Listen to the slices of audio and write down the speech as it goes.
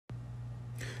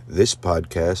This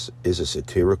podcast is a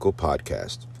satirical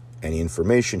podcast. Any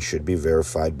information should be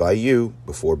verified by you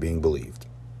before being believed.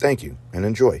 Thank you and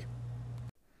enjoy.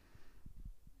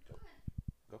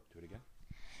 Go, do it again.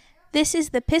 This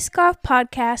is the Piss Goff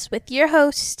Podcast with your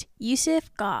host,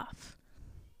 Yusuf Goff.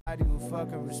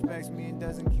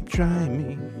 Try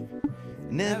me.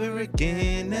 Never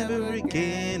again,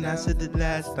 I said the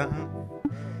last time.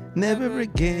 Never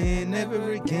again,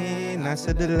 I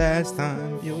said the last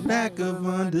time. Your lack of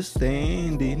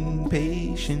understanding,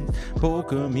 patience, poor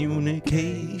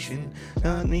communication.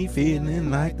 Got me feeling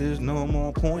like there's no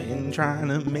more point in trying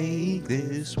to make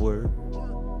this work.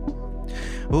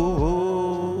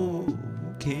 Oh,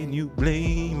 can you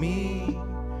blame me?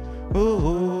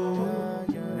 Oh,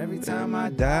 every time I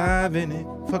dive in it,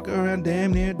 fuck around,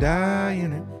 damn near die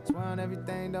in it.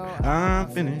 I'm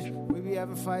finished. We be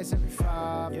having fights every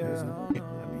 5 years.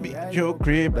 Be at your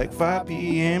crib like 5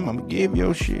 p.m. I'ma give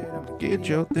your shit, get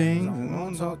your things, and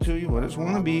won't talk to you. I just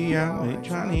wanna be out, ain't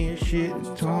trying to hear shit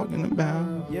and talking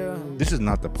about. This is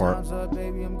not the part.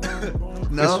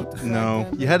 No.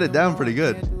 You had it down pretty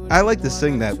good. I like to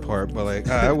sing that part, but like,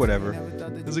 whatever.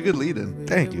 It was a good lead-in.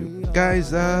 Thank you,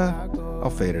 guys. I'll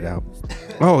fade it out.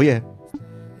 Oh yeah.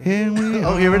 Here we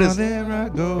Oh, here it is. There I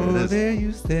go. Here it is. There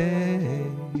you stay.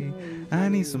 I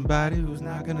need somebody who's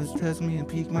not gonna test me and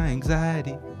pique my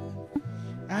anxiety.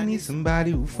 I need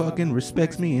somebody who fucking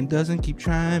respects me and doesn't keep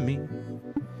trying me.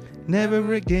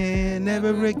 Never again,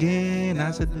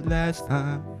 I said the last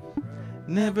time.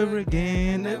 Never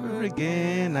again,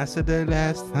 I said the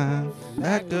last time.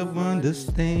 Lack of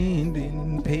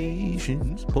understanding,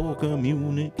 patience, poor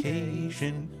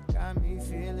communication.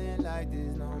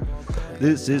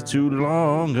 This is too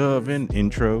long of an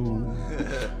intro.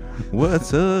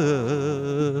 What's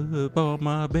up, all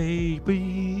my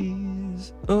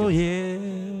babies? Oh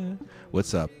yeah.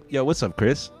 What's up? Yo, what's up,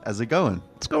 Chris? How's it going?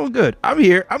 It's going good. I'm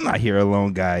here. I'm not here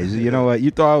alone, guys. You know what?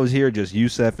 You thought I was here just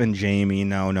Yusuf and Jamie.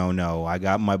 No. I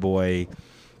got my boy.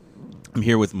 I'm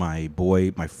here with my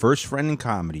boy, my first friend in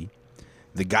comedy.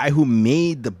 The guy who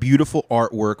made the beautiful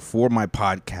artwork for my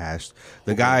podcast.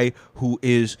 The guy who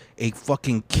is a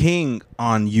fucking king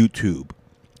on YouTube.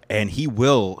 And he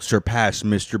will surpass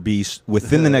Mr. Beast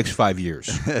within the next 5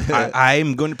 years.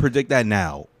 I'm going to predict that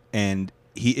now. And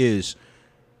he is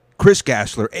Chris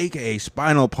Gassler, a.k.a.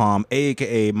 Spinal Palm,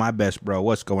 a.k.a. my best bro.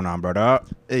 What's going on, brother?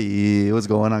 Hey, what's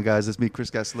going on, guys? It's me, Chris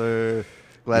Gessler.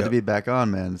 Glad to be back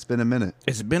on, man. It's been a minute.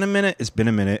 It's been a minute.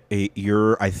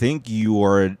 I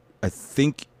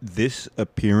think this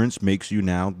appearance makes you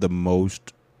now the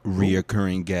most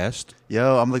reoccurring guest.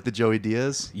 Yo, I'm like the Joey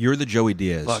Diaz. You're the Joey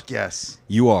Diaz. Fuck yes.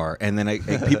 You are. And then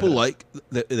people like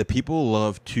the people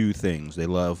love two things. They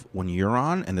love when you're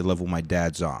on, and they love when my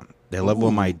dad's on. They love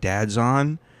when my dad's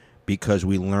on because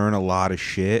we learn a lot of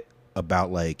shit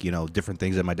about, like, you know, different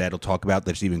things that my dad will talk about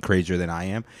that's even crazier than I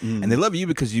am. And they love you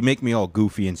because you make me all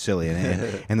goofy and silly. And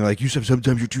they're like, Yusuf,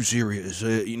 sometimes you're too serious.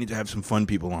 You need to have some fun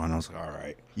people on. I was like, all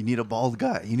right. You need a bald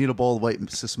guy. You need a bald white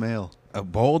cis male. A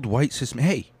bald white cis.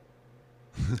 Hey,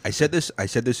 I said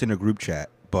this in a group chat.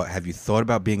 But have you thought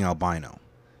about being albino?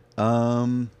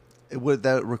 Would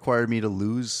that require me to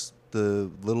lose the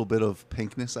little bit of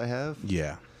pinkness I have?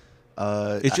 Yeah.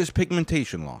 It's just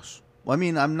pigmentation loss. Well, I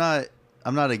mean, I'm not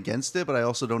against it, but I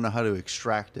also don't know how to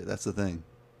extract it. That's the thing.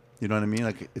 You know what I mean?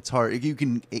 Like, it's hard. You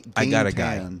can. I got a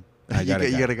guy. You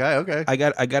got a guy. Okay. I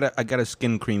got a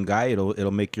skin cream guy.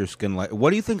 It'll make your skin light. What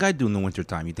do you think I do in the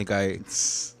wintertime?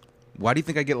 Why do you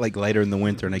think I get like lighter in the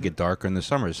winter and I get darker in the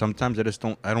summer? Sometimes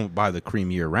I don't buy the cream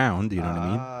year round. You know what I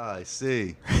mean? Ah, I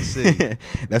see.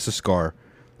 That's a scar.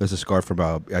 That's a scar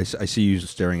from I see you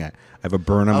staring at. I have a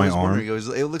burn on my arm.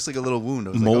 It looks like a little wound.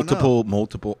 I was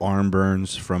multiple arm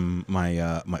burns from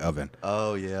my my oven.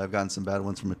 Oh yeah, I've gotten some bad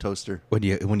ones from a toaster. When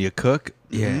you cook,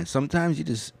 yeah, sometimes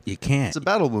you can't. It's a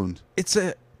battle wound.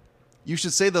 You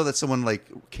should say though that someone like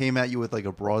came at you with like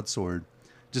a broadsword,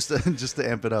 just to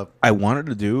amp it up. I wanted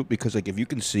to do because, like, if you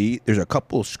can see, there's a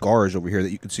couple of scars over here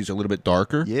that you can see. It's a little bit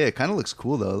darker. Yeah, it kind of looks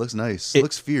cool though. It looks nice. It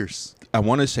looks fierce. I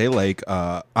want to say, like,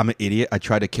 I'm an idiot. I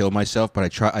tried to kill myself, but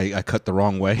I cut the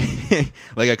wrong way.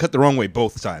 Like, I cut the wrong way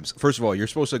both times. First of all, you're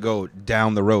supposed to go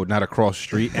down the road, not across the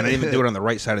street. And I didn't even do it on the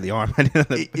right side of the arm.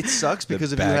 It sucks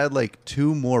because if you had, like,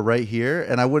 two more right here,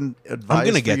 and I wouldn't advise I'm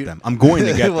going to get them. I'm going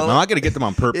to get them. I'm not going to get them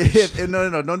on purpose.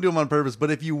 No, don't do them on purpose.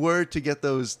 But if you were to get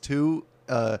those two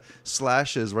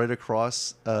slashes right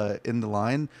across in the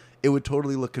line, it would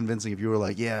totally look convincing if you were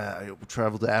like, yeah, I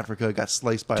traveled to Africa, got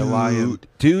sliced by a lion.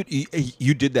 Dude,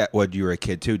 you did that when you were a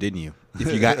kid too, didn't you?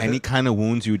 If you got any kind of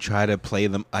wounds, you would try to play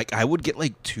them. Like, I would get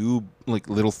like two like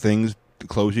little things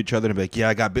close to each other and be like, yeah,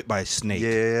 I got bit by a snake.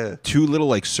 Yeah. 2 little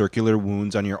like circular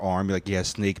wounds on your arm. You're like, yeah, a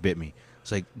snake bit me.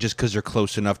 It's like just because they're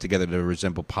close enough together to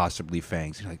resemble possibly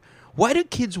fangs. You're like, why do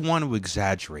kids want to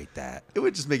exaggerate that? It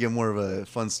would just make it more of a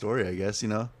fun story, I guess.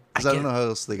 Because I don't know how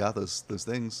else they got those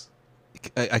things.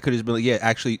 I could have been like, yeah,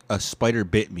 actually, a spider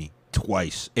bit me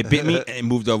twice. It bit me and it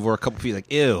moved over a couple feet.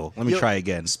 Like, ew. Let me try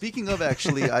again. Speaking of,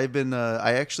 actually, I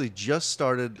actually just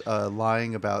started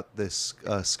lying about this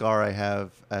scar I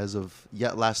have as of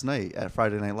last night at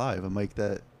Friday Night Live, a mic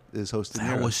that is hosted.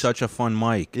 That was such a fun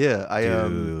mic. Yeah,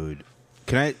 dude.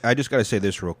 I just got to say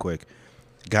this real quick,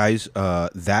 guys.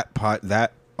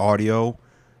 That audio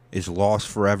is lost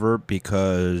forever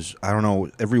because I don't know.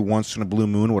 Every once in a blue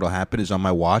moon, what'll happen is on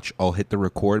my watch, I'll hit the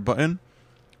record button.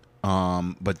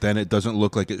 But then it doesn't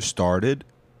look like it started,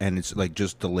 and it's like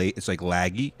just delayed. It's like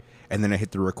laggy, and then I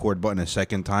hit the record button a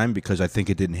second time because I think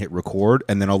it didn't hit record,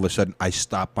 and then all of a sudden I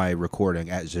stop my recording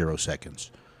at 0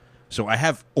 seconds. So I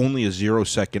have only a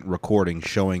 0-second recording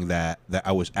showing that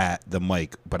I was at the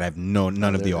mic, but I have none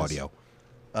of the audio.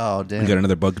 Oh damn! We got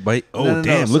another bug bite. Oh No.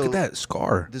 damn! Look at that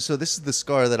scar. So this is the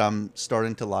scar that I'm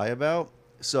starting to lie about.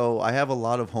 So I have a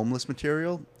lot of homeless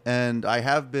material, and I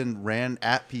have been ran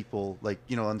at people like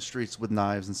on the streets with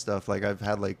knives and stuff. Like I've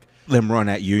had like Them run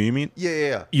at you? You mean?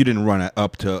 Yeah. You didn't run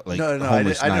up to like No,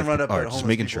 homeless I didn't knife- run up All right, at just homeless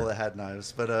making people sure. that had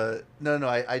knives. But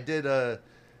I did.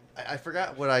 I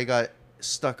forgot what I got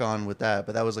stuck on with that,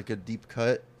 but that was like a deep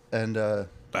cut, and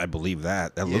I believe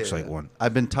that. That looks yeah. like one.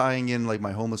 I've been tying in like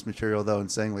my homeless material though, and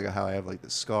saying like how I have like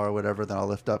this scar or whatever. Then I'll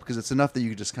lift up because it's enough that you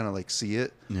can just kind of like see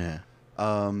it. Yeah. That's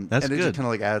and it good. just kind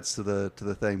of like adds to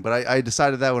the thing. But I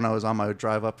decided that when I was on my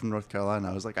drive up from North Carolina,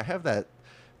 I was like, I have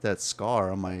that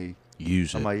scar on my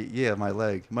Use it. on my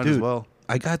leg. Might Dude, as well.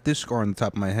 I got this scar on the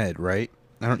top of my head, right?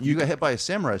 I don't. You got hit by a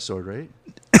samurai sword, right?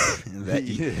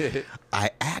 I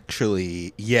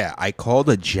actually, I called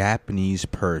a Japanese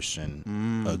person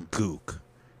a gook,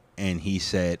 and he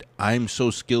said, "I'm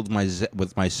so skilled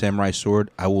with my samurai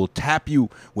sword, I will tap you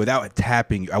without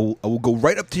tapping you. I will go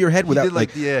right up to your head without did like-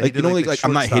 like, yeah, he like did you know, like like the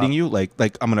I'm not hitting shortstop. you,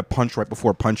 like I'm gonna punch right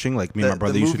before punching, like me and my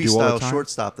brother used to movie do all style the time."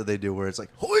 shortstop that they do, where it's like,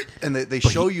 "Hoit!" and they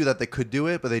show you that they could do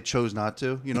it, but they chose not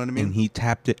to. You know what I mean? And he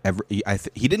tapped it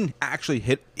he didn't actually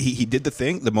hit. He did the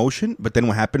thing, the motion, but then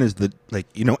what happened is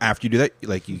after you do that,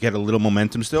 like you get a little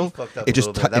momentum still. fucked up It a just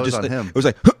little bit. That was on him. It was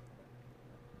like, huh!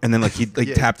 And then like he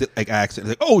Yeah. tapped it like accident.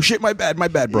 Like, oh shit, my bad,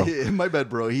 bro. Yeah, my bad,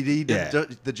 bro. He did Yeah.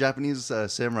 the Japanese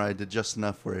samurai did just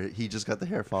enough where he just got the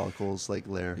hair follicles like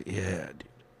there. Yeah, dude.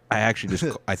 I actually just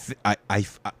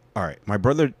all right. My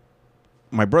brother's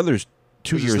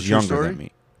 2 Is this years the true younger story? than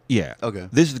me. Yeah. Okay.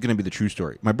 This is gonna be the true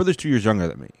story. My brother's 2 years younger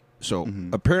than me, so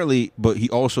apparently, but he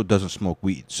also doesn't smoke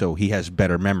weed, so he has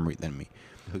better memory than me.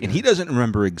 And he doesn't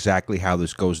remember exactly how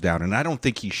this goes down, and I don't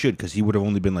think he should because he would have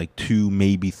only been like 2,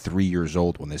 maybe 3 years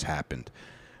old when this happened.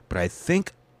 But I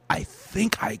think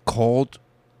I called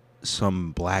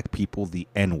some black people the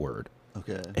N-word,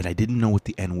 Okay. and I didn't know what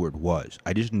the N-word was.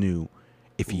 I just knew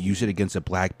if you use it against a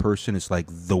black person, it's like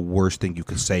the worst thing you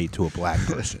could say to a black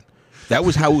person. That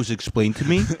was how it was explained to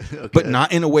me, but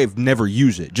not in a way of never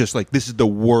use it. Just like this is the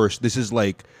worst. This is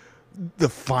like the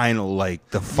final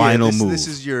move. This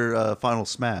is your final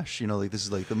smash. Like this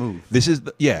is like the move. This is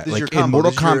This is your like combo. in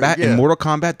Mortal This is your- Kombat. yeah. In Mortal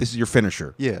Kombat, this is your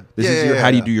finisher. Yeah. This Yeah, is yeah, your yeah,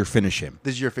 how do you yeah. do your finish him.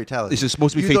 This is your fatality. This is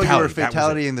supposed to be you thought fatality. you That were was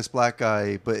fatality it. in this black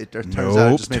guy, but it turns out it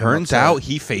Nope. just made him Turns upset. out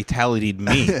he fatality'd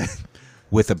me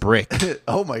with a brick.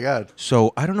 Oh my god.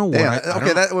 So I don't know what. Damn, I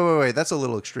okay, don't- wait. That's a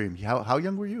little extreme. How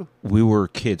young were you? we were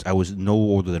kids. I was no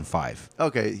older than 5.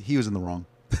 Okay, he was in the wrong.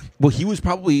 Well, he was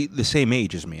probably the same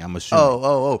age as me. I'm assuming.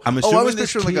 Oh. I'm I assuming was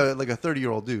this picturing kid- like a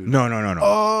 30-year-old dude. No.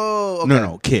 Oh, okay.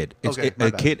 No, kid. Okay, my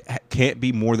A bad. kid can't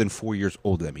be more than 4 years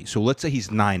older than me. So let's say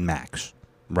he's 9 max,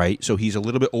 right? So he's a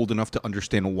little bit old enough to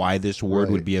understand why this word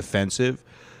Right. would be offensive,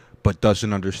 but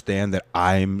doesn't understand that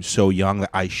I'm so young that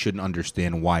I shouldn't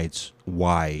understand why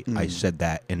I said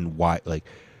that and why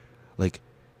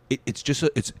it's just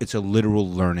it's a literal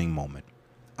learning moment.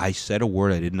 I said a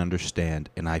word I didn't understand,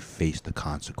 and I faced the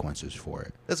consequences for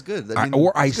it. That's good. I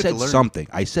it's good said to learn. something.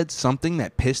 I said something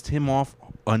that pissed him off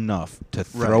enough to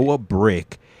throw a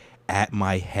brick at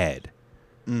my head.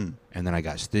 And then I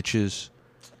got stitches,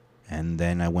 and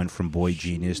then I went from boy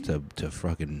genius to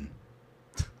fucking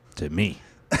to me.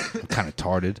 I'm kind of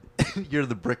tarded. You're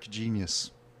the brick genius,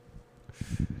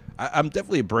 I'm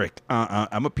definitely a brick.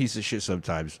 I'm a piece of shit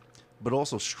sometimes. but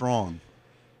also strong.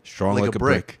 Strong Like like, a a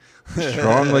brick.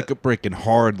 Strong like a brick and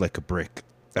hard like a brick.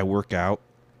 I work out.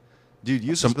 Dude,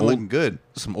 you Some been looking good.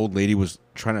 Some old lady was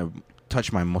trying to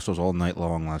touch my muscles all night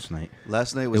long last night.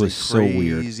 Last night It was was a so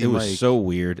weird. crazy It was mic. so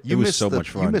weird. It was so much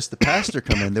fun. You missed the pastor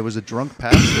come in. There was a drunk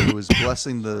pastor who was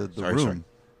blessing the Sorry, room. sorry.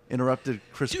 Interrupted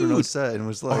Chris Dude. Bruno's set and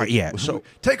was like, All right, yeah, so-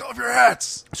 take off your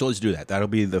hats. So let's do that. That'll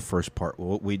be the first part.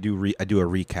 We do. I do a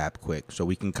recap quick, so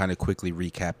we can kind of quickly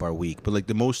recap our week. But like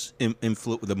the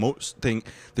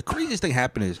craziest thing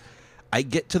happened is, I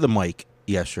get to the mic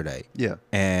yesterday. Yeah.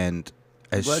 And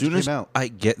as glad you soon as came out. I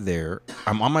get there,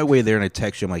 I'm on my way there, and I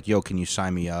text you. I'm like, "Yo, can you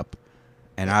sign me up?"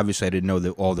 And obviously, I didn't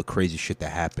know all the crazy shit that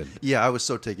happened. Yeah, I was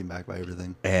so taken back by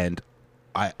everything. And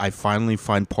I finally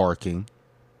find parking.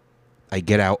 I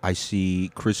get out. I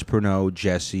see Chris Pernod,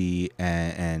 Jesse,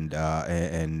 and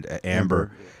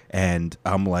Amber, and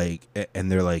I'm like,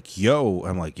 and they're like, "Yo,"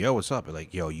 I'm like, "Yo, what's up?" They're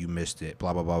like, "Yo, you missed it."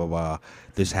 Blah blah blah blah blah.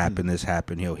 This happened. This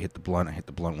happened. Yo, hit the blunt. I hit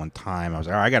the blunt one time. I was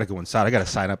like, "All right, I gotta go inside. I gotta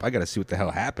sign up. I gotta see what the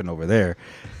hell happened over there."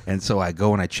 And so I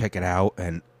go and I check it out,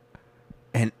 and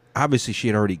obviously she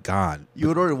had already gone. You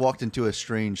had already walked into a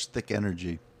strange, thick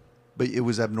energy, but it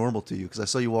was abnormal to you because I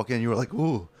saw you walk in. You were like,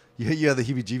 "Ooh." You had the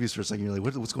heebie-jeebies for a second. You're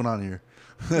like, what's going on here?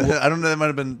 I don't know. That might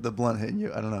have been the blunt hitting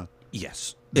you. I don't know.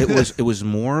 Yes, it was. It was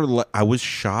more. I was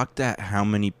shocked at how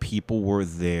many people were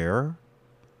there.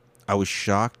 I was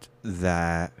shocked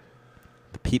that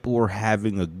people were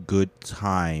having a good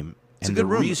time. It's and a good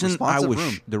the room, reason I responsive was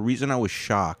room. the reason I was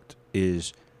shocked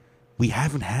is we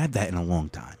haven't had that in a long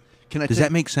time. Can I Does tell-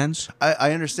 that make sense?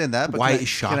 I understand that, but Why can it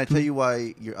shocked I me? tell you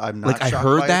why I'm not Like I shocked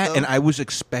heard by that, it, though? and I was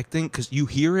expecting, because you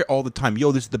hear it all the time.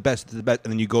 Yo, this is the best, this is the best,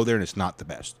 and then you go there and it's not the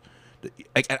best.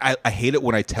 I hate it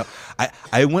when I tell.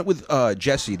 I went with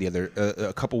Jesse the other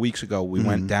a couple weeks ago. We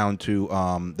went down to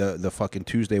the fucking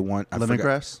Tuesday one. I forgot.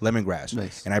 Lemongrass.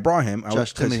 Nice. And I brought him.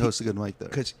 Josh Timmy hosts a good mic there.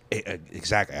 Because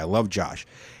exactly, I love Josh,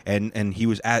 and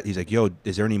he's like, "Yo,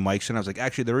 is there any mics?" And I was like,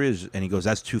 "Actually, there is." And he goes,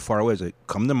 "That's too far away." I was like,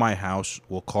 "Come to my house.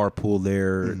 We'll carpool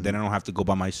there. Then I don't have to go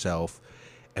by myself."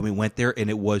 And we went there, and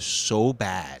it was so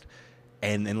bad.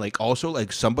 And like also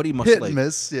like somebody must Hit like and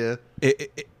miss, yeah.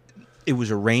 It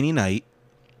was a rainy night,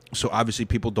 so obviously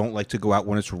people don't like to go out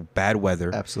when it's bad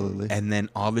weather. Absolutely. And then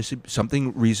obviously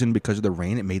because of the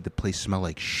rain, it made the place smell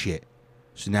like shit.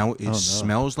 So now it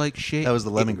smells like shit. That was the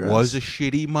lemongrass. It was a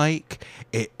shitty mic.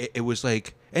 It was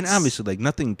like, and obviously like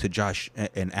nothing to Josh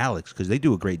and Alex because they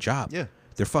do a great job. Yeah.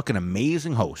 They're fucking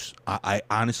amazing hosts. I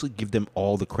honestly give them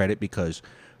all the credit because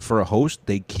for a host,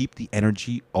 they keep the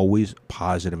energy always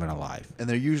positive and alive. And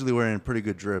they're usually wearing a pretty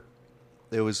good drip.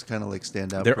 They always kind of like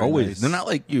stand out. They're pretty always. nice. They're not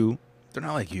like you. They're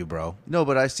not like you, bro. No,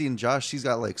 but I seen Josh. He's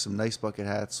got like some nice bucket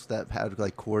hats that had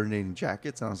like coordinating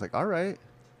jackets, and I was like, all right,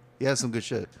 he has some good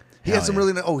shit. He Hell had some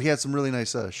yeah. he had some really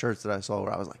nice shirts that I saw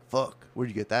where I was like, fuck, where'd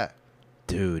you get that?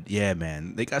 Dude, yeah,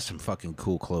 man, they got some fucking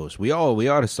cool clothes. We ought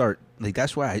to start like.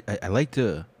 That's why I like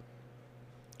to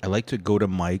go to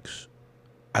mics.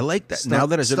 I like that now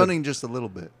that stunning just a little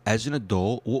bit. as an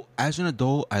adult. Well, as an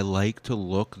adult, I like to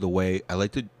look the way I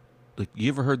like to. Like, you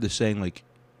ever heard the saying like,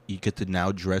 you get to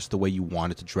now dress the way you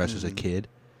wanted to dress as a kid,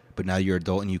 but now you're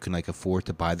adult and you can like afford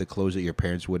to buy the clothes that your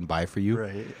parents wouldn't buy for you.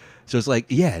 Right. So it's like,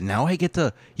 yeah, now I get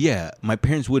to, my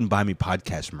parents wouldn't buy me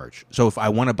podcast merch. So if I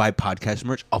want to buy podcast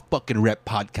merch, I'll fucking rep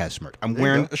podcast merch. I'm There you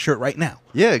wearing go. a shirt right now.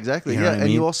 Yeah, exactly. You know Yeah, what I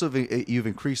and you mean? also you've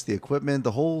increased the equipment,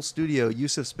 the whole studio.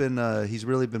 Yusuf's been he's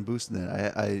really been boosting it.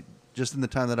 I just in the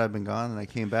time that I've been gone and I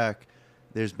came back,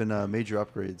 there's been major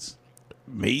upgrades.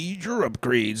 Major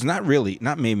upgrades. Not really.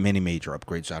 Not many major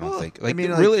upgrades, I don't Well, think. I Like,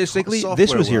 mean, like, realistically,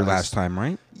 this was here software-wise. last time,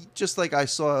 right? Just like I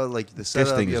saw, like the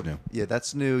setup. thing you is have- new. Yeah,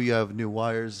 that's new. You have new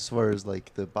wires as far as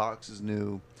like the box is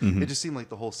new. Mhm. It just seemed like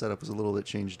the whole setup was a little bit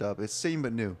changed up. It's same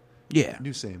but new. Yeah.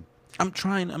 New same. I'm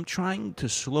trying to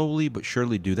slowly but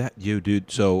surely do that.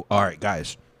 Dude. So, all right,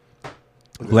 guys.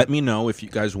 Let me know if you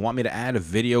guys want me to add a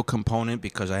video component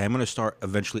because I am going to start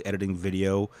eventually editing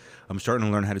video. I'm starting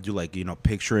to learn how to do like,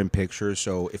 picture in picture.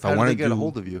 So if How I do want they to get a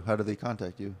hold of you? How do they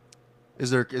contact you? Is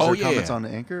there comments on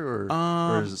Anchor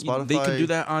or is it Spotify? They can do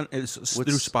that on through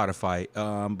What's- Spotify.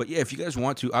 But yeah, if you guys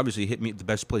want to, obviously hit me. The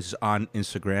best place is on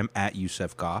Instagram at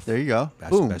Yusef Goff. There you go. That's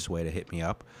Boom. the best way to hit me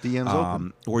up. DMs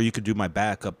open. Or you could do my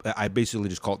backup. I basically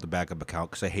just call it the backup account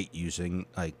because I hate using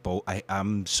like both.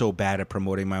 I'm so bad at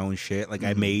promoting my own shit. Like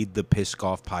I made the Piss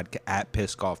Golf podcast at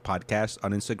Piss Golf Podcast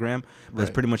on Instagram. But That's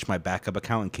Right. pretty much my backup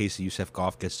account in case Yusef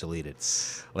Golf gets deleted.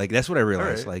 Like that's what I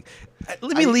realized. All right. Like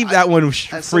let me leave that one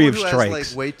As free of someone who strikes.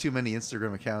 has like way too many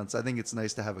Instagram accounts, I think it's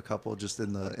nice to have a couple just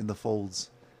in the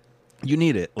folds. You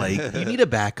need it. Like you need a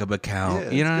backup account. Yeah,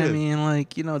 you know it's what I good. mean? Like,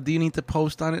 do you need to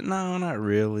post on it? No, not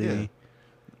really. Yeah.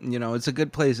 It's a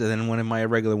good place. And then when my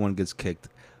regular one gets kicked.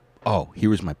 Oh, here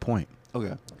was my point.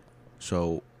 Okay.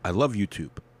 So I love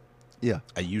YouTube. Yeah.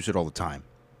 I use it all the time.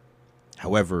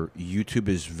 However, YouTube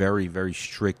is very, very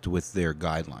strict with their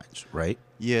guidelines, right?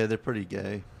 Yeah, they're pretty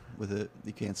gay with it.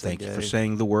 You can't say Thank gay. you for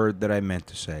saying the word that I meant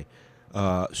to say.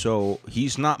 So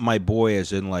he's not my boy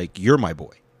as in, like, you're my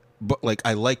boy. But, like,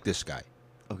 I like this guy.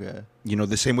 Okay. You know,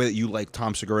 the same way that you like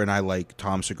Tom Segura and I like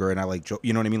Tom Segura and I like Joe.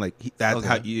 You know what I mean? Like, that's Okay.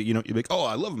 how, you know, you're like, oh,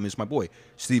 I love him. He's my boy.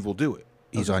 Steve will do it.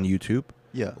 He's on YouTube.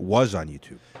 Yeah. Was on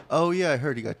YouTube. Oh, yeah, I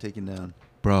heard he got taken down.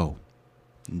 Bro,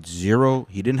 0.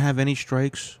 He didn't have any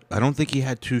strikes. I don't think he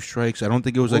had 2 strikes. I don't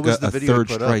think it was What like was the a video third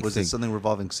he put up? strike Was thing. it something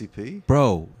revolving CP?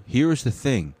 Bro, here's the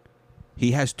thing.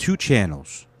 He has 2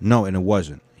 channels. No, and it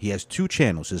wasn't. He has 2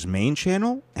 channels. His main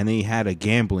channel, and then he had a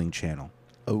gambling channel.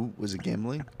 Oh, was it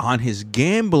gambling? On his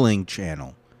gambling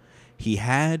channel, he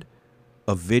had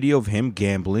a video of him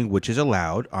gambling, which is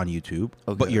allowed on YouTube,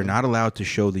 but Okay. you're not allowed to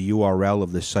show the URL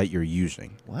of the site you're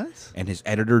using. What? And his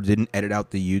editor didn't edit out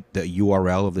the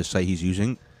URL of the site he's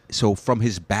using. So from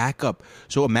his backup,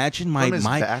 so imagine my From his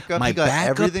backup? my He got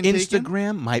backup everything taken?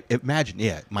 Instagram. My imagine,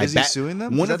 yeah, my Is he suing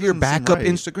them? One 'Cause of that your doesn't seem backup right.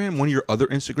 Instagram, one of your other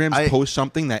Instagrams, I- post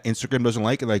something that Instagram doesn't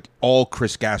like, and like all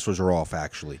Chris Gassler's are off.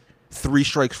 Actually, 3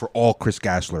 strikes for all Chris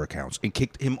Gassler accounts, and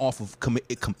kicked him off of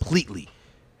completely.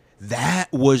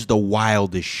 That was the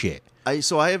wildest shit.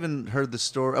 So I haven't heard the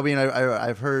story. I mean,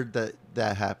 I've heard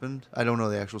that happened. I don't know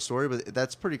the actual story, but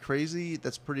that's pretty crazy.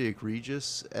 That's pretty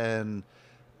egregious. And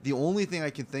the only thing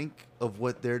I can think of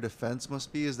what their defense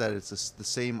must be is that it's the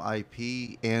same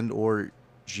IP and or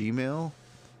Gmail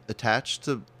attached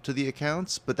to the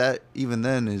accounts. But that even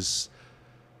then is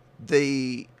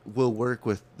they will work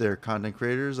with their content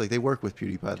creators. Like they work with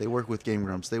PewDiePie, they work with Game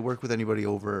Grumps, they work with anybody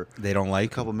over They don't a like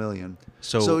couple million.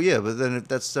 So yeah, but then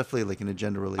that's definitely like an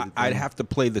agenda related. I'd have to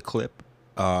play the clip,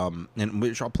 and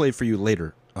which I'll play for you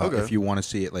later Okay. if you want to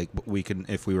see it. Like we can,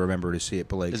 if we remember to see it.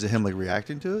 But like, Is it him like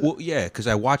reacting to it? well, yeah, because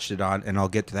I watched it on, and I'll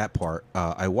get to that part.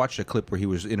 I watched a clip where he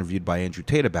was interviewed by Andrew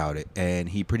Tate about it, and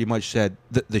he pretty much said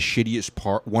the shittiest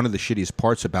part, one of the shittiest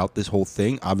parts about this whole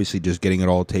thing, obviously just getting it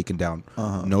all taken down,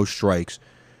 no strikes,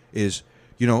 is,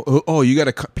 you know, you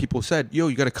got to. People said, yo,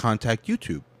 you got to contact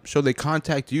YouTube. So they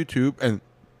contact YouTube, and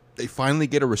they finally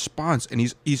get a response, and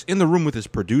he's in the room with his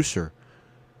producer,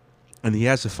 and he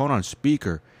has the phone on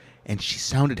speaker, and she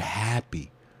sounded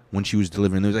happy when she was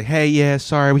delivering. They was like, hey, yeah,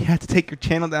 sorry, we had to take your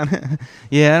channel down.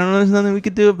 Yeah, I don't know, there's nothing we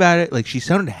could do about it. Like, she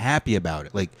sounded happy about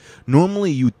it. Like,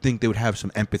 normally you'd think they would have some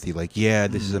empathy. Like, yeah,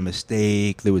 this is a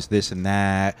mistake. There was this and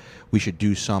that. We should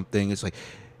do something. It's like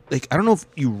I don't know if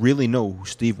you really know who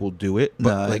Steve will do it,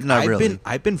 but No, like, not really.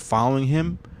 I've been following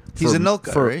him. He's a nut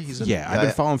guy, right? He's a Yeah, nut I've been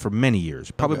guy. following him for many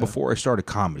years, probably Okay. before I started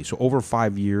comedy. So over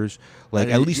 5 years, like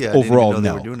I at didn't- least yeah, I didn't even overall, know no.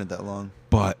 they were doing it that long.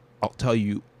 But I'll tell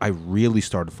you, I really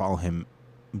started following him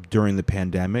during the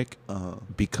pandemic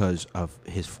because of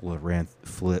his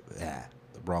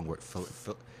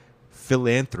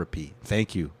philanthropy.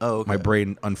 Thank you. Oh, okay. My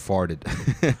brain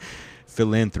unfarted.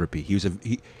 Philanthropy.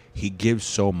 He gives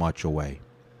so much away.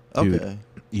 Dude, Okay.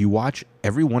 you watch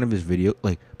every one of his videos.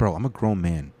 Like, bro, I'm a grown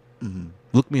man. Mm-hmm.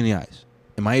 Look me in the eyes.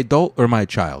 Am I adult or am I a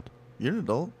child? You're an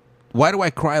adult. Why do I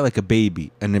cry like a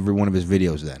baby in every one of his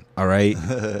videos then? All right?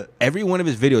 Every one of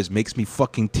his videos makes me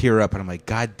fucking tear up, and I'm like,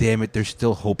 God damn it, there's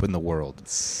still hope in the world.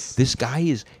 This guy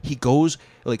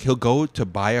he'll go to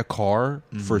buy a car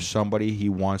for somebody he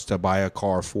wants to buy a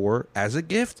car for as a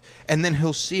gift, and then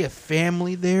he'll see a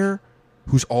family there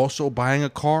who's also buying a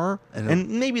car, and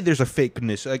maybe there's a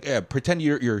fakeness. Like, yeah, pretend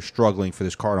you're struggling for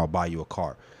this car, and I'll buy you a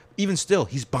car. Even still,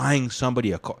 he's buying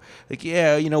somebody a car. Like,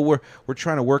 yeah, you know, we're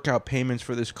trying to work out payments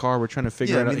for this car. We're trying to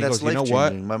figure Yeah, it I out. mean He that's goes, you know life what?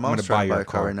 changing. My I'm mom's gonna trying to you buy a a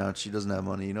car right now, and she doesn't have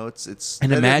money. You know, it's.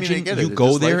 And I mean, I imagine get it. you It's go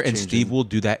just there and life-changing. Steve will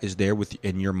do that. Is there with,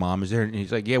 and your mom is there, and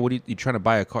he's like, "Yeah, what are you trying to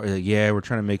buy a car?" He's like, "Yeah, we're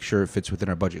trying to make sure it fits within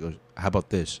our budget." He goes, "How about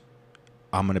this?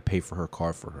 I'm gonna pay for her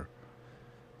car for her."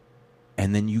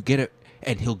 And then you get it,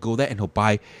 and he'll go there and he'll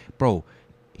buy. Bro,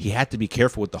 he had to be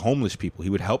careful with the homeless people. He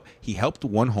would help. He helped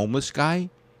one homeless guy.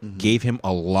 Gave him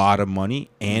a lot of money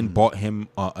and bought him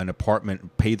an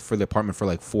apartment, paid for the apartment for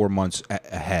like 4 months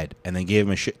ahead, and then gave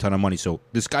him a shit ton of money. So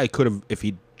this guy could have, if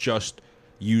he just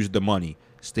used the money,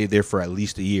 stayed there for at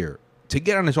least a year to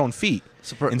get on his own feet.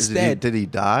 Instead, did he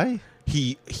die?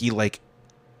 he like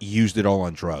used it all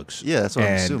on drugs. Yeah, that's what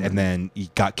I'm assuming. And then he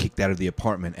got kicked out of the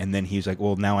apartment, and then he was like,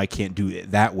 well, now I can't do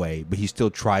it that way, but he still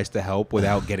tries to help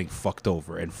without getting fucked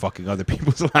over and fucking other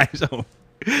people's lives over.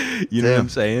 You know what Damn. I'm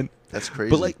saying? That's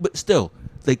crazy. But still,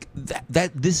 like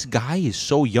that this guy is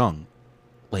so young.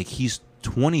 Like, he's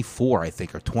 24, I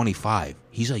think, or 25.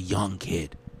 He's a young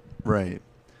kid. Right.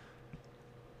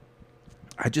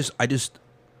 I just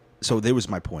so there was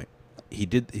my point. He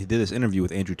did this interview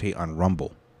with Andrew Tate on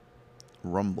Rumble.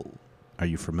 Rumble. Are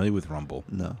you familiar with Rumble?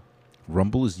 No.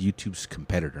 Rumble is YouTube's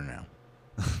competitor now.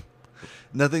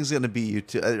 Nothing's gonna beat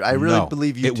YouTube. I really No,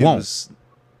 believe it YouTube won't. is.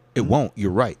 It won't.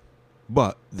 You're right.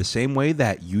 But the same way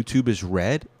that YouTube is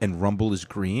red and Rumble is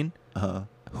green,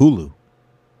 Hulu.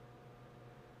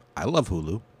 I love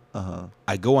Hulu.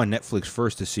 I go on Netflix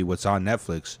first to see what's on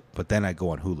Netflix, but then I go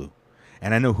on Hulu.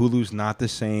 And I know Hulu's not the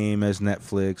same as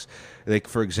Netflix. Like,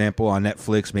 for example, on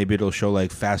Netflix, maybe it'll show,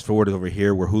 like, fast forward over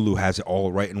here where Hulu has it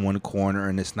all right in one corner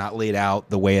and it's not laid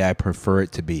out the way I prefer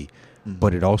it to be.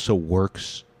 But it also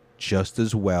works just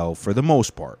as well for the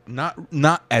most part.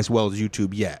 Not as well as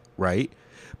YouTube yet, right?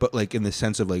 But, like, in the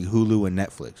sense of, like, Hulu and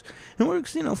Netflix. It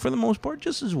works, for the most part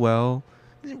just as well.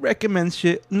 It recommends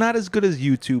shit. Not as good as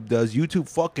YouTube does. YouTube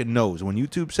fucking knows. When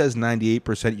YouTube says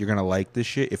 98% you're going to like this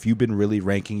shit, if you've been really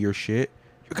ranking your shit,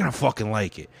 you're going to fucking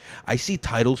like it. I see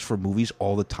titles for movies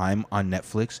all the time on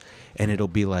Netflix, and it'll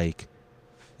be like,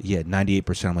 yeah,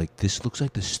 98%. I'm like, this looks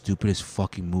like the stupidest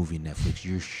fucking movie, Netflix.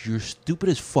 You're stupid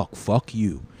as fuck. Fuck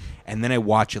you. And then I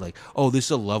watch it like, oh, this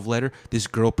is a love letter. This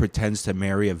girl pretends to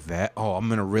marry a vet. Oh, I'm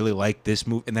going to really like this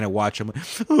movie. And then I watch it. I'm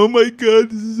like, oh, my God,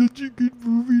 this is such a good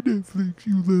movie, Netflix.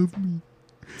 You love me.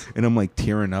 And I'm like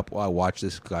tearing up while I watch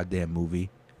this goddamn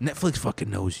movie. Netflix fucking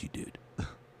knows you, dude.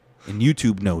 And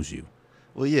YouTube knows you.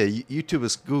 Well, yeah, YouTube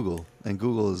is Google, and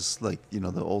Google is like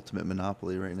the ultimate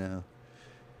monopoly right now.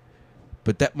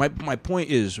 But that my point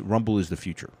is, Rumble is the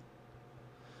future.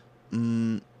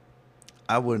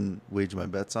 I wouldn't wager my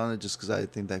bets on it just because I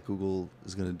think that Google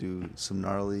is going to do some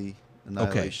gnarly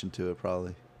annihilation to it,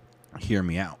 probably. Hear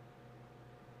me out.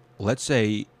 Let's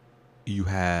say you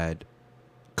had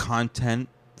content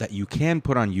that you can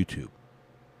put on YouTube,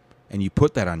 and you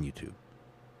put that on YouTube.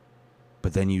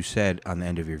 But then you said on the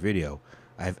end of your video,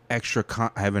 I have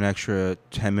an extra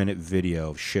 10-minute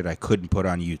video of shit I couldn't put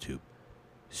on YouTube.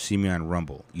 See me on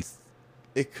Rumble.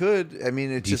 It could. I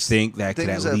mean, it's just. Do you think that could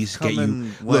at least get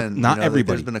you? Look, not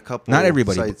everybody. There's been a couple. Not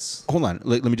everybody. Sites. Hold on.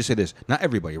 Let me just say this. Not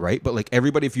everybody, right? But like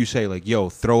everybody, if you say like, "Yo,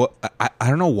 throw," I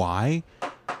don't know why,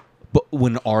 but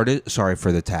when artists, sorry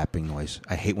for the tapping noise.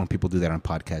 I hate when people do that on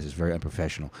podcasts. It's very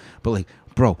unprofessional. But like,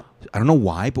 bro, I don't know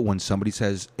why, but when somebody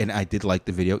says, and I did like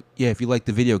the video, yeah, if you like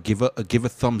the video, give a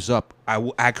thumbs up. I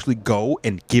will actually go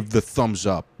and give the thumbs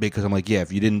up because I'm like, yeah,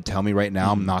 if you didn't tell me right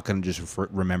now, I'm not going to just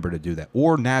remember to do that.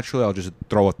 Or naturally, I'll just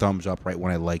throw a thumbs up right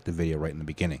when I like the video right in the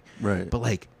beginning. Right. But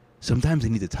like, sometimes they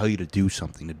need to tell you to do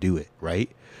something to do it, right?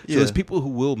 So Yeah. there's people who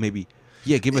will maybe,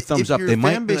 yeah, give a thumbs up. If they your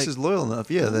might fan be base like, is loyal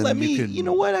enough, yeah, then let me, you could. you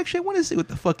know what? Actually, I want to see what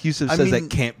the fuck Yusuf I says mean, that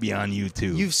can't be on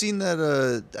YouTube. You've seen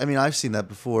that. I mean, I've seen that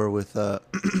before with a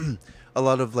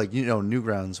lot of like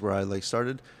Newgrounds where I like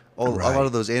started. A lot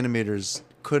of those animators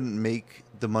couldn't make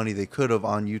the money they could have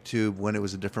on YouTube when it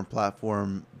was a different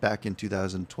platform back in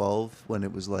 2012 when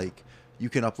it was like you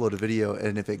can upload a video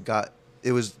and if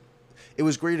it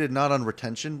was graded not on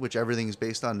retention, which everything is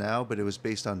based on now, but it was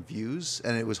based on views,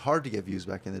 and it was hard to get views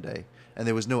back in the day. And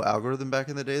there was no algorithm back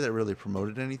in the day that really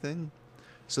promoted anything.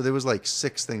 So there was like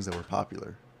 6 things that were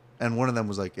popular. And one of them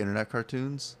was like internet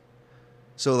cartoons.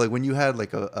 So like when you had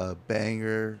like a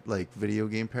banger like video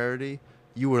game parody,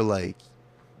 you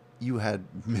had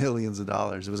millions of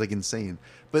dollars. It was like insane.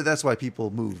 But that's why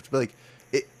people moved. But like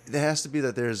it has to be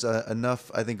that there's enough,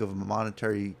 I think, of a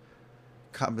monetary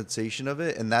compensation of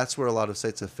it, and that's where a lot of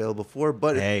sites have failed before.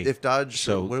 But if Dodge,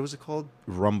 so what was it called?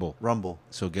 Rumble.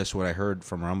 So guess what I heard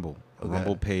from Rumble? Okay.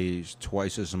 Rumble pays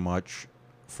twice as much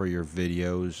for your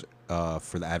videos,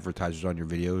 for the advertisers on your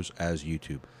videos as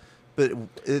YouTube. But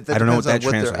I don't know what that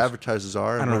what translates. their advertisers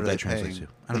are. I And don't know what what that they're translates paying.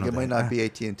 to. I don't Like know it might that. not be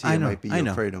AT&T. I It know. might be I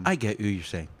know. Kratom. I get what you're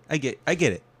saying. I get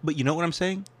it. But you know what I'm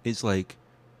saying? It's like,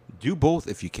 do both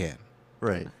if you can.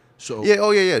 Right. So Yeah. Oh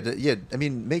yeah. I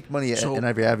mean, make money So- in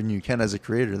every avenue you can as a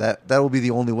creator. That will be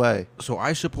the only way. So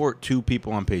I support 2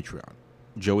 people on Patreon,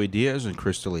 Joey Diaz and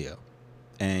Chris D'Elia.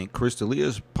 And Chris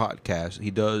D'Elia's podcast,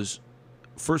 he does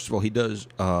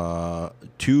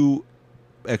 2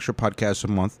 extra podcasts a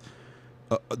month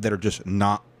that are just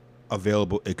not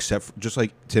available except for, just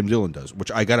like Tim Dillon does,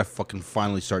 which I gotta fucking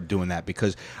finally start doing that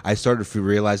because I started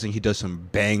realizing he does some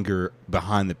banger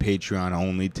behind the Patreon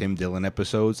only Tim Dillon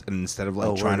episodes, and instead of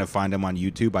like trying to find him on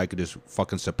YouTube, I could just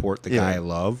fucking support the guy I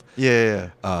love. Yeah.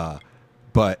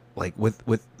 But like with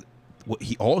what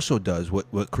he also does,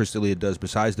 what Chris D'Elia does,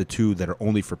 besides the 2 that are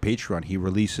only for Patreon, he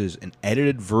releases an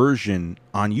edited version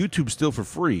on YouTube still for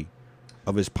free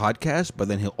of his podcast, but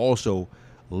then he'll also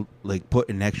like put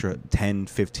an extra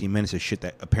 10-15 minutes of shit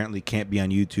that apparently can't be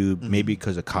on YouTube, maybe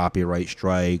because of copyright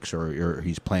strikes or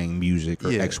he's playing music or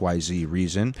XYZ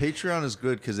reason. Patreon is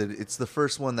good because it's the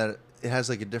first one that it has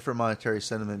like a different monetary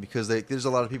sentiment because there's a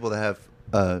lot of people that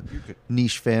have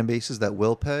niche fan bases that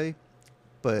will pay.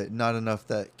 but not enough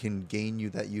that can gain you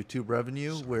that YouTube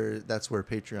revenue. That's where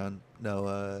Patreon.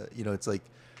 It's like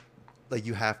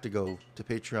you have to go to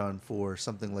Patreon for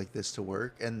something like this to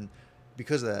work, and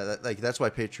because of that, that's why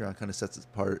Patreon kind of sets it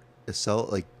apart.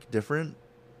 Itself different.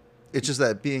 It's just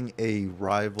that being a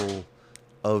rival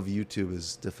of YouTube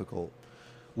is difficult.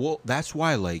 Well, that's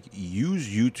why use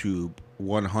YouTube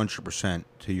 100%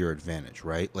 to your advantage,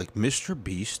 right? Like Mr.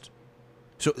 Beast.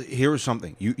 So here was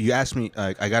something. You asked me.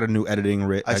 I got a new editing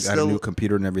rig. I got a new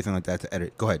computer and everything like that to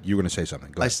edit. Go ahead. You were going to say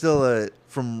something. Go ahead. I still,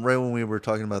 from right when we were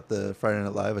talking about the Friday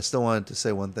Night Live, I still wanted to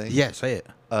say one thing. Yeah, say it.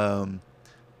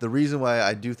 The reason why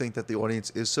I do think that the audience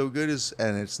is so good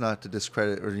and it's not to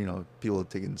discredit or people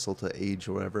take insult to age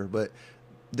or whatever, but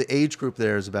the age group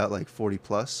there is about 40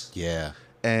 plus. Yeah.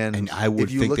 And I would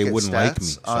if you think look they at wouldn't like me.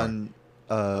 stats on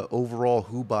overall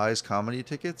who buys comedy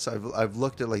tickets, I've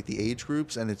looked at the age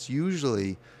groups, and it's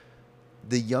usually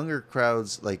the younger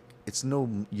crowds. It's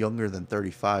no younger than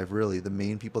 35, really. The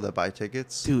main people that buy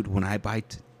tickets. Dude, when I buy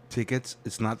tickets,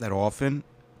 it's not that often,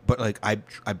 but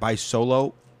I buy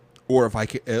solo, or if I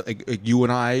can, you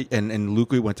and I and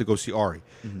Luke, we went to go see Ari.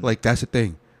 Mm-hmm. That's the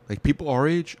thing. People our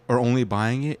age are only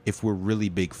buying it if we're really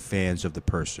big fans of the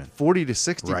person. 40 to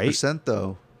 60%,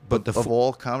 though. But of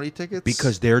all comedy tickets,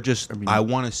 because they're just. I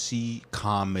want to see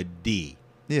comedy.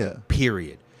 Yeah.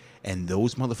 Period. And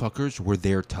those motherfuckers were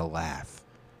there to laugh.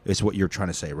 Is what you're trying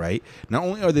to say, right? Not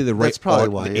only are they the right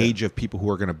age of people who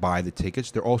are going to buy the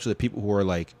tickets, they're also the people who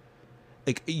are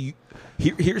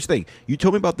here's the thing. You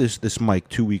told me about this mic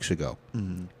 2 weeks ago,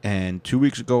 and 2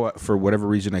 weeks ago, for whatever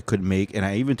reason, I couldn't make. And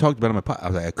I even talked about it on my podcast. I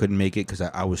was I couldn't make it because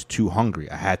I was too hungry.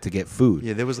 I had to get food.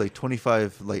 Yeah, there was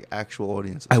 25 actual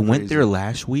audience. I went there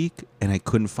last week and I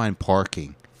couldn't find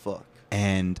parking. Fuck.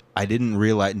 And I didn't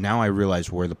realize. Now I realize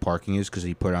where the parking is because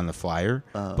he put it on the flyer.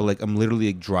 But I'm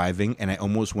literally driving, and I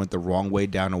almost went the wrong way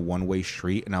down a one-way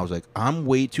street, and I was I'm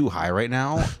way too high right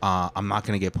now. I'm not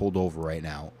gonna get pulled over right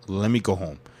now. Let me go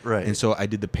home. Right. And so I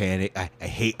did the panic.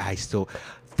 I still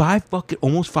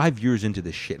almost 5 years into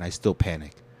this shit, and I still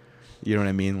panic. You know what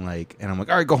I mean? And I'm all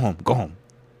right, go home.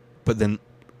 But then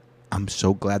I'm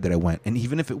so glad that I went, and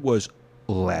even if it was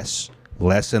less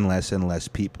and less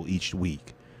people each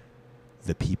week.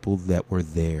 The people that were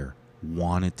there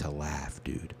wanted to laugh,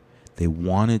 dude. They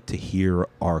wanted to hear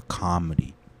our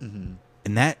comedy. Mm-hmm.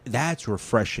 And that's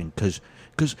refreshing because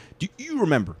do you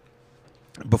remember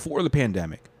before the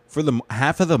pandemic, for the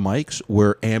half of the mics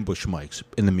were ambush mics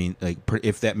in the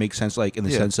if that makes sense, in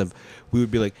the sense of we would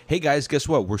be like, hey guys, guess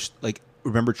what? We're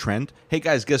remember Trend? Hey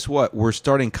guys, guess what? We're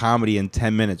starting comedy in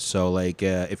 10 minutes. So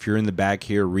if you're in the back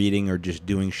here reading or just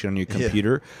doing shit on your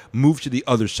computer, move to the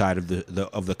other side of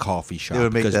the coffee shop. They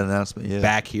would make that announcement. Yeah.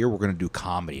 Back here, we're gonna do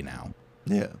comedy now.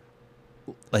 Yeah.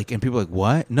 And people are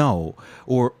what? No.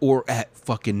 Or at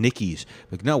fucking Nikki's.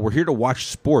 No, we're here to watch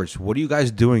sports. What are you guys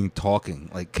doing talking?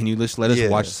 Can you just let us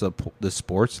watch the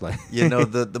sports?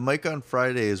 The mic on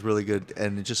Friday is really good,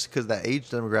 and just because that age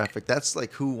demographic, that's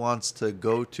who wants to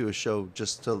go to a show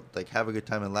just to have a good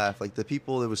time and laugh. The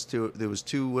people, there was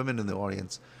two women in the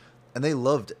audience, and they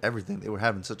loved everything. They were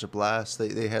having such a blast.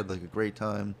 They had a great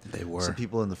time. They were. Some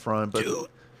people in the front, but dude,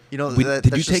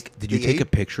 did you take a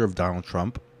picture of Donald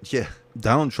Trump? Yeah.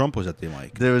 Donald Trump was at the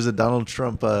mic. There was a Donald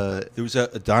Trump. There was a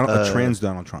trans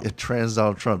Donald Trump. A trans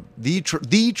Donald Trump. The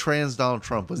trans Donald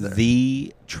Trump was there.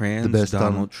 The trans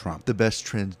Donald Trump. The best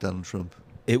trans Donald Trump.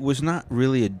 It was not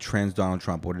really a trans Donald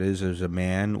Trump. What it is a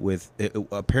man with.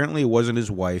 Apparently, it wasn't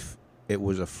his wife. It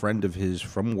was a friend of his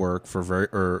from work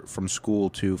from school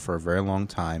too for a very long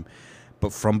time.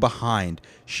 But from behind,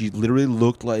 she literally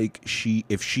looked like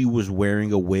if she was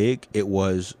wearing a wig, it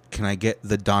was, can I get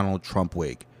the Donald Trump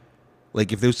wig?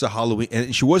 If it was a Halloween,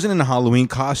 and she wasn't in a Halloween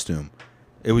costume.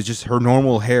 It was just her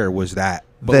normal hair was that.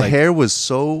 But the hair was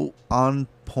so on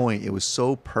point. It was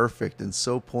so perfect and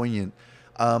so poignant.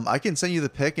 I can send you the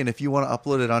pic, and if you want to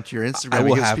upload it onto your Instagram, I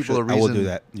will do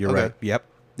that. You're right. Yep.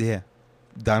 Yeah.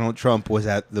 Donald Trump was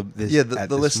at the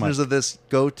listeners of this,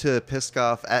 go to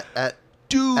Piskoff at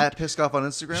Piskoff on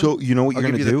Instagram. So you know what you're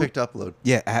going to do? I'll give you the pic to upload.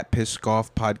 Yeah, at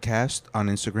Piskoff Podcast on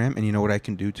Instagram. And you know what I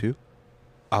can do too?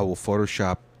 I will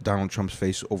Photoshop Donald Trump's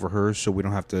face over hers so we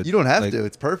don't have to. You don't have to.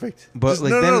 It's perfect. But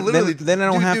literally, then I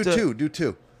don't have to. Do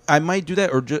two. I might do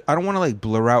that, or I don't want to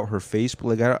blur out her face,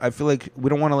 but I feel like we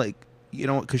don't want to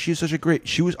because she's such a great.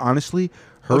 She was honestly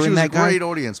her and that guy. She was a great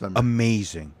audience member.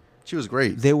 Amazing. She was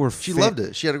great. They were. She loved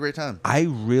it. She had a great time.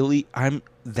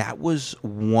 That was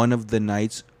one of the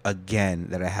nights again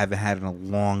that I haven't had in a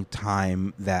long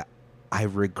time that I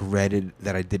regretted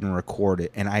that I didn't record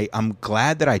it, and I'm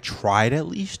glad that I tried at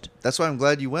least. That's why I'm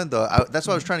glad you went though. That's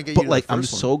why I was trying to get But you. To like, the I'm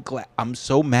first so glad. I'm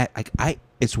so mad. Like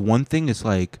it's one thing. It's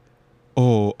like,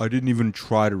 oh, I didn't even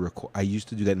try to record. I used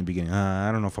to do that in the beginning.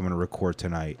 I don't know if I'm gonna record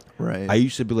tonight. Right. I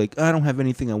used to be like, I don't have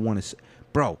anything I want to say,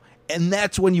 bro. And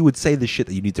that's when you would say the shit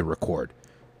that you need to record,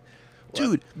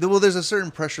 dude. Well, there's a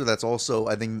certain pressure that's also,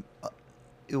 I think,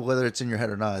 whether it's in your head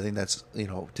or not, I think that's,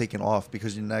 taken off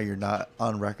because now you're not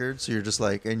on record. So you're just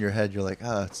like, in your head, you're like,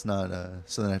 it's not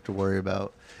something I have to worry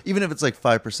about. Even if it's like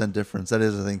 5% difference, that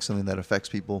is, I think, something that affects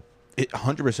people. It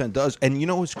 100% does. And you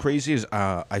know what's crazy is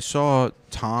I saw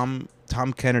Tom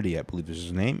Kennedy, I believe is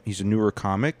his name. He's a newer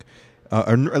comic,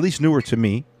 or at least newer to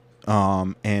me.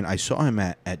 And I saw him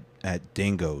at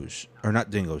Dingo's, or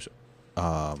not Dingo's.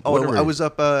 I was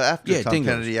up after Tom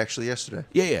Dingo's. Kennedy actually yesterday.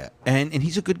 Yeah. And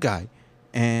he's a good guy.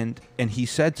 And he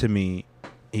said to me,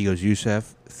 he goes,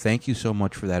 Yusef, thank you so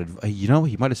much for that. He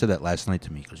might have said that last night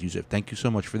to me. He goes, Yusef, thank you so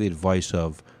much for the advice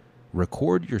of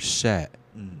record your set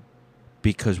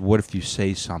because what if you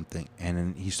say something? And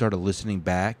then he started listening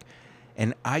back,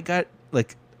 and I got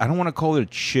like, I don't want to call it a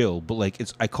chill, but like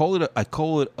I call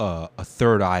it a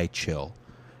third eye chill.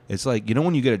 It's like,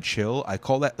 when you get a chill, I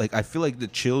call that, like, I feel like the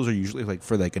chills are usually like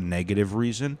for like a negative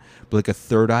reason, but like a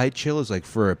third eye chill is like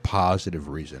for a positive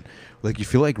reason. Like you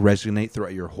feel like resonate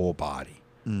throughout your whole body.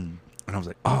 And I was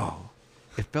like, oh,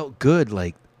 it felt good.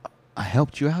 Like, I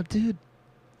helped you out, dude.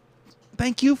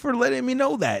 Thank you for letting me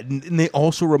know that. And they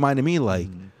also reminded me, like,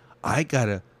 I got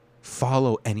to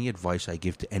follow any advice I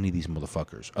give to any of these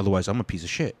motherfuckers. Otherwise, I'm a piece of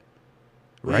shit.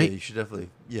 Right? Yeah, you should definitely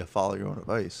follow your own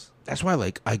advice. That's why,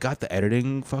 like, I got the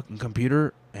editing fucking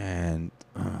computer, and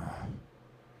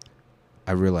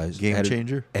I realized Game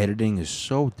changer? Editing is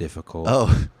so difficult.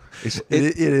 Oh, it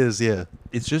is. Yeah,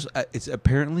 it's just it's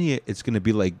apparently it's going to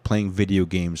be like playing video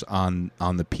games on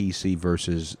the PC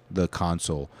versus the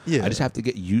console. Yeah, I just have to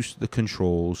get used to the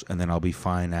controls, and then I'll be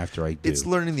fine after I do. It's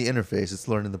learning the interface. It's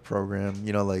learning the program.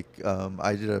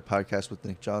 I did a podcast with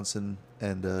Nick Johnson,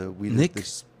 and we did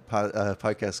this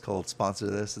podcast called Sponsor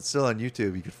This. It's still on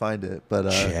YouTube. You can find it.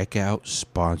 But check out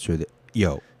Sponsor This.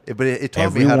 Yo, but it taught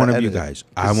every me how one to of edit. you guys.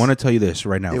 I want to tell you this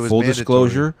right now. It was Full mandatory.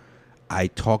 disclosure. I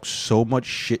talked so much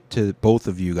shit to both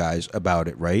of you guys about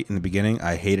it, right? In the beginning,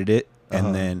 I hated it.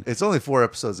 And then... It's only 4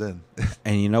 episodes in.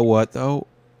 And you know what, though?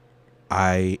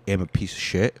 I am a piece of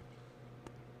shit.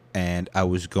 And I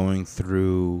was going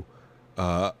through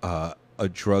a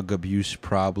drug abuse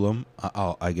problem.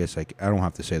 I guess I don't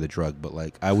have to say the drug, but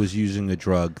like I was using a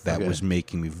drug that was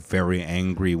making me very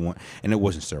angry. And it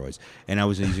wasn't steroids. And I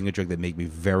was using a drug that made me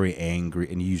very angry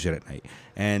and use it at night.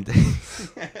 And...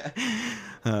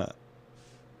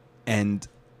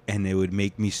 And it would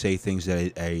make me say things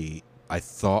that I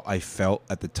thought I felt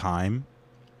at the time,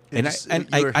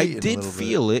 I did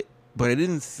feel it, but I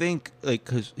didn't think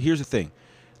because here's the thing: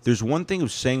 there's one thing of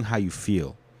saying how you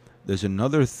feel. There's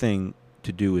another thing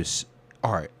to do is,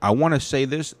 all right, I want to say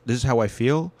this. This is how I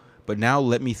feel, but now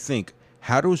let me think.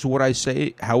 How does what I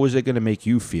say? How is it going to make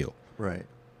you feel? Right.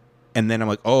 And then I'm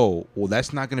like, oh, well,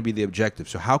 that's not going to be the objective.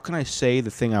 So how can I say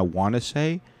the thing I want to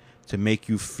say to make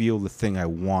you feel the thing I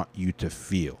want you to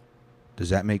feel? Does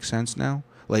that make sense now?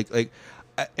 Like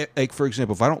for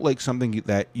example, if I don't like something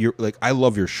that you're like, I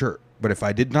love your shirt, but if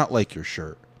I did not like your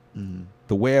shirt,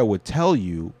 the way I would tell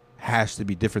you has to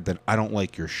be different than I don't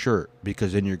like your shirt,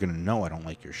 because then you're going to know I don't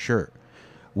like your shirt.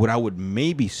 What I would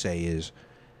maybe say is,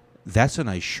 that's a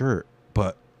nice shirt,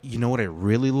 but you know what I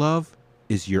really love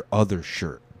is your other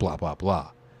shirt, blah, blah,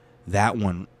 blah. That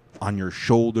one on your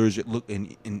shoulders, it look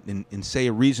and say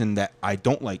a reason that I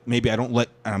don't like. Maybe I don't like,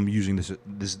 and I'm using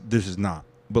this is not,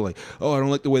 but like, oh, I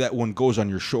don't like the way that one goes on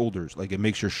your shoulders. Like, it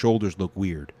makes your shoulders look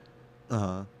weird.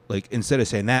 Like, instead of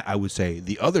saying that, I would say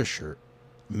the other shirt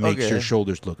makes your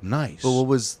shoulders look nice. But what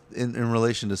was in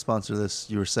relation to Sponsor This?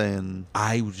 You were saying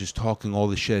I was just talking all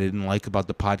the shit I didn't like about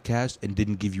the podcast and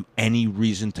didn't give you any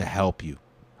reason to help you.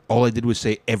 All I did was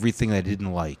say everything I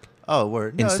didn't like. Oh,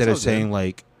 word. No, instead of saying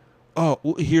like, oh,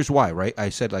 well, here's why, right? I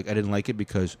said like I didn't like it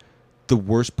because the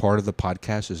worst part of the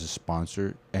podcast is a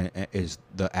sponsor and is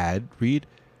the ad read,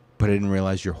 but I didn't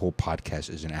realize your whole podcast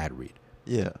is an ad read.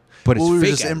 Yeah, but it's we were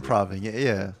fake just improvising.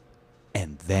 Yeah.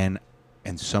 And then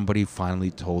somebody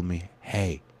finally told me,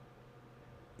 hey,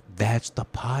 that's the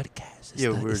podcast. We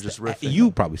were just riffing.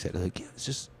 You probably said it, like, yeah, it's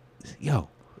just, yo.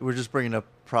 We're just bringing up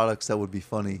products that would be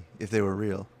funny if they were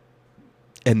real.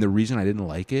 And the reason I didn't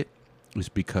like it was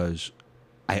because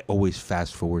I always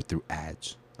fast forward through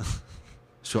ads.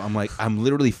 So I'm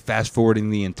literally fast forwarding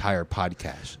the entire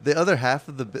podcast. The other half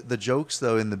of the jokes,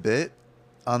 though, in the bit,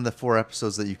 on the 4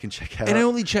 episodes that you can check out. And I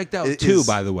only checked out it 2, is-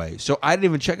 by the way. So I didn't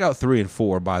even check out 3 and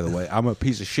 4, by the way. I'm a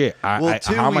piece of shit. Well,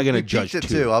 2, how am I going to we judge peaked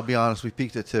 2? at 2? I'll be honest, we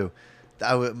peaked at 2.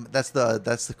 That's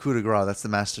the coup de grace. That's the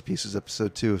masterpieces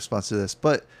episode 2 of Sponsor This.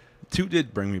 But 2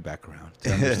 did bring me back around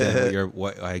to understand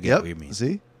what I get what you mean.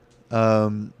 See,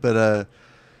 no, But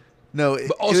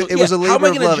also, it was a how am I labor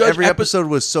of gonna love. judge Every episode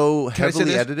was so Can I say heavily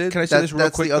this? edited. Can I say this real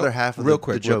that's quick, the other though? half of Real the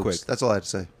quick, jokes. real quick. That's all I had to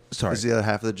say. Sorry. Is the other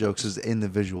half of the jokes is in the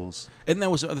visuals. And that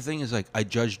was the other thing is like I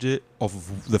judged it off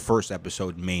of the first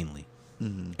episode mainly,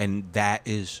 and that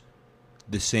is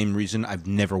the same reason I've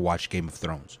never watched Game of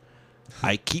Thrones.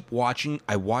 I keep watching.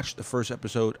 I watched the first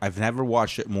episode. I've never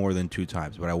watched it more than 2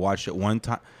 times, but I watched it 1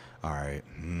 time. All right.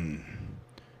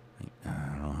 I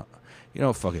don't know. You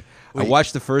know, fuck it. I Wait.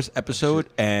 watched the first episode,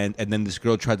 and then this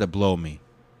girl tried to blow me.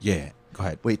 Yeah, go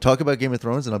ahead. Wait, talk about Game of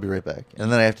Thrones, and I'll be right back.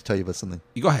 And then I have to tell you about something.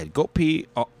 You go ahead. Go pee.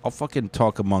 I'll fucking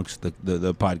talk amongst the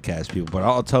podcast people, but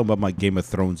I'll tell them about my Game of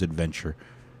Thrones adventure.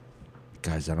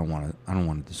 Guys, I don't want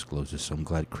to disclose this, so I'm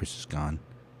glad Chris is gone.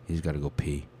 He's got to go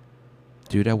pee.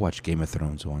 Dude, I watched Game of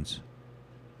Thrones once,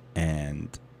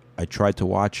 and I tried to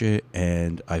watch it,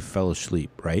 and I fell asleep,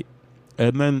 right?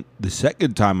 And then the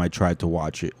second time I tried to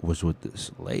watch it was with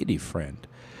this lady friend.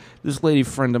 This lady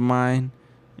friend of mine,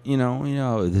 you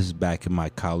know, this is back in my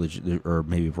college or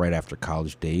maybe right after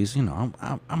college days. You know,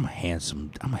 I'm a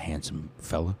handsome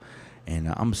fella, and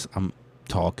I'm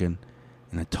talking,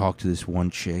 and I talk to this one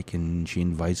chick, and she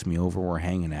invites me over. We're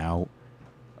hanging out.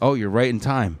 Oh, you're right in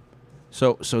time.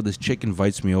 So this chick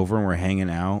invites me over, and we're hanging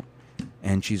out,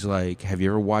 and she's like, "Have you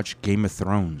ever watched Game of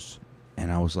Thrones?"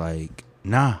 And I was like,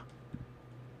 "Nah."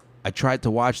 I tried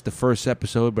to watch the first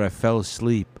episode, but I fell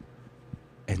asleep.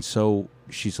 And so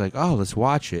she's like, "Oh, let's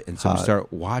watch it." And so we Hot.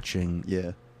 start watching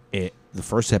Yeah. it, the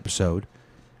first episode.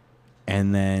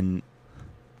 And then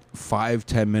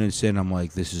 5-10 minutes in, I'm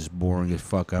like, this is boring as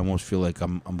fuck. I almost feel like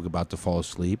I'm about to fall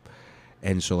asleep.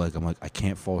 And so I'm like, I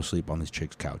can't fall asleep on this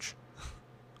chick's couch.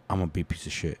 I'm gonna be a piece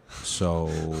of shit.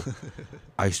 So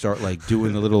I start like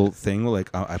doing the little thing, like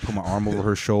I put my arm over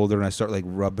her shoulder and I start like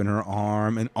rubbing her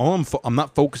arm, and all I'm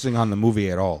not focusing on the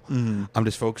movie at all. I'm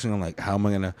just focusing on like how am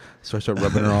I gonna. So I start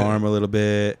rubbing her arm a little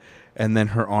bit, and then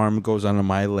her arm goes onto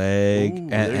my leg, Ooh,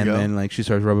 there you and go. then like she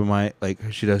starts rubbing my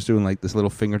she does doing like this little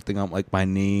finger thing on like my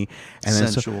knee, and then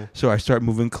Sensual. so I start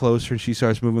moving closer, and she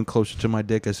starts moving closer to my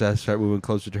dick as I start moving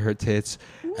closer to her tits.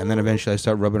 And then eventually I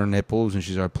start rubbing her nipples, and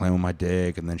she starts playing with my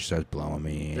dick, and then she starts blowing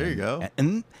me. There you go.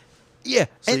 And yeah,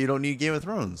 So and, you don't need Game of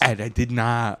Thrones. and I did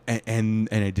not, and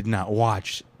I did not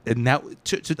watch. And that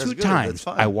so That's 2 good. times That's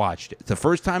fine. I watched it. The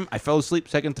first time I fell asleep.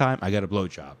 Second time I got a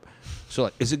blowjob. So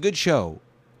like, it's a good show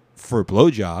for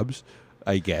blowjobs,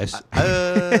 I guess.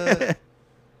 Yeah,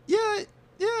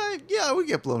 I would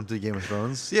get blown to Game of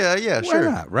Thrones. Yeah, Why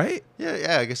sure. not? Right?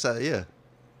 Yeah, I guess yeah.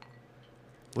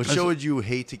 What show would you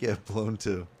hate to get blown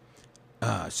to?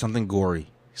 Something gory.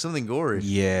 Something gory.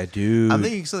 Yeah, dude. I'm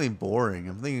thinking something boring.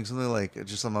 I'm thinking something like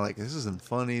just something like this isn't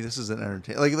funny. This isn't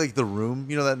entertaining. Like The Room.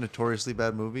 You know that notoriously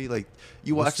bad movie. Like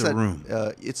you What's watch The that. Room?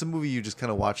 It's a movie you just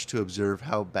kind of watch to observe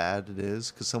how bad it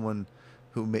is because someone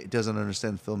who doesn't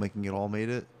understand filmmaking at all made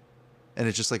it, and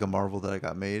it's just like a marvel that I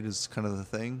got made is kind of the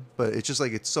thing. But it's just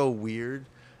like it's so weird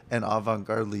and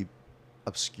avant-gardely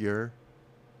obscure.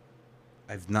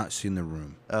 I've not seen The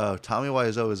Room. Tommy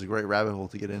Wiseau is a great rabbit hole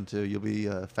to get into. You'll be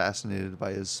fascinated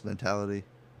by his mentality.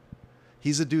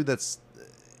 He's a dude that's,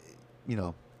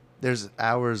 there's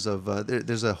hours of,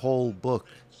 there's a whole book.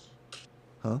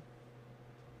 Huh?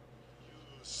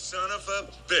 Son of a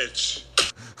bitch.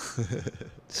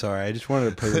 Sorry, I just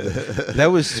wanted to play with it. That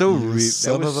was so that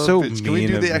was so mean. Can we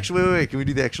do of the me. actual, wait, can we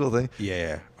do the actual thing?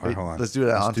 Yeah. All right, Wait, hold on. let's do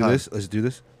that on do time. this. Let's do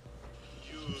this.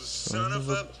 You son of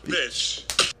a bitch.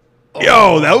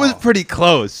 Yo, that was pretty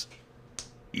close.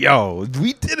 Yo,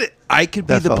 we did it. I could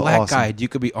be That the felt black awesome. guy. You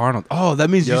could be Arnold. Oh, that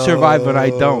means you survive, but I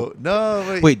don't. No,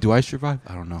 wait. Wait, do I survive?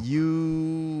 I don't know.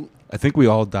 You. I think we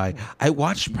all die. I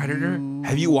watched Predator.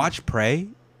 Have you watched Prey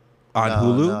on No,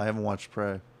 Hulu? No, I haven't watched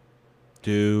Prey.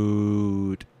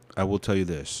 Dude, I will tell you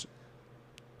this.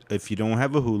 If you don't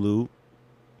have a Hulu,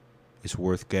 it's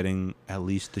worth getting at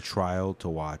least the trial to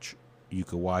watch. You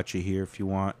could watch it here if you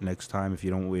want next time. If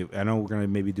you don't, I know we're going to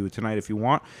maybe do it tonight if you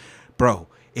want. Bro,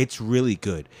 it's really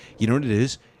good. You know what it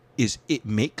is? Is it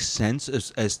makes sense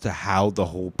as to how the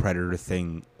whole Predator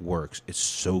thing works. It's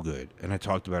so good. And I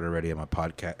talked about it already on my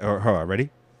podcast. Ready?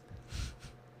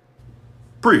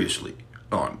 Previously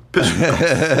on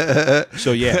Pissing.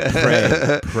 So yeah,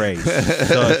 Prey.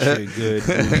 Such a good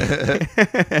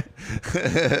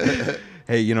movie.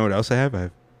 Hey, you know what else I have? I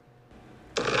have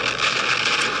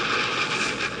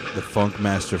the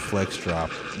Funkmaster Flex drop.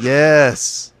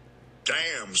 Yes.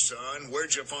 Damn, son,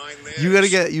 where'd you find this? You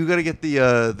gotta get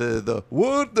the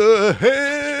what the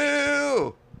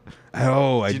hell?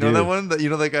 Oh, I Do you know that one? That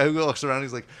that guy who walks around.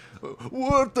 He's like,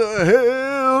 what the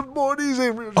hell, boy? These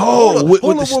ain't. Oh, with the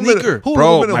hold on 1 minute. sneaker. Hold on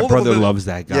Bro, 1 minute. my Hold on 1 brother minute. loves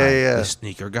that guy. Yeah. The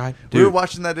sneaker guy. We were Dude,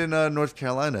 watching that in North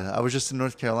Carolina. I was just in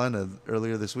North Carolina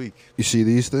earlier this week. you see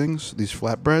these things? These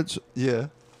flatbreads? Yeah.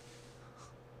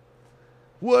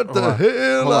 What the on.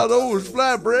 hell Hold are on. those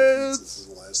flatbreads?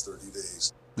 In the last 30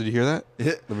 days. Did you hear that?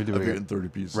 Yeah. Let me do it I've again. eaten 30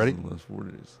 pieces Ready? in the last 4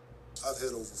 days. I've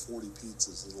had over 40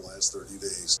 pizzas in the last 30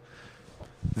 days.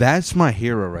 That's my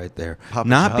hero right there. Papa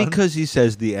Not John? because he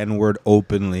says the N-word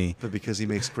openly. But because he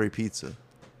makes great pizza,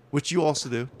 which you also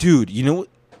do. Dude, you know what?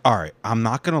 All right, I'm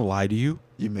not going to lie to you.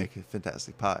 You make a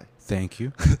fantastic pie. Thank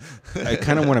you. I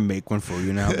kind of want to make one for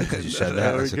you now because you said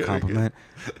that No, as we're a good, compliment.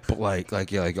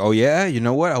 But you're like, oh yeah, you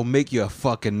know what? I'll make you a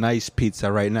fucking nice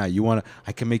pizza right now. You want to?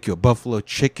 I can make you a buffalo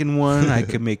chicken one. I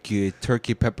can make you a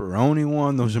turkey pepperoni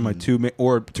one. Those are my two,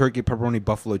 or turkey pepperoni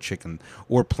buffalo chicken,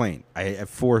 or plain. I have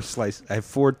 4 slices. I have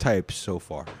 4 types so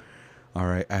far. All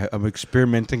right, I'm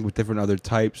experimenting with different other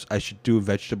types. I should do a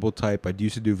vegetable type. I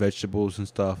used to do vegetables and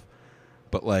stuff.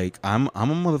 But like I'm a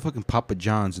motherfucking Papa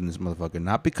John's in this motherfucker.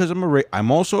 Not because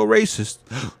I'm also a racist.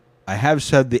 I have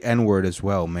said the N-word as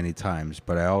well many times,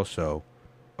 but I also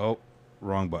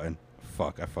wrong button.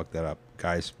 Fuck, I fucked that up.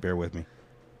 Guys, bear with me.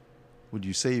 Would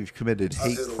you say you've committed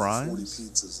I've hate had over 40 crimes?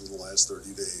 pizzas in the last 30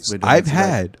 days. Wait, I've that's right.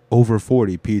 had over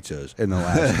 40 pizzas in the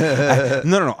last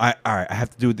No. All right, I have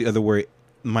to do it the other way.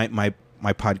 My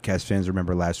podcast fans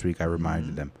remember last week I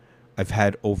reminded them. I've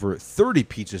had over 30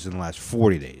 pizzas in the last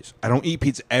 40 days. I don't eat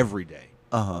pizza every day,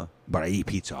 but I eat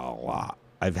pizza a lot.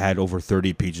 I've had over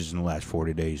 30 pizzas in the last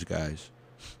 40 days, guys.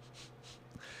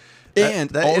 And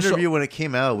that also, interview when it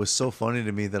came out was so funny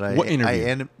to me that What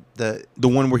interview? The the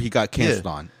one where he got canceled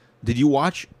on. Did you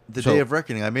watch? Day of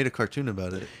Reckoning. I made a cartoon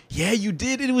about it. Yeah, you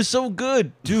did. It was so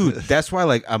good, dude. That's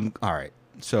why, I'm all right.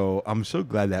 So I'm so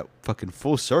glad that fucking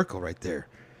full circle right there.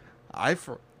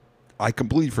 I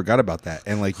completely forgot about that,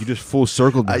 and you just full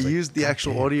circled. I was like, used the God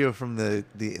actual damn. audio from the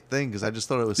thing because I just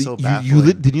thought it was so You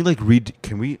baffling. didn't you read?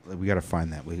 Can we? We gotta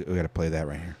find that. We gotta play that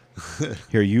right here.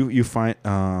 Here, you find.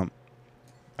 I'm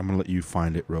gonna let you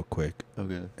find it real quick.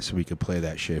 Okay. So we can play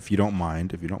that shit if you don't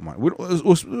mind.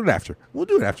 We'll do it after. We'll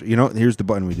do it after. Here's the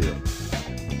button we do it.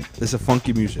 This is a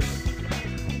funky music.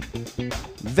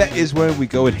 That is when we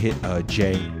go and hit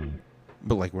J,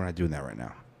 but we're not doing that right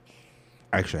now.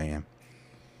 Actually, I am.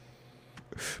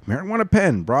 Marijuana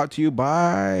Pen brought to you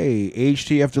by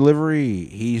HTF Delivery.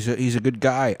 He's a good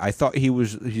guy. I thought he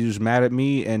was mad at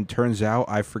me, and turns out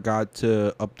I forgot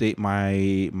to update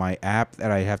my app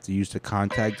that I have to use to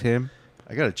contact him.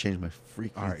 I gotta change my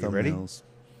freaking All right, you thumbnails. ready?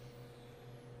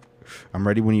 I'm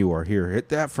ready when you are. Here, hit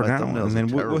that for My now, thumbnails and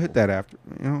then are we'll hit that after.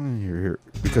 Here,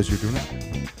 because you're doing it.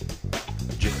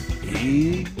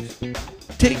 He's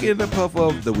taking a puff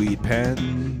of the weed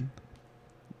pen.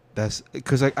 That's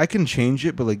because I can change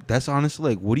it, but that's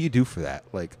honestly what do you do for that?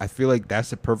 I feel like that's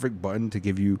the perfect button to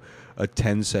give you a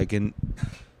 10-second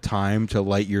time to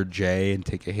light your J and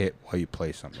take a hit while you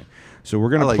play something. So we're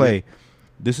gonna play. it.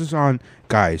 This is on,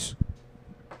 guys.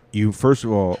 You first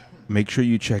of all make sure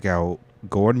you check out.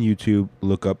 Go on YouTube,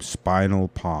 look up Spinal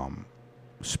Palm.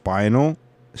 Spinal,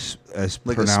 as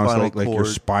Like a pronounced spinal like your cord.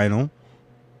 spinal.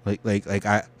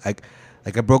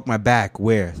 I broke my back.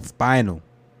 Where spinal?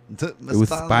 It was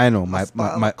spinal. My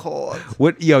cord.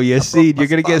 What? Yo, Yassine, my you're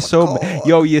gonna get so. spinal cord.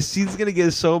 Yo, Yassine's gonna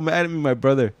get so mad at me, my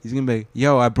brother. He's gonna be like,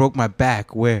 yo, I broke my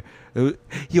back. Where?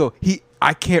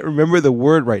 I can't remember the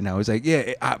word right now. He's like,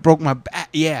 yeah, I broke my back.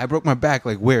 Yeah, I broke my back.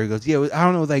 Where? He goes, yeah, I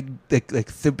don't know, it's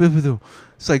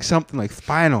like something like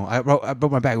spinal. I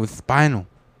broke my back with spinal.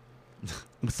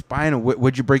 With spinal.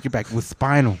 Where'd you break your back? With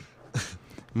spinal.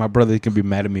 My brother can be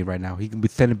mad at me right now. He can be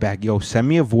sending back. Yo, send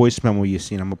me a voice memo,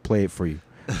 Yassine. I'm gonna play it for you.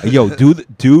 Yo, do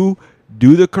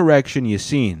the correction,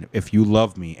 Yassine, if you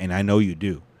love me, and I know you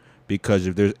do, because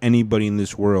if there's anybody in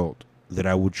this world that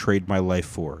I would trade my life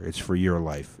for, it's for your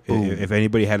life. If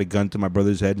anybody had a gun to my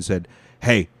brother's head and said,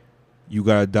 "Hey, you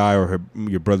gotta die, or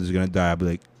your brother's gonna die," I'd be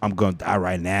like, "I'm gonna die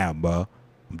right now, bro.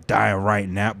 I'm dying right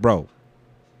now, bro.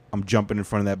 I'm jumping in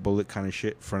front of that bullet, kind of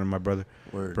shit, in front of my brother,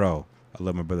 Word. bro. I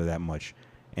love my brother that much."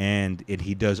 And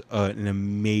he does an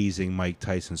amazing Mike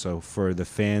Tyson. So for the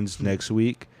fans next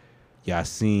week,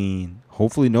 Yassine,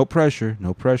 hopefully no pressure,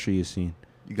 Yassine.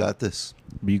 You got this.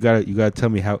 But you gotta tell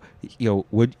me how.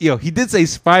 He did say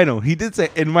spinal. He did say,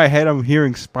 in my head I'm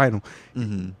hearing spinal.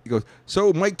 Mm-hmm. He goes,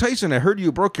 so Mike Tyson, I heard you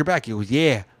broke your back. He goes,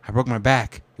 yeah, I broke my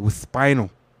back. It was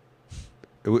spinal.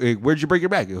 Where'd you break your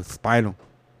back? It was spinal.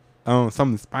 Oh,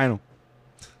 something spinal.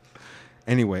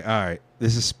 Anyway, all right.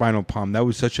 This is Spinal Palm. That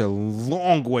was such a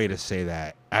long way to say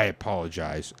that. I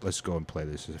apologize. Let's go and play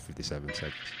this. This is 57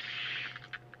 seconds.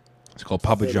 It's called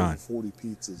Papa Fed John. over 40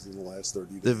 pizzas in the last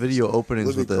 30 days. The video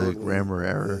openings with a currently grammar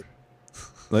error.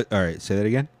 All right, say that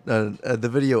again. The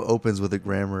video opens with a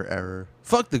grammar error.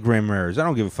 Fuck the grammar errors. I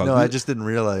don't give a fuck. No, I just didn't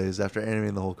realize after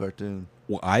animating the whole cartoon.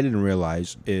 What I didn't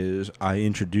realize is I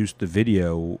introduced the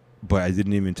video, but I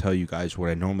didn't even tell you guys what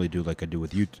I normally do, like I do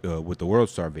with you with the World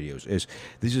Star videos. Is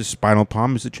this is Spinal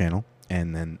Palm is the channel,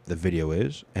 and then the video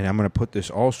is, and I'm gonna put this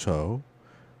also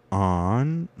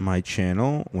on my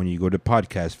channel. When you go to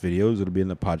podcast videos, it'll be in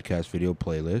the podcast video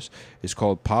playlist. It's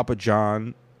called Papa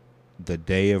John, The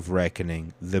Day of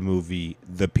Reckoning, the movie,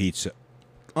 the pizza.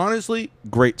 Honestly,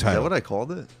 great Is title. that what I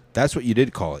called it? That's what you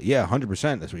did call it. Yeah,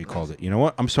 100%. That's what you called it. You know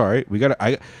what? I'm sorry. We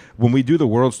gotta. When we do the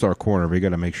World Star Corner, we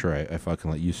gotta make sure I fucking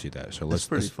let you see that. So That's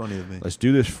pretty funny of me. let's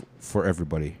do this for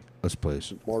everybody. Let's play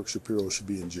this. Mark Shapiro should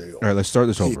be in jail. All right, let's start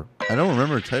this over. I don't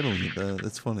remember titling it that.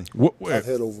 That's funny. I've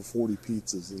had over 40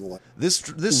 pizzas in the last.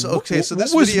 This okay. So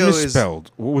this what was video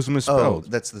misspelled? What was is misspelled?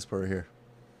 that's this part here.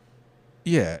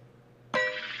 Yeah.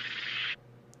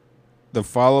 The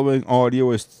following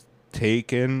audio is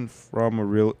taken from a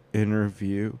real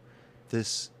interview.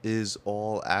 This is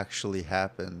all actually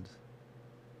happened.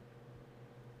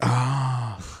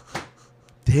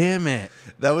 Damn it.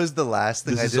 That was the last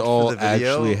thing This I is did all for the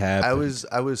video. actually happened.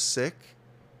 I was sick,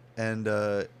 and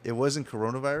it wasn't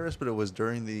coronavirus, but it was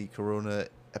during the corona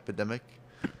epidemic,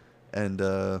 and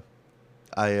I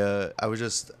was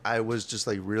just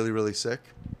like really sick,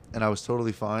 and I was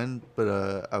totally fine,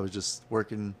 but I was just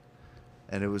working,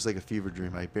 and it was like a fever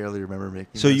dream. I barely remember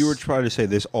making. So you were this. trying to say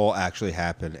this all actually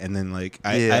happened, and then like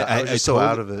I was just so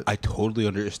out of it. I totally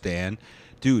understand,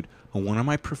 dude. One of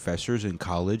my professors in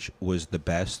college was the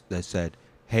best. That said,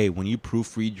 "Hey, when you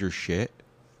proofread your shit,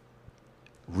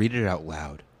 read it out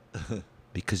loud,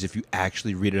 because if you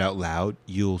actually read it out loud,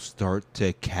 you'll start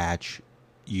to catch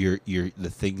the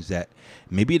things that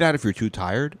maybe not if you're too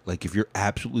tired. Like if you're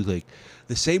absolutely like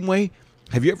the same way.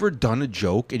 Have you ever done a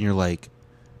joke and you're like,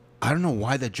 I don't know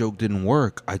why that joke didn't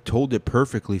work. I told it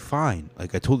perfectly fine.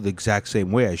 Like I told it the exact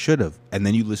same way I should have. And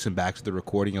then you listen back to the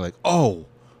recording, you're like, oh,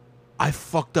 I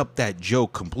fucked up that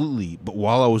joke completely. But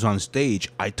while I was on stage,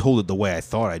 I told it the way I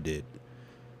thought I did.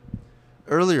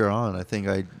 Earlier on, I think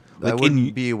I Like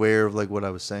wouldn't be aware of like what I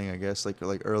was saying. I guess like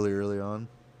early on.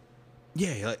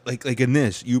 Yeah, like in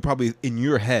this, you probably in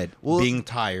your head Well, being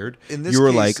tired. in this You were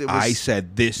case, like, it was- I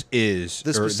said this is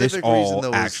The or this specific reason, all though,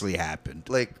 was- actually happened.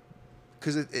 Like,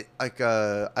 because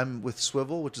I'm with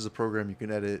Swivel, which is a program you can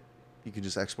edit, you can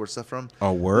just export stuff from.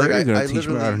 Oh, word! Like, You're gonna I teach me about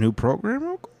a literally- new program?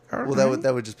 Real quick? Well,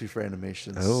 that would just be for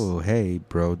animations. Oh, hey,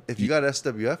 bro. If you got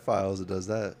SWF files, it does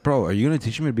that. Bro, are you gonna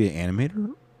teach me to be an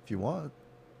animator? If you want,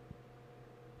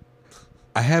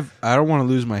 I don't want to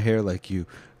lose my hair like you.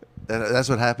 that's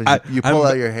what happens. I- You pull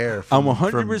I'm- out your hair. I'm From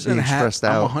 100% being stressed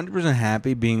out. I'm 100%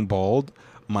 happy being bald.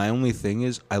 My only thing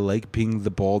is I like being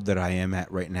the bald that I am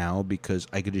at right now because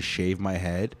I could just shave my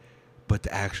head, but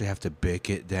to actually have to bick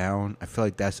it down, I feel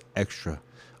like that's extra.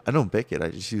 I don't bick it. I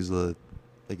just use a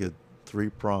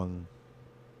 3-prong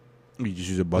You just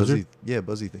use a buzzer.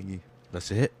 buzzy thingy.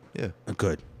 That's it. Yeah,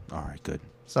 Good. All right. Good.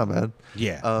 it's not bad.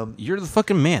 Yeah. You're the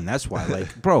fucking man. That's why.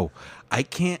 Like, bro, I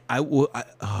can't.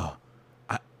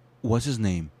 What's his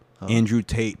name? Andrew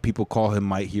Tate. People call him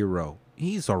my hero.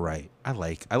 He's all right. I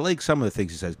like some of the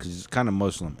things he says because he's kind of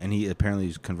Muslim and he apparently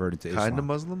is converted to Islam. Kind of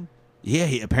Muslim. Yeah,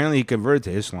 he converted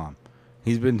to Islam.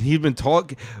 He's been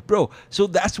talking, bro. So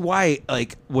that's why,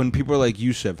 like, when people are like,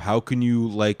 Yusuf, how can you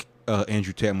like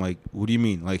Andrew Tate? I'm like, what do you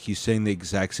mean? Like, he's saying the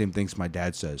exact same things my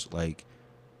dad says.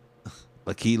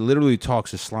 Like he literally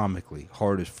talks Islamically,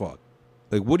 hard as fuck.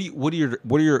 Like, what are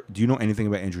your? Do you know anything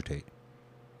about Andrew Tate?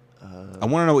 I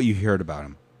want to know what you heard about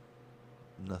him.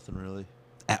 Nothing really.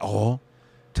 At all?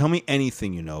 Tell me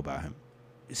anything you know about him.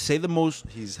 Say the most.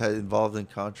 He's involved in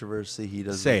controversy. He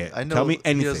doesn't Say it. I know. Tell me He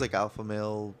anything. does like alpha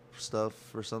male stuff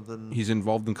or something. He's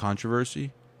involved in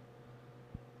controversy.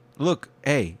 Look,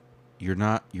 hey, you're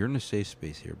in a safe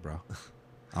space here, bro.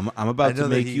 I'm I about know to that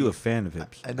make he- you a fan of him.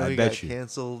 I know he bet got you.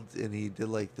 canceled and he did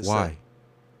like this. Why?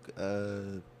 I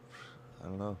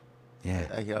don't know. Yeah.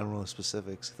 I don't know the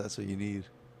specifics. If that's what you need.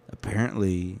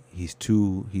 Apparently, he's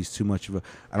too much of a.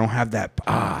 I don't have that.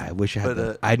 I wish I had.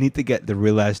 But, I need to get the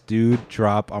real ass dude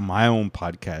drop on my own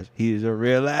podcast. He's a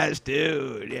real ass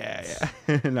dude. Yeah.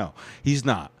 No, he's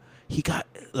not. He got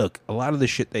look a lot of the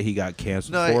shit that he got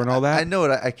canceled for and all that. I know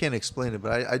it. I can't explain it,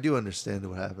 but I do understand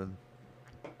what happened.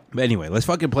 But anyway, let's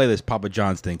fucking play this Papa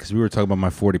John's thing because we were talking about my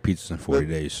 40 pizzas in 40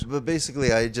 days. But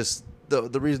basically, I just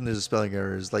the reason there's a spelling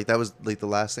error is like that was like the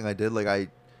last thing I did. Like I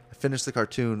I finished the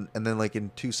cartoon, and then like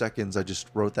in 2 seconds, I just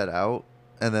wrote that out,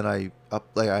 and then I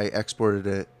exported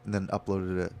it and then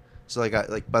uploaded it. So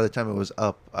like by the time it was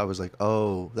up, I was like,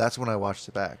 oh, that's when I watched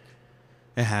it back.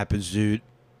 It happens, dude.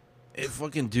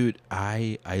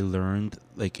 I learned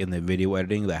like in the video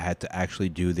editing that I had to actually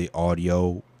do the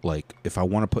audio. Like if I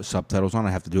want to put subtitles on,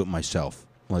 I have to do it myself.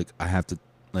 Like I have to,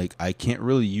 like I can't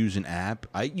really use an app.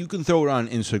 You can throw it on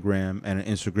Instagram, and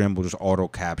Instagram will just auto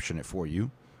caption it for you,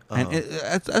 and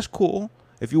that's cool.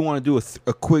 If you want to do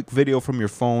a quick video from your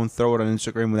phone, throw it on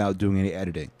Instagram without doing any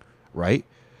editing, right?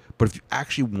 But if you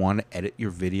actually want to edit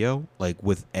your video, like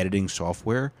with editing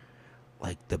software,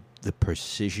 like the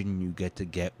precision you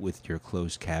get with your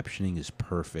closed captioning is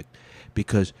perfect,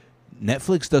 because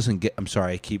Netflix doesn't get. I'm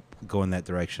sorry, I keep going that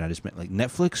direction. I just meant like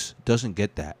Netflix doesn't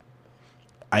get that.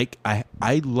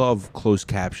 I love closed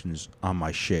captions on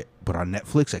my shit, but on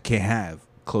Netflix I can't have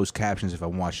closed captions if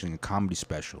I'm watching a comedy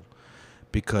special,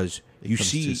 because you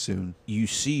see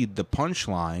the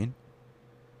punchline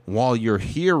while you're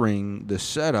hearing the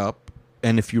setup,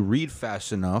 and if you read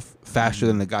fast enough, faster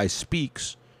than the guy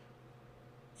speaks,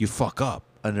 you fuck up.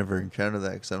 I never encountered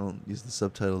that because I don't use the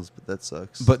subtitles, but that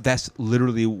sucks. But that's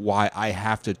literally why I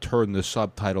have to turn the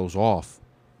subtitles off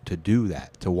to do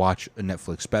that, to watch a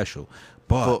Netflix special.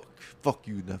 But fuck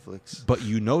you, Netflix. But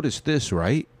you notice this,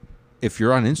 right? If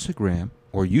you're on Instagram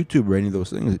or YouTube or any of those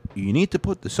things, you need to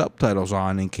put the subtitles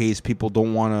on in case people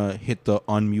don't want to hit the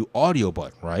unmute audio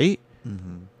button, right?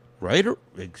 Mm-hmm. Right?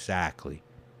 Exactly.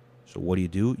 So what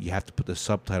do? You have to put the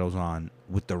subtitles on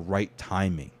with the right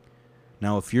timing.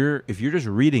 Now, if you're just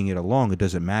reading it along, it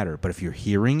doesn't matter. But if you're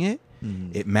hearing it,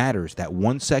 it matters. That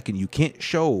 1 second, you can't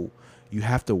show. You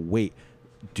have to wait.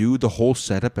 Do the whole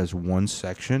setup as one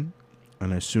section,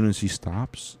 and as soon as he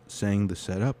stops saying the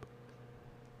setup,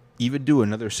 even do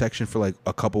another section for like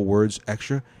a couple words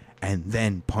extra, and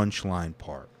then punchline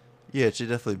part. Yeah, it should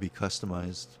definitely be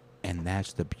customized. And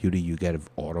that's the beauty you get of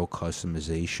auto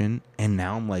customization. And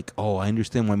now I'm like, oh, I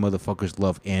understand why motherfuckers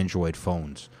love Android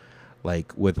phones.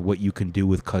 Like with what you can do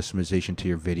with customization to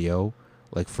your video,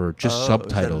 like for just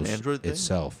subtitles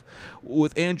itself.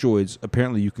 With Androids,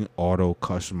 apparently you can auto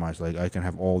customize. Like I can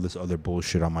have all this other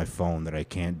bullshit on my phone that I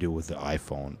can't do with the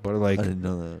iPhone. But like, I didn't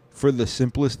know that. For the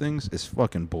simplest things, it's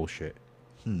fucking bullshit.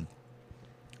 Anyway,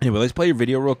 let's play your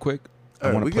video real quick.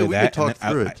 I want to play that. We could talk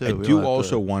through it too. I do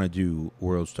also want to do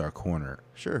World Star Corner.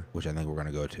 Sure. Which I think we're going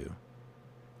to go to.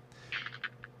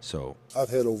 So I've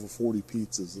had over 40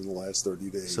 pizzas in the last 30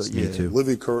 days. So, yeah. Me too.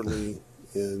 Living currently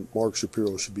in Mark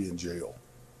Shapiro should be in jail.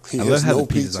 He I has love how no the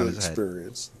pizza's on pizza his head.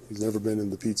 experience. He's never been in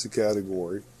the pizza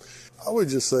category. I would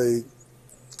just say,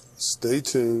 stay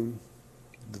tuned.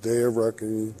 The day of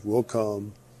reckoning will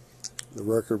come. The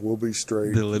record will be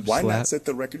straight. The lip Why slap. not set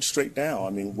the record straight now? I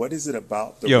mean, what is it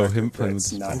about the Yo, record him playing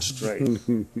that's with not straight?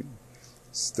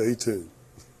 Stay tuned.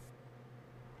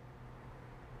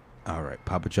 All right,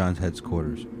 Papa John's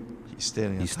headquarters. He's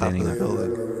standing on He's top standing of the up.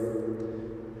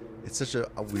 building. It's such a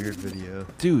weird video.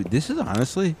 Dude, this is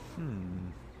honestly...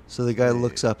 So the guy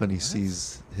looks up and he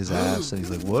sees his abs and he's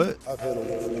like, what? I've had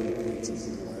over 40 pizzas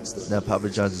in the last 30 Now Papa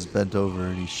John's is bent over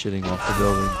and he's shitting off the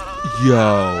building.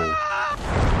 Yo.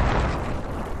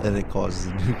 And it causes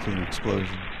a nuclear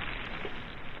explosion.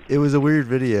 It was a weird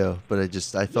video, but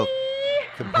I felt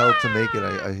compelled to make it,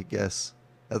 I guess,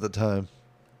 at the time.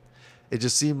 It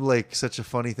just seemed like such a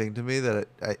funny thing to me that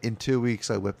in 2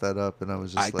 weeks I whipped that up and I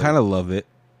was just I kind of love it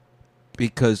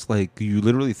because, like, you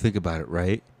literally think about it,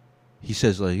 right? He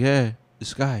says, like, yeah,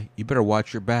 this guy, you better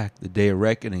watch your back. The day of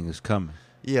reckoning is coming.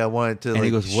 Yeah, I wanted to And he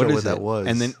goes, show what is that it? was.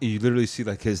 And then you literally see,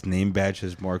 like, his name badge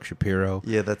says Mark Shapiro.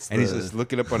 Yeah, that's And he's just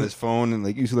looking up on his phone and,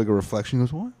 like, you see, like, a reflection. He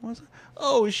goes, what? What's that?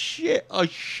 Oh, shit. A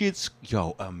shit's...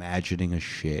 Yo, imagining a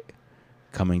shit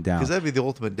coming down. Because that'd be the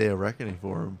ultimate day of reckoning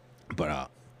for him.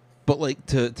 But like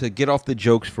to get off the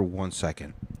jokes for 1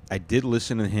 second, I did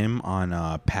listen to him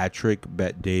on Patrick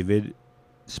Bet David's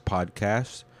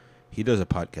podcast. He does a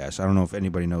podcast. I don't know if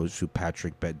anybody knows who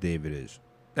Patrick Bet David is.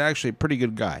 Actually, a pretty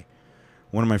good guy.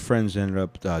 One of my friends ended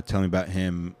up telling me about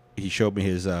him. He showed me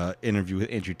his interview with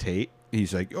Andrew Tate.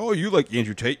 He's like, oh, you like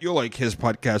Andrew Tate? You'll like his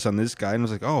podcast on this guy. And I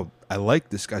was like, oh, I like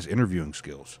this guy's interviewing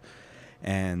skills.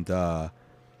 And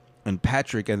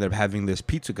Patrick ended up having this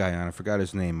pizza guy on. I forgot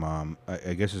his name.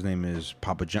 I guess his name is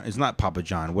Papa John. It's not Papa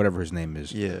John, whatever his name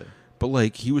is. Yeah. But,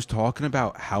 like, he was talking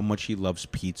about how much he loves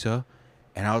pizza.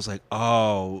 And I was like,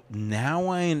 oh, now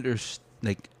I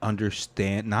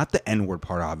understand. Not the N-word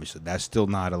part, obviously. That's still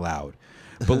not allowed.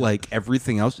 But, like,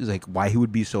 everything else is, like, why he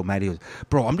would be so mad. He goes,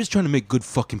 bro, I'm just trying to make good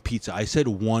fucking pizza. I said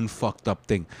one fucked up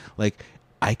thing. Like,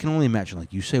 I can only imagine,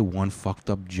 like, you say one fucked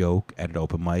up joke at an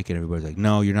open mic, and everybody's like,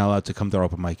 no, you're not allowed to come to our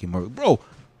open mic anymore. Bro,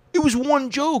 It was one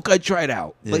joke I tried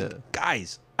out. Yeah. Like,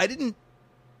 guys, I didn't.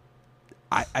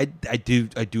 I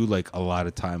do like a lot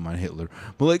of time on Hitler,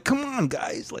 but like, come on,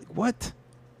 guys, like, what?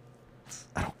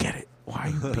 I don't get it. Why are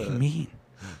you being mean?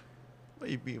 Why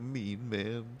you being mean,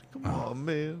 man? Come on,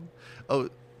 man. Oh,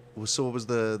 so what was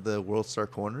the World Star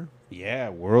Corner? Yeah,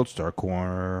 World Star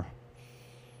Corner.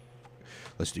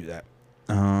 Let's do that.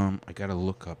 I gotta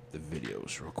look up the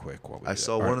videos real quick. While we I do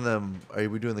saw that. one of them. Are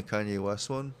we doing the Kanye West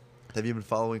one? Have you been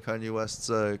following Kanye West's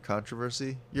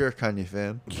controversy? You're a Kanye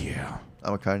fan. Yeah.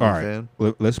 I'm a Kanye All right. fan.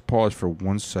 Let's pause for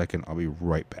 1 second. I'll be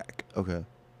right back. Okay.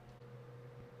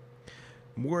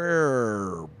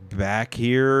 We're back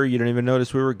here. You didn't even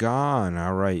notice we were gone.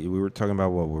 All right. We were talking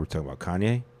about what? We were talking about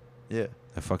Kanye? Yeah.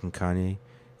 That fucking Kanye.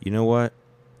 You know what?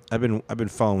 I've been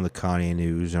following the Kanye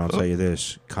news, and I'll tell you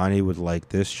this: Kanye would like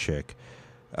this chick,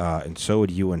 and so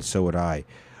would you, and so would I.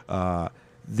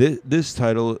 This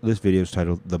video's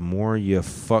titled "The More You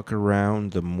Fuck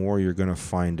Around, the More You're Gonna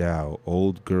Find Out."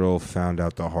 Old girl found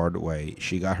out the hard way.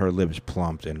 She got her lips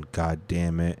plumped, and god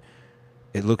damn it,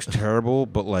 it looks terrible.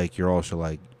 But like, you're also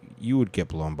like, you would get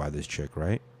blown by this chick,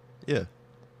 right? Yeah.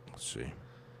 Let's see.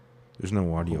 There's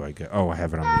no audio. I get. Oh, I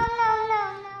have it on mute.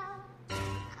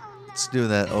 It's doing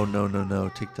that. Oh no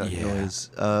TikTok Yeah. noise.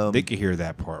 They can hear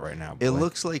that part right now. It but,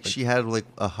 looks like she had like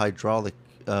a hydraulic,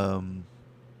 like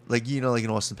like in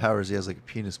Austin Powers, he has like a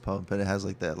penis pump, and it has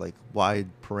like that like wide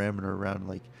parameter around.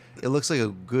 Like it looks like a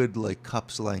good like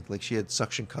cup's length. Like she had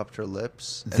suction cupped her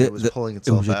lips, and it was pulling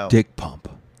itself It was out. a dick pump.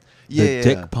 Yeah, The yeah.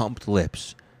 dick pumped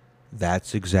lips.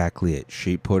 That's exactly it.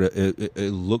 She put it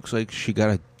looks like she got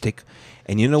a dick.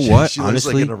 And you know what? She looks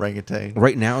Honestly, like an orangutan.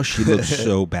 right now she looks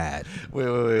so bad.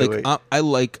 Wait. I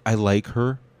like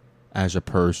her as a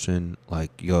person.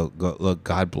 Like, look,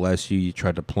 God bless you. You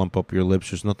tried to plump up your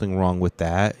lips. There's nothing wrong with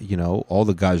that. You know, all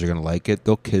the guys are gonna like it.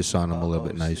 They'll kiss on them a little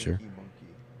bit nicer. stinky monkey.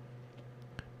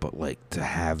 But like to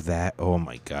have that, oh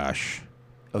my gosh,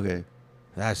 Okay.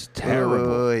 that's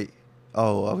terrible. Wait.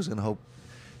 Oh, I was gonna hope.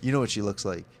 You know what she looks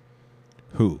like?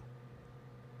 Who?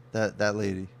 That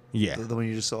lady. Yeah. The one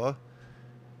you just saw.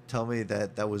 Tell me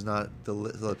that was not the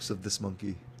lips of this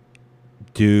monkey.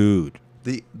 Dude.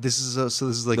 This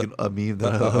is like a meme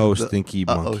that Stinky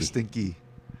Uh-oh, monkey. stinky.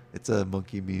 It's a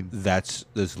monkey meme. That's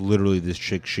literally this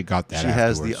chick. She got that. She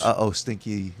has the afterwards.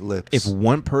 stinky lips. If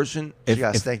one person, She if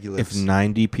got if, stanky if lips.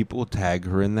 90 people tag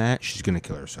her in that, she's gonna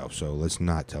kill herself. So let's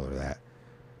not tell her that.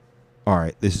 All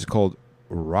right, this is called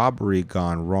Robbery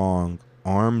Gone Wrong.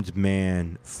 Armed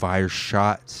man fires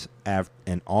shots at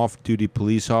an off-duty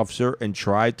police officer and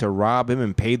tried to rob him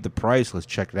and paid the price. Let's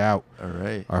check it out. All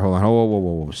right. All right, hold on.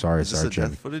 Whoa. Sorry, Is this a Jimmy.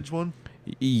 death footage one?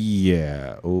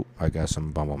 Yeah. Oh, I got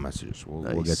some Bumble messages. We'll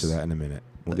get to Nice. that in a minute.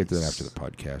 We'll get to that after the Nice.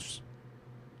 podcast.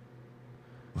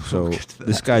 So get to that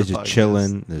this after guy's the just podcast.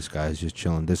 chilling. This guy's just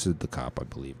chilling. This is the cop, I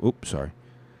believe. Oops, sorry.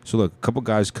 So look, a couple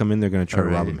guys come in. They're gonna try to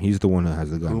rob Alrighty. him. He's the one that has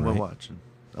the gun. Who am I right? watching?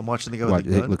 I'm watching the guy Watch,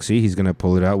 with the gun. look, see, he's gonna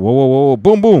pull it out. Whoa,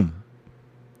 boom, boom.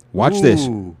 Watch this.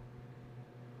 Ooh.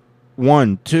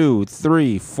 1, 2,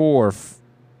 3, 4.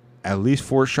 At least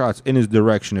 4 shots in his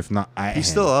direction. If not, He's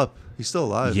still up. He's still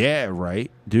alive. Yeah, right,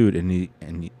 dude. And he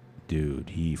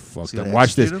fucked gonna up.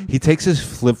 Watch this. execute him? He takes his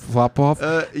flip flop off. He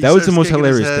That was the starts most kicking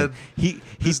his hilarious head. thing.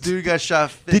 This dude got shot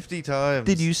 50 times.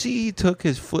 Did you see he took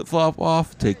his flip flop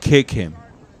off to kick him?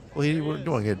 Well, he didn't want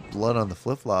to get blood on the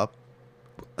flip flop.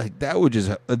 Like that would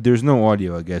just. There's no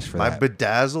audio, I guess, for My that.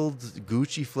 bedazzled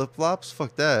Gucci flip flops.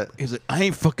 Fuck that. He's like, I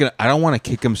don't want to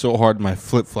kick him so hard my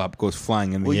flip flop goes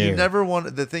flying in Well, the air. you never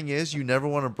want. The thing is, you never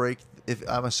want to break. If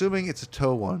I'm assuming it's a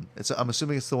toe one, I'm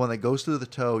assuming it's the one that goes through the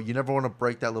toe. You never want to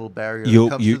break that little barrier. You- that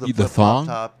comes you- through the the flip-flop thong?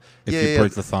 top. If Yeah, you yeah,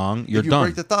 break the thong, you're if you done.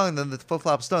 break the thong, then the flip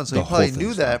flop's done. So The he probably whole knew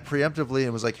thing's that preemptively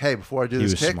and was like, "Hey, before I do He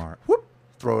this was kick, smart. whoop,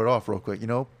 throw it off real quick." You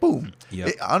know, boom.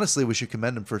 Yep. Honestly, we should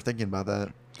commend him for thinking about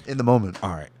that in the moment.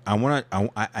 All right,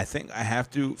 I think I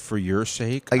have to, for your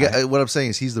sake. What I'm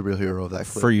saying is, he's the real hero of that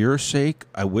clip. For your sake,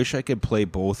 I wish I could play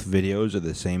both videos at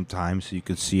the same time so you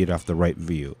could see it off the right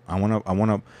view.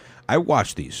 I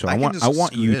watch these, so I I can want just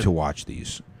you scoot in. to watch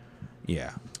these.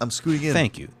 Yeah. I'm scooting in.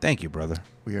 Thank you, brother.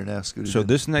 We are now scooting. So in.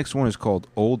 this next one is called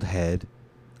Old Head.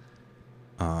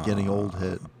 Getting old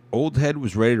head. Old Head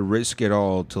was ready to risk it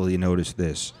all till he noticed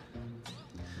this.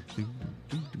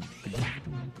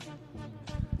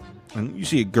 And you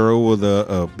see a girl with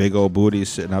a big old booty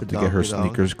sitting up to get her Badonk-a-donk.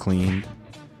 sneakers cleaned.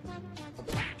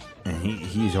 And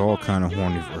he's all kind of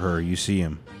horny for her. You see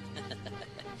him.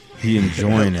 He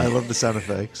enjoying it. I love the sound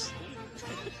effects.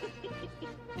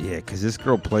 Yeah, because this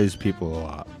girl plays people a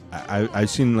lot. I've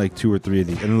seen like 2 or 3 of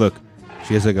these. And look,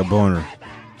 she has like a boner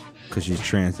because she's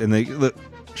trans. And look,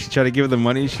 She tried to give her the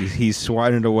money. He's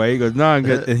swatting it away. He goes, no, I'm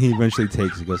good. And he eventually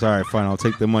takes it. He goes, all right, fine, I'll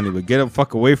take the money, but get the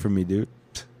fuck away from me, dude.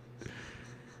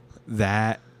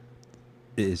 That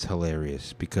is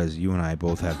hilarious because you and I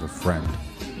both have a friend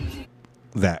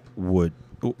that would,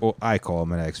 well, I call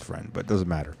him an ex-friend, but it doesn't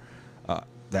matter,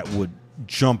 that would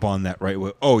jump on that right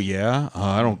away. Oh, yeah?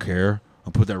 I don't care.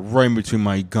 I'll put that right in between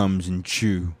my gums and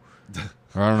chew.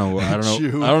 Or I don't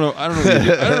know.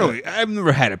 I've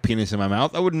never had a penis in my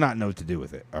mouth. I would not know what to do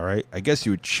with it. All right. I guess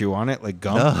you would chew on it like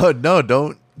gum. No,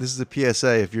 don't. This is a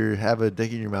PSA. If you have a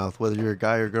dick in your mouth, whether you're a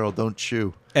guy or girl, don't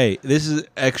chew. Hey, this is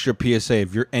extra PSA.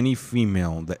 If you're any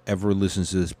female that ever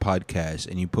listens to this podcast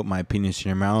and you put my penis in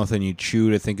your mouth and you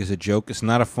chew to think it's a joke, it's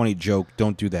not a funny joke.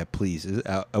 Don't do that, please.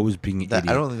 I was being an idiot.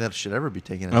 I don't think that should ever be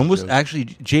taken as I a almost joke. actually,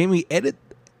 Jamie, edit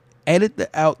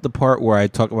out the part where I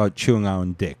talk about chewing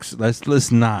on dicks. Let's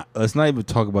not even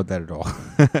talk about that at all.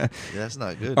 Yeah, that's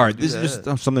not good. All right, Don't do this is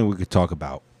just something we could talk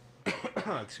about.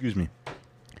 Excuse me.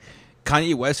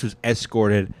 Kanye West was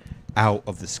escorted out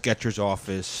of the Skechers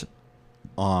office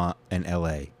in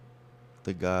L.A.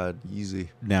 The God Yeezy.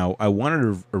 Now, I wanted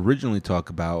to originally talk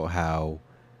about how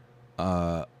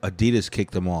Adidas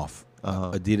kicked him off.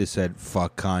 Adidas said,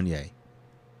 fuck Kanye.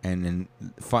 And then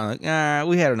finally,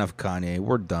 we had enough Kanye.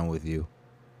 We're done with you.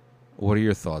 What are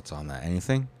your thoughts on that?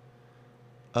 Anything?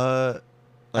 I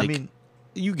mean,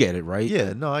 you get it, right?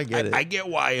 yeah, no, I get it. I get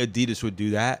why Adidas would do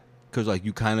that. Because, like,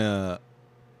 you kind of,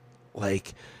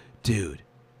 like, dude,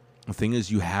 the thing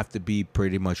is you have to be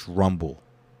pretty much Rumble.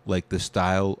 Like, the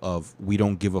style of we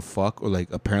don't give a fuck. Or, like,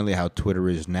 apparently how Twitter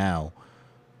is now.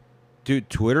 Dude,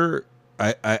 Twitter,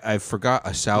 I forgot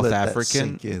a South Let that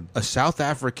African. sink in. A South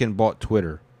African bought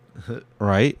Twitter.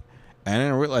 Right? And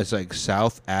then I realized, like,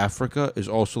 South Africa is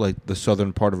also, like, the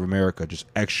southern part of America, just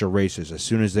extra racist. As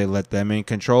soon as they let them in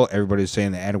control, everybody's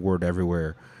saying the N-word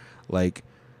everywhere. Like,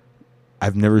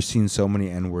 I've never seen so many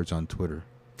N-words on Twitter.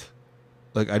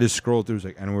 Like, I just scrolled through, it's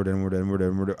like, N-word, N-word, N-word,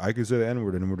 N-word. I can say the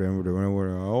N-word, N-word, N-word,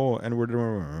 N-word, oh, N-word,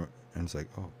 N-word. And it's like,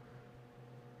 oh,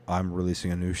 I'm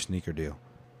releasing a new sneaker deal.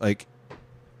 Like,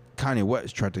 Kanye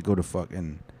West tried to go to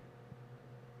fucking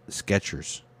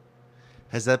Skechers.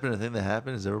 Has that been a thing that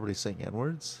happened? Is everybody saying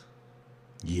N-words?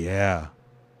 Yeah.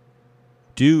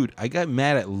 Dude, I got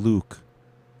mad at Luke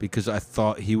because I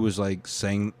thought he was like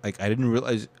saying, like, I didn't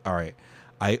realize. All right.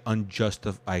 I got to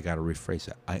rephrase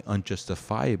that. I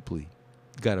unjustifiably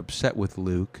got upset with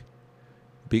Luke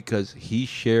because he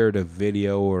shared a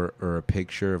video or a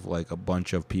picture of like a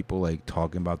bunch of people like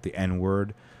talking about the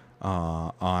N-word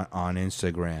on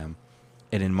Instagram.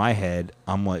 And in my head,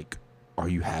 I'm like, are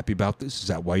you happy about this? Is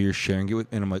that why you're sharing it with?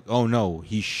 And I'm like, oh no,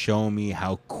 he's showing me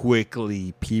how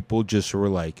quickly people just were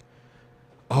like,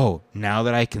 oh, now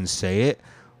that I can say it.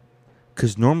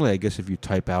 Because normally, I guess if you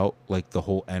type out like the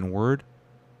whole N-word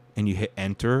and you hit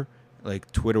enter,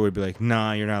 like Twitter would be like,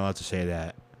 nah, you're not allowed to say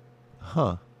that.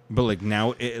 Huh. But like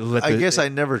now, I guess I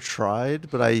never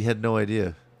tried, but I had no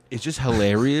idea. It's just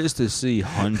hilarious to see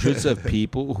hundreds of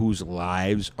people whose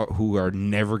lives who are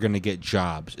never going to get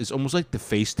jobs. It's almost like the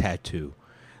face tattoo.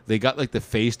 They got like the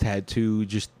face tattoo,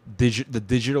 just the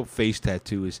digital face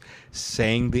tattoo is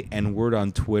saying the N-word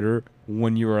on Twitter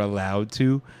when you're allowed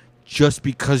to, just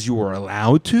because you are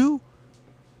allowed to.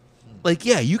 Like,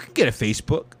 yeah, you can get a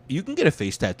Facebook. You can get a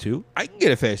face tattoo. I can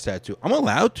get a face tattoo. I'm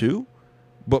allowed to.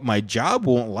 But my job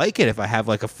won't like it if I have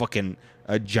like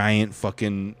a giant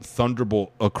fucking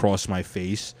thunderbolt across my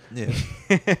face. Yeah.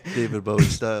 David Bowie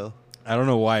style. I don't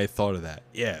know why I thought of that.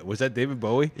 Yeah, was that David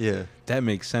Bowie? Yeah. That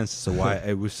makes sense. So why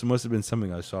it must have been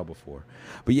something I saw before.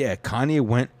 But yeah, Kanye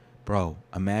went, bro.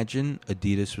 Imagine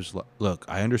Adidas was look.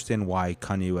 I understand why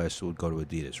Kanye West would go to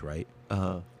Adidas, right?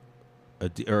 Or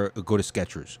go to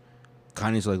Skechers.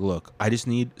 Kanye's like, look, I just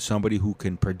need somebody who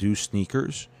can produce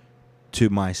sneakers to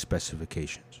my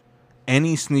specifications.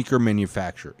 Any sneaker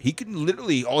manufacturer. He can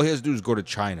literally, all he has to do is go to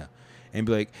China and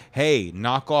be like, hey,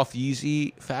 knock off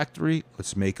Yeezy factory.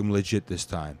 Let's make them legit this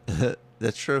time.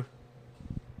 That's true.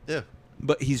 Yeah.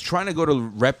 But he's trying to go to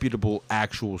reputable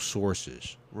actual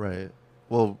sources. Right.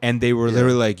 Well, And they were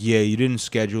literally like, yeah, you didn't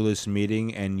schedule this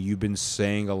meeting and you've been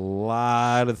saying a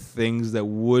lot of things that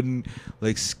wouldn't,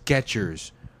 like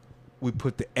Skechers. We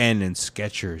put the N in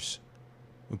Skechers.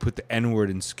 We put the N-word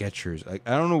in Skechers. Like,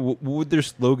 I don't know, what would their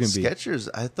slogan be? Skechers,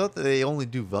 I thought that they only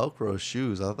do Velcro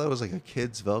shoes. I thought that was like a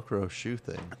kid's Velcro shoe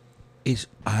thing.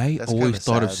 I That's always kinda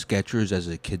thought of sad. Skechers as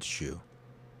a kid's shoe.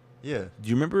 Yeah. Do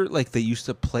you remember, like, they used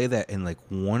to play that in, like,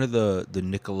 one of the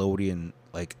Nickelodeon,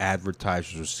 like,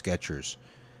 advertisers was Skechers.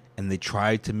 And they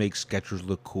tried to make Skechers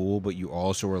look cool, but you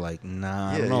also were like, nah,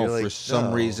 I don't know. you're For like, some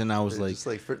no. reason, I was They're like...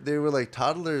 just they were like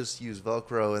toddlers use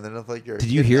Velcro, and then if like you're a Did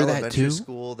kid you in hear that elementary too?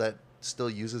 School that still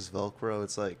uses Velcro.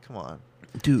 It's like, come on,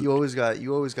 Dude, you always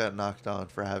got knocked on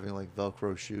for having like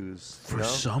Velcro shoes, you for know?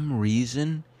 some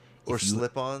reason, Or if you-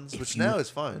 slip-ons, if which you- now is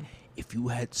fine. if you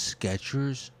had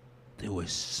Skechers, there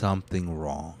was something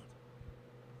wrong.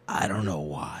 I don't know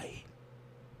why.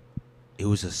 It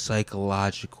was a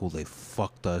psychological. They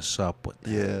fucked us up with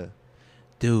that. Yeah,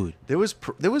 Dude, there was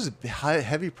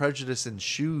heavy prejudice in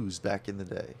shoes back in the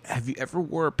day. have you ever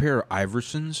wore a pair of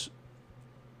Iversons?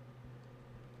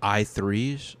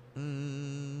 I3s?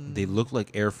 They look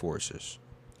like Air Forces,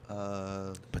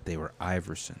 but they were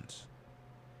Iversons.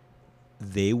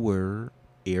 They were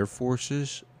Air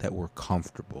Forces that were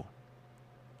comfortable.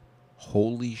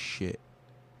 Holy shit.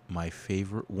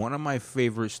 One of my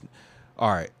favorites.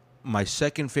 All right, my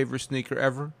second favorite sneaker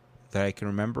ever that I can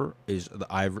remember is the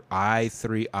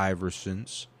I3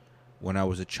 Iversons when I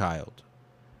was a child.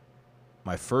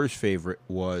 My first favorite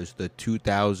was the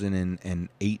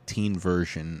 2018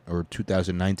 version, or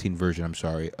 2019 version, I'm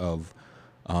sorry, of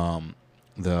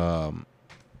the,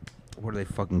 what are they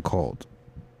fucking called?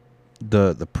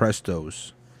 The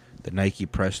Prestos, the Nike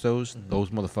Prestos. Those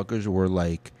motherfuckers were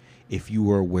like, if you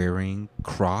were wearing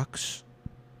Crocs,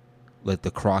 like the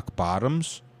Croc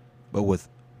bottoms, but with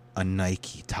a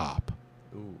Nike top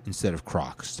instead of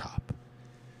Crocs top.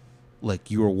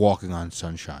 Like you were walking on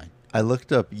sunshine. I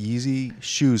looked up Yeezy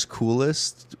shoes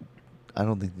coolest. I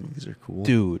don't think these are cool.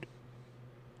 Dude.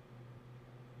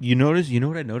 You know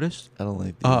what I noticed? I don't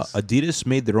like these. Adidas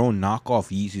made their own knockoff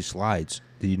Yeezy slides.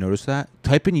 Did you notice that?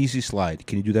 Type in Yeezy slide.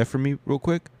 Can you do that for me real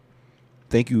quick?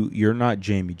 Thank you. You're not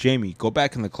Jamie. Jamie, go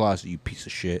back in the closet, you piece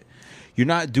of shit. You're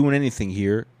not doing anything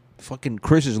here. Fucking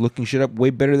Chris is looking shit up way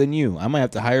better than you. I might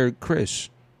have to hire Chris.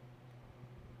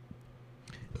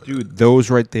 Dude, those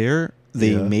right there,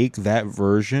 they make that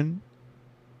version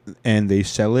and they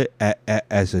sell it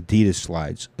as Adidas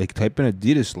slides. Like type in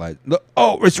Adidas slides. Look,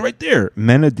 oh, it's right there.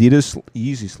 Men Adidas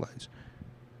Yeezy slides.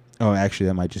 Oh, actually,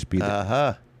 that might just be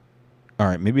the. All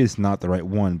right, maybe it's not the right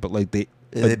one, but like they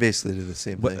basically do the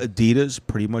same but thing. Adidas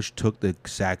pretty much took the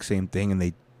exact same thing,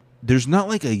 and there's not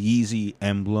like a Yeezy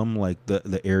emblem like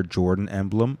the Air Jordan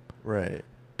emblem, Right.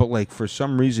 but like for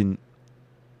some reason,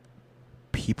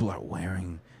 people are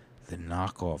wearing the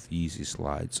knockoff Yeezy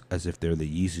slides as if they're the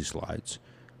Yeezy slides.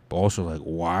 But also, like,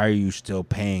 why are you still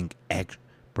paying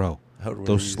bro?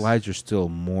 Those slides are still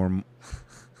more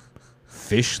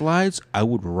fish slides. I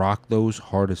would rock those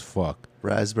hard as fuck.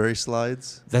 Raspberry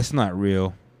slides. That's not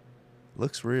real.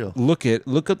 Looks real. Look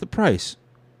up the price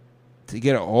to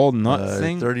get an all nut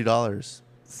thing. $30.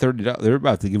 $30. They're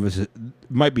about to give us.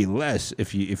 Might be less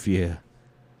if you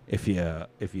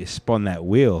spun that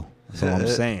wheel. That's all I'm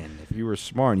saying. If you were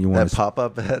smart and you want That to pop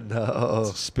up head.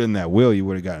 No. spin that wheel, you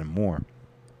would have gotten more.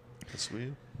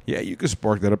 Sweet. Yeah, you could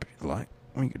spark that up if you like.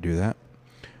 We could do that.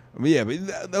 But yeah, but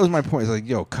that was my point. It's like,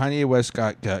 yo, Kanye West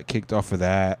got kicked off of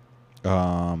that.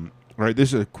 Right,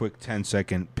 this is a quick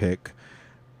 10-second pick.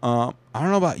 I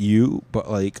don't know about you, but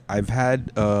like I've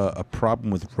had a problem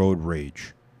with road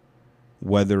rage,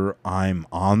 whether I'm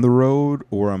on the road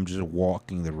or I'm just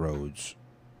walking the roads.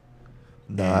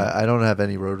 No, I don't have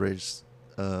any road rage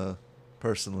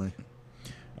personally.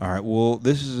 All right, well,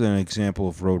 this is an example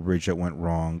of road rage that went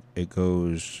wrong. It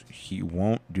goes, he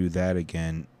won't do that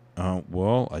again.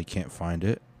 Well, I can't find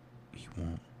it. He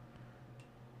won't.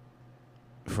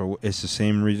 It's the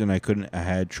same reason I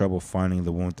had trouble finding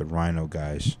the one with the rhino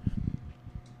guys.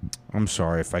 I'm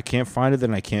sorry. If I can't find it,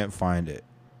 then I can't find it.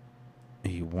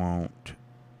 He won't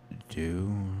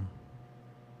do.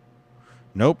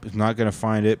 Nope, it's not going to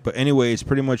find it. But anyway, it's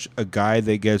pretty much a guy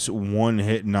that gets one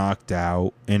hit knocked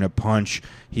out in a punch.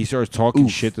 He starts talking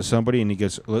shit to somebody and he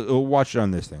gets. We'll watch it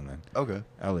on this thing then. Okay.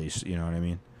 At least, you know what I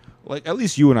mean? Like, at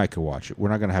least you and I could watch it. We're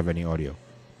not going to have any audio.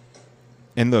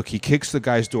 And look, he kicks the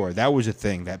guy's door. That was a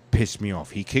thing that pissed me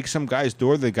off. He kicks some guy's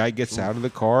door. The guy gets out of the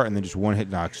car and then just one hit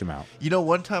knocks him out. You know,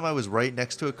 one time I was right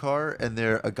next to a car and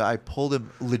a guy pulled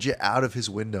him legit out of his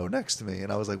window next to me.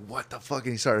 And I was like, what the fuck?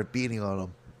 And he started beating on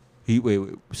him. Wait,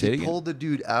 say it He again. pulled the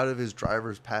dude out of his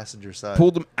driver's passenger side.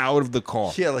 Pulled him out of the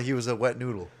car. Yeah, like he was a wet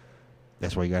noodle.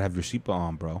 That's why you got to have your seatbelt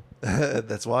on, bro.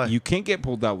 That's why. You can't get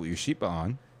pulled out with your seatbelt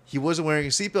on. He wasn't wearing a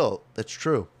seatbelt. That's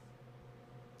true.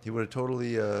 He would have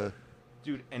totally...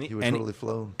 Dude, he would totally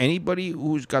flown. Anybody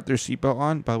who's got their seatbelt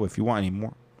on, by the way, if you want any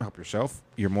more help yourself,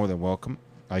 you're more than welcome.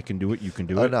 I can do it. You can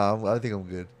do it. No, I think I'm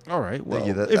good. All right. Well,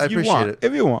 Thank you. if I you appreciate want, it.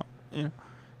 If you want. You know.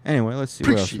 Anyway, let's see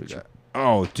what else we Appreciate got.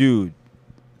 Oh, dude.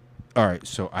 All right.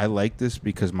 So I like this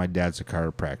because my dad's a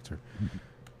chiropractor.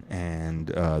 And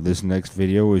this next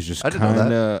video is just I didn't know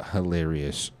kind of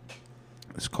hilarious.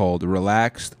 It's called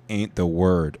 "Relaxed Ain't the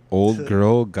Word." Old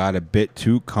girl got a bit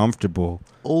too comfortable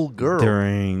Old girl.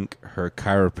 during her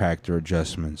chiropractor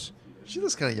adjustments. She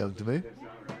looks kind of young to me.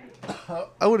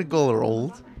 I wouldn't call her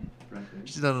old.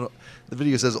 She's not. The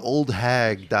video says old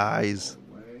hag dies.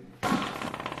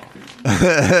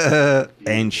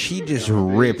 And she just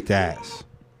ripped ass.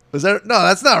 Was that? No,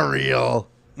 that's not real.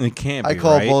 It can't be, I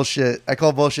call right? bullshit. I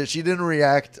call bullshit. She didn't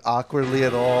react awkwardly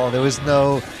at all. There was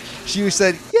no. She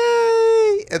said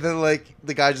yay, and then like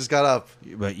the guy just got up.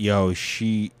 But yo,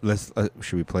 should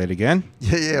we play it again?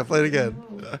 Yeah, play it again.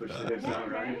 Push the hips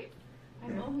out, right?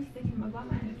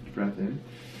 Breath in,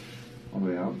 all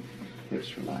the way out.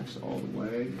 Hips relax all the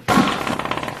way.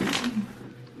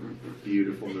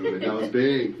 Beautiful movement. That was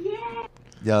big.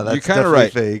 Yeah, that's You're kind of definitely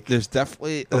right. fake. There's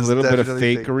definitely a That's little bit of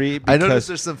definitely fake. fakery. I noticed because-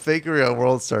 there's some fakery on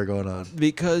World Star going on.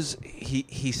 Because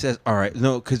he says, all right,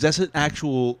 no, because that's an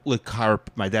actual like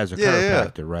my dad's a Yeah, yeah.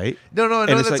 chiropractor, right? No, I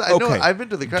And know it's that's. like, I know. okay, I've been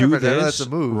to the do chiropractor. I know this, that's a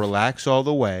move. relax all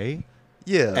the way,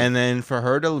 Yeah, and then for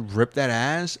her to rip that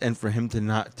ass and for him to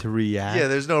not to react. yeah.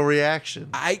 There's no reaction.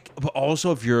 But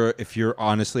also if you're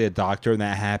honestly a doctor and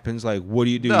that happens, like what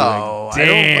do you do? No, You're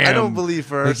like, I don't "Damn." believe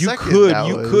for Like a you second could that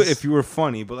you was- could if you were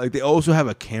funny, but like they also have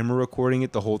a camera recording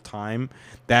it the whole time.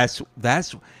 That's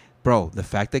bro. The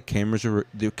fact that cameras are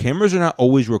not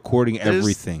always recording There's-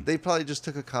 everything. They probably just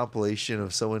took a compilation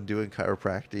of someone doing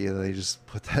chiropractic and they just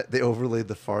put that. They overlaid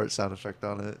the fart sound effect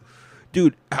on it.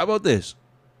 Dude, how about this?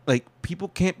 Like, people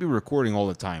can't be recording all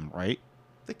the time, right?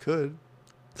 They could.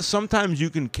 Sometimes you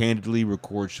can candidly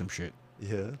record some shit.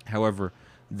 Yeah. However,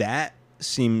 that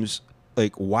seems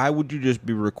like, why would you just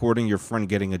be recording your friend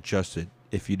getting adjusted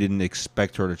if you didn't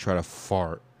expect her to try to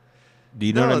fart? Do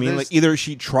you know No, what I mean? there's- Like, either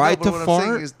she tried No, to but what I'm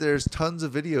saying fart. is there's tons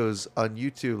of videos on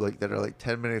YouTube like that are like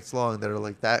 10 minutes long that are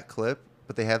like that clip,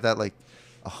 but they have that like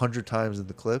 100 times in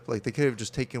the clip. Like they could have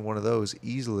just taken one of those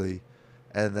easily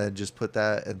and then just put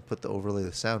that and put the overlay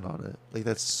the sound on it. Like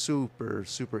that's super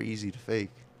easy to fake.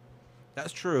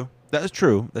 That's true. That's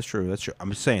true. I'm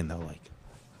just saying, though, like,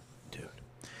 dude.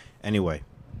 Anyway,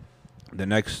 the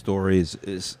next story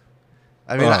is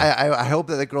I mean, Oh. I hope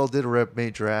that girl did rip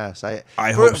major ass. I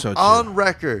hope so, too. On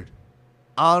record,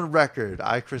 I,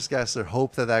 Chris Gessler,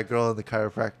 hope that girl in the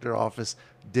chiropractor office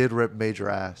did rip major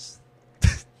ass.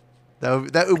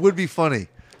 that it would be funny.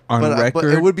 On but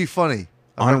record? it would be funny.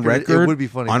 on record. it would be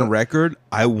funny. On but record,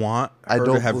 I want I her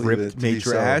don't to have believe it ripped to be major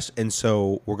so. ass, and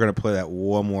so we're gonna play that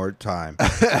one more time.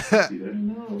 See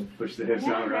there? Push the hips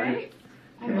out, right?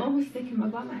 I'm always thinking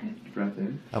about my head. Breath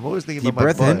in. I'm always thinking Deep about my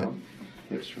breath butt. in.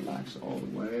 Hips relax all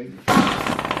the way.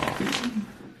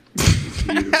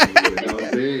 Beautiful. That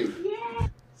was big.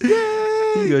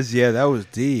 He goes, "Yeah, that was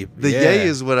deep." The yeah. yay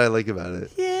is what I like about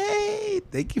it. yay.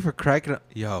 Thank you for cracking up,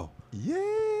 yo.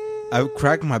 Yay. I've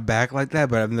cracked my back like that,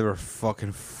 but I've never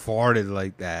fucking farted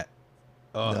like that.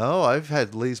 No, I've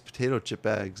had Lay's potato chip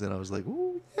bags, and I was like,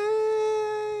 "Ooh,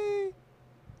 yay!"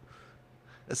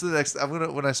 That's the next.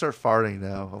 When I start farting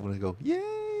now, I'm gonna go,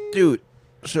 "Yay!" Dude.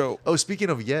 So Oh, speaking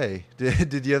of yay,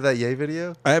 did you have that yay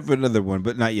video? I have another one,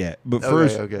 but not yet. But Okay,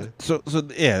 first, okay. So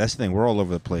yeah, that's the thing. We're all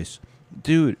over the place,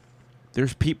 dude.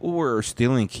 There's people who are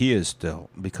stealing Kias still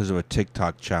because of a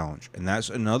TikTok challenge, and that's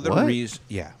another What? reason.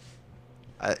 Yeah,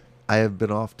 I have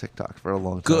been off TikTok for a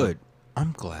long time. good.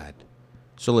 I'm glad.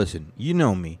 So listen, you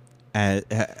know me. Would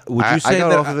you I say got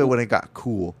that off of it when it got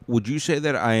cool. Would you say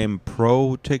that I am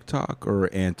pro TikTok or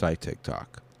anti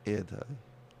TikTok? Anti.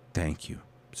 Thank you.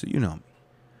 So you know me.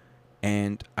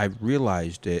 And I've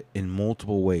realized it in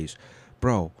multiple ways.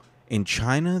 Bro, in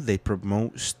China, they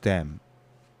promote STEM,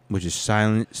 which is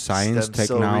science, Stem cell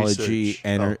technology, research.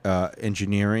 and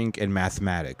engineering, and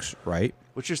mathematics, right?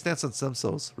 What's your stance on stem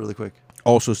cells, really quick?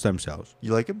 Also stem cells.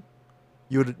 You like them?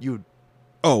 You would.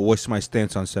 Oh, what's my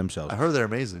stance on stem cells? I heard they're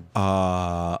amazing.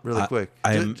 Really quick.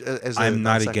 I'm As a not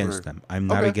non-sequitur. against them. I'm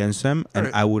not Okay. against them, and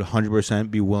Alright. I would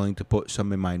 100% be willing to put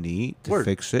some in my knee to Word.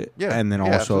 fix it. Yeah. And then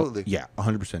Yeah, also, absolutely. yeah,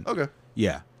 100%. Okay.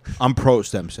 Yeah, I'm pro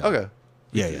stem cell. Okay.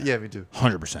 Yeah, Yeah, me too.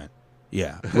 100%.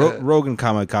 Yeah, Rogan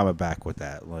comment back with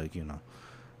that, like, you know,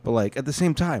 but like at the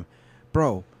same time,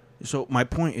 bro. So my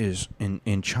point is,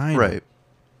 in China, Right.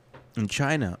 in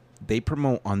China, they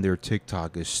promote on their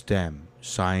TikTok is STEM,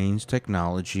 science,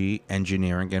 technology,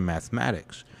 engineering, and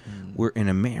mathematics. Where in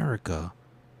America,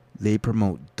 they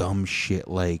promote dumb shit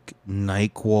like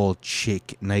NyQuil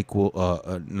chicken,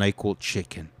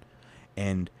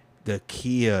 and the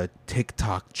Kia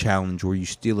TikTok challenge where you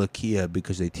steal a Kia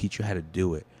because they teach you how to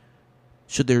do it.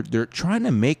 So they're trying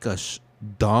to make us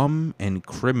dumb and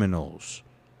criminals.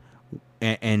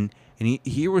 And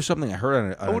here was something I heard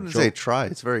on a I wouldn't joke. say try.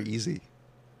 It's very easy.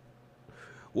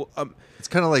 Well, It's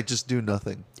kind of like just do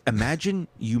nothing. imagine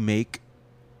you make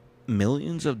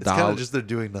millions of It's kind of dollars. just they're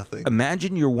doing nothing.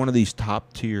 Imagine you're one of these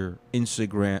top tier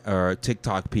Instagram or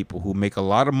TikTok people who make a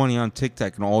lot of money on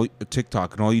TikTok, and all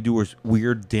you do is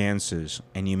weird dances,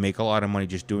 and you make a lot of money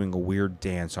just doing a weird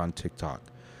dance on TikTok.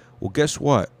 Well, guess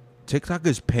what? TikTok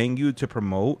is paying you to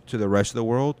promote to the rest of the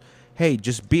world. Hey,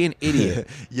 just be an idiot.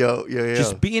 Yo.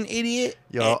 Just be an idiot,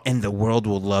 Yo. and the world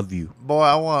will love you. Boy,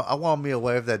 I want me a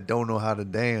wife that don't know how to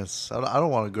dance. I don't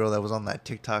want a girl that was on that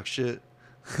TikTok shit.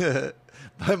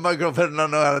 My girl better not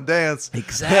know how to dance.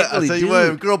 Exactly, I'll tell you dude.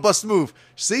 what, girl, bust a move.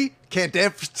 See, can't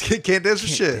dance for shit.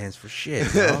 Dance for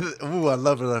shit, bro. Ooh, I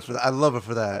love her for that. I love her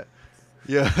for that.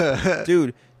 Yeah,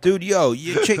 dude, yo,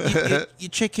 you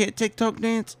chick can't TikTok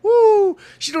dance. Woo!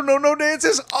 She don't know no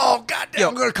dances. Oh goddamn! Yo.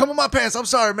 I'm gonna come in my pants. I'm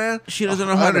sorry, man. She doesn't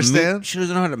know I how understand. she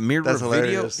doesn't know how to mirror That's a video.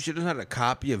 hilarious. She doesn't know how to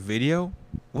copy a video.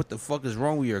 What the fuck is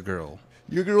wrong with your girl?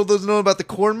 Your girl doesn't know about the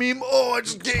corn meme. Oh, I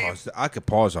just gave. I could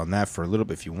pause on that for a little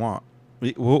bit if you want.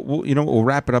 We'll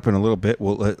wrap it up in a little bit.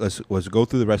 Let's go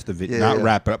through the rest of the video. Yeah.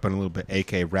 Wrap it up in a little bit.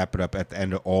 AK, wrap it up at the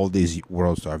end of all these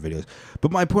World Star videos.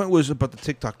 But my point was about the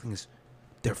TikTok things.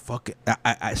 They're fucking.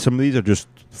 Some of these are just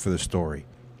for the story,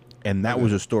 and that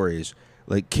was a story. Is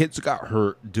like kids got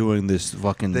hurt doing this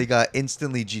fucking. They got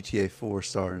instantly GTA 4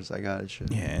 stars. I got it.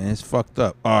 Shit. Yeah, and it's fucked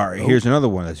up. All right, here's another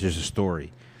one that's just a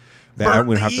story. That I Burnt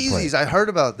wouldn't the have to play. Yeezys. I heard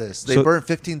about this. They So- burnt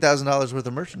 $15,000 worth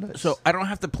of merchandise. So I don't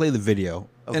have to play the video.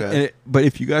 Okay. But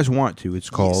if you guys want to, it's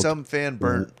called some fan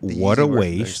burnt the What Yeezy a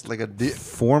merchandise, Waste. like a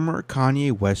Former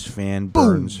Kanye West fan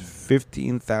burns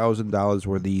 $15,000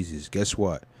 worth of Yeezys. Guess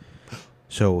what?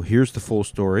 So here's the full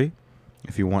story.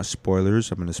 If you want spoilers,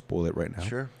 I'm going to spoil it right now.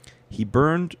 Sure. He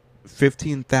burned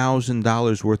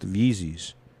 $15,000 worth of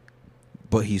Yeezys,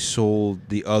 but he sold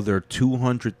the other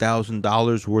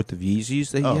 $200,000 worth of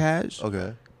Yeezys that he has.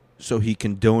 Okay. So he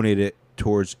can donate it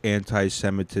towards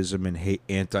anti-Semitism and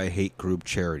anti-hate group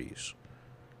charities.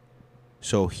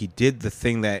 So he did the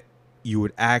thing that you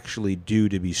would actually do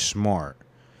to be smart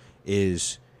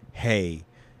is, hey,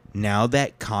 now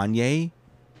that Kanye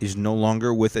is no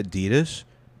longer with Adidas,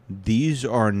 these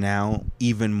are now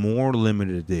even more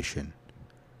limited edition.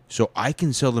 So I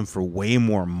can sell them for way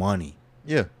more money.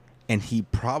 Yeah. And he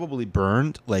probably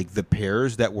burned like the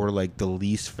pairs that were like the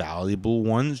least valuable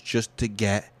ones just to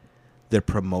get the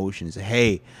promotions.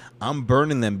 Hey, I'm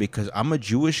burning them because I'm a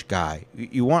Jewish guy.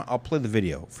 You want? I'll play the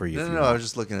video for you. if you No, I want. was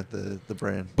just looking at the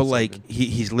brand. But like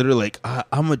he's literally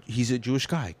like he's a Jewish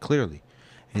guy clearly.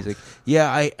 And he's like,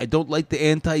 yeah, I don't like the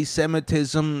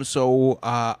anti-Semitism, so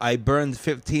I burned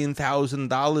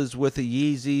 $15,000 worth of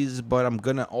Yeezys, but I'm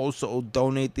gonna also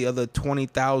donate the other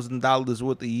 $20,000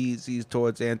 worth of Yeezys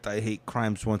towards anti-hate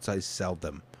crimes once I sell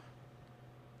them.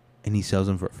 And he sells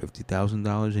them for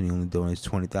 $50,000, and he only donates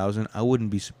 $20,000. I wouldn't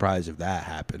be surprised if that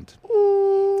happened.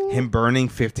 Him burning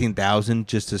 $15,000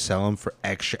 just to sell them for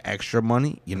extra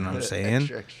money. You know what I'm saying?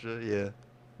 Extra, yeah.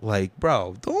 Like,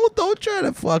 bro, don't try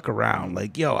to fuck around.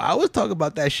 Like, yo, I was talking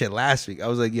about that shit last week. I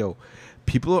was like, yo,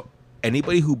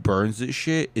 anybody who burns this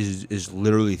shit is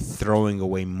literally throwing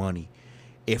away money.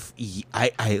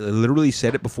 I literally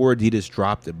said it before Adidas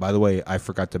dropped it. By the way, I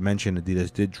forgot to mention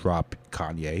Adidas did drop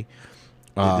Kanye.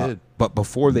 They did. But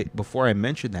before I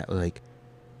mentioned that, like,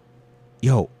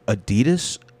 yo,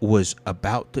 Adidas was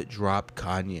about to drop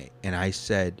Kanye, and I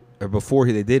said, or before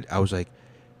they did, I was like,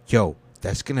 yo,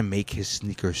 that's gonna make his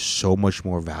sneakers so much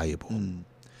more valuable.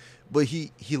 But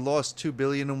he lost $2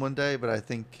 billion in one day, but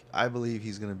I believe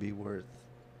he's going to be worth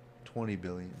 $20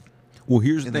 billion. Well,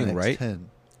 here's the in the thing, next right? 10.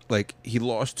 Like, he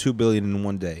lost $2 billion in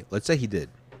one day. Let's say he did,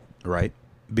 right?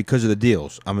 Because of the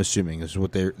deals. I'm assuming this is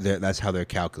what that's how they're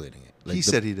calculating it. Like He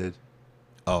said he did.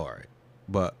 Oh, all right.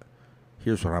 But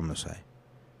here's what I'm gonna say.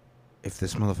 If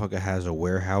this motherfucker has a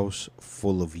warehouse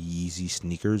full of Yeezy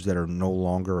sneakers that are no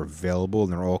longer available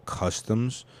and they're all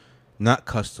customs, not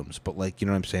customs, but like, you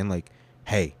know what I'm saying? Like,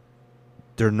 hey,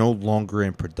 they're no longer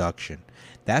in production.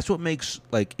 That's what makes,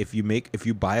 like, if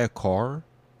you buy a car,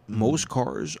 most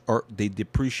cars they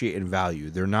depreciate in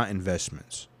value. They're not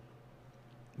investments.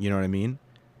 You know what I mean?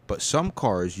 But some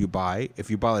cars if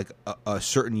you buy like a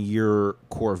certain year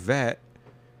Corvette,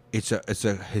 it's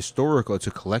a historical, it's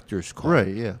a collector's car. Right,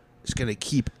 yeah. It's going to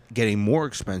keep getting more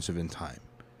expensive in time.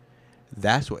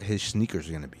 That's what his sneakers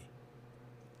are going to be.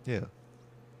 Yeah.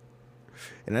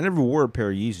 And I never wore a pair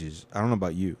of Yeezys. I don't know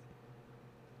about you.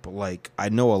 But, like, I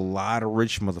know a lot of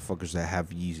rich motherfuckers that have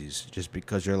Yeezys just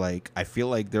because they're like, I feel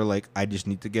like they're like, I just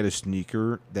need to get a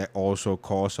sneaker that also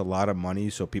costs a lot of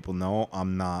money so people know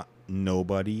I'm not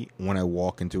nobody when I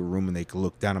walk into a room and they can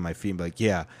look down at my feet and be like,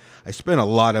 yeah, I spent a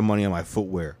lot of money on my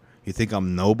footwear. You think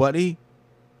I'm nobody?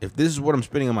 If this is what I'm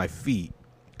spending on my feet,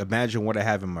 Imagine what I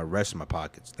have in my rest of my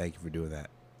pockets. Thank you for doing that.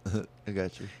 I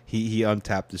got you. He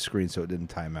untapped the screen so it didn't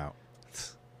time out.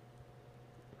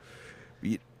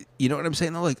 You know what I'm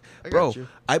saying though? Like, bro,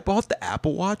 I bought the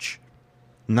Apple Watch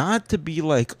not to be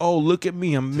like, oh, look at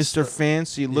me, I'm Mr.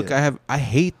 Fancy. Look, I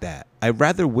hate that. I'd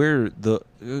rather wear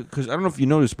because I don't know if you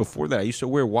noticed before that I used to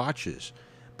wear watches,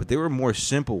 but they were more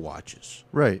simple watches.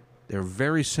 Right. They're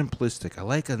very simplistic. I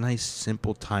like a nice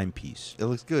simple timepiece. It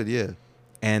looks good, yeah.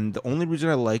 And the only reason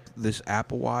I like this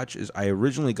Apple Watch is I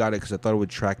originally got it because I thought it would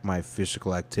track my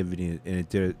physical activity,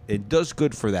 and it does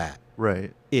good for that.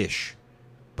 Right. Ish.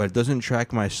 But it doesn't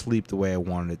track my sleep the way I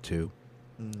wanted it to.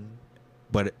 Mm.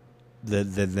 But the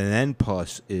then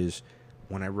plus is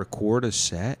when I record a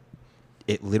set,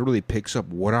 it literally picks up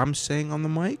what I'm saying on the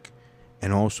mic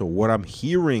and also what I'm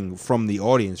hearing from the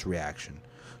audience reaction.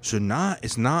 So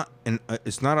it's not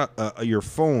your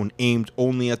phone aimed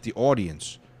only at the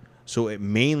audience. So it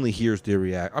mainly hears the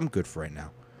react. I'm good for right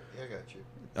now. Yeah, I got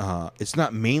you. It's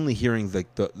not mainly hearing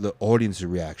the audience's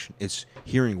reaction. It's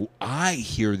hearing I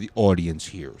hear the audience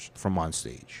hears from on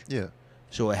stage. Yeah.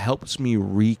 So it helps me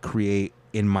recreate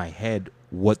in my head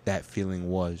what that feeling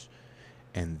was.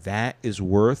 And that is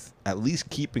worth at least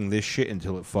keeping this shit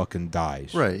until it fucking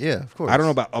dies. Right, yeah, of course. I don't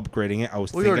know about upgrading it. I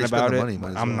was thinking about it.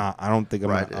 Money, I'm not. I don't think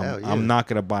I'm not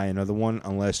going to buy another one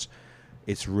unless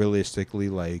it's realistically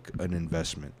like an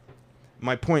investment.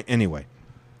 My point, anyway,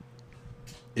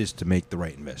 is to make the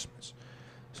right investments.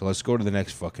 So let's go to the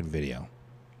next fucking video.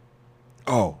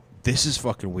 Oh, this is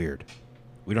fucking weird.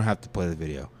 We don't have to play the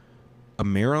video.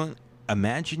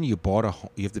 Imagine you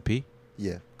bought you have to pee?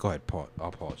 Yeah. Go ahead, pause.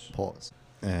 I'll pause. Pause.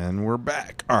 And we're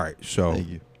back. All right, so Thank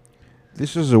you.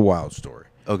 This is a wild story.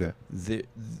 Okay.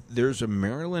 There's a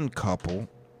Maryland couple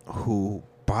who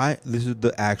this is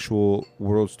the actual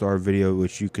World Star video,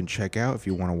 which you can check out if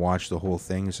you want to watch the whole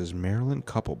thing. It says Maryland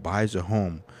couple buys a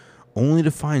home only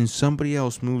to find somebody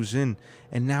else moves in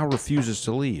and now refuses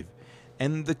to leave.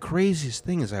 And the craziest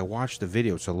thing is I watched the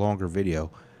video. It's a longer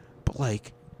video. But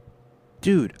like,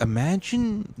 dude,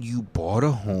 imagine you bought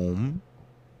a home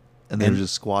and there's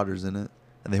just squatters in it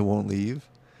and they won't leave.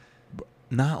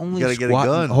 Not only you gotta get a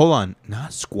gun. Hold on,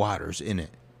 not squatters in it.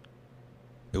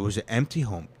 It was an empty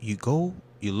home. You go,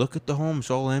 you look at the home, it's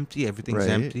all empty, everything's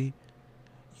empty.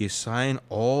 You sign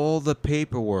all the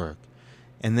paperwork,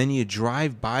 and then you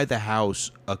drive by the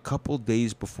house a couple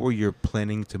days before you're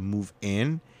planning to move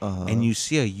in, and you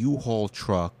see a U-Haul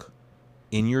truck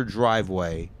in your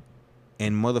driveway,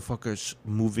 and motherfuckers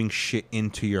moving shit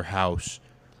into your house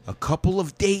a couple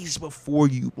of days before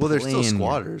you Well, they're still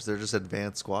squatters. They're just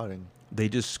advanced squatting. They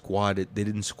just squatted. They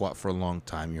didn't squat for a long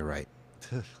time. You're right.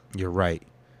 You're right.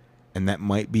 And that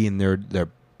might be in their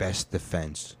best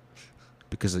defense.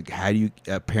 Because like,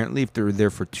 apparently if they're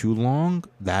there for too long,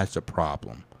 that's a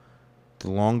problem. The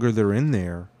longer they're in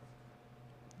there,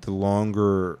 the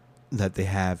longer that they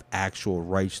have actual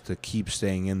rights to keep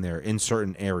staying in there in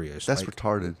certain areas. That's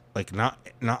retarded. Like not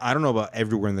I don't know about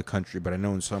everywhere in the country, but I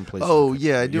know in some places. Oh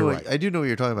yeah, I do. Right. I do know what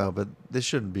you're talking about, but this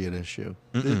shouldn't be an issue.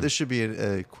 This should be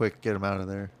a quick get them out of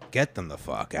there. Get them the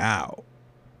fuck out.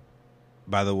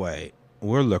 By the way,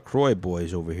 we're LaCroix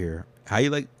boys over here. How you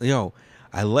like?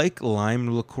 I like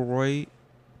lime LaCroix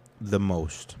the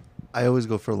most. I always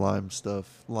go for lime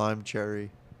stuff. Lime,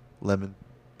 cherry, lemon.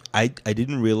 I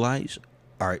didn't realize.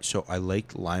 All right, so I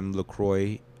like lime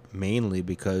LaCroix mainly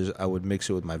because I would mix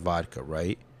it with my vodka,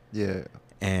 right? Yeah.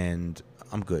 And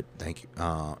I'm good, thank you.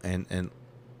 And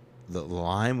the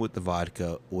lime with the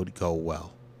vodka would go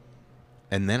well.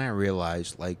 And then I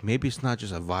realized, like, maybe it's not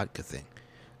just a vodka thing.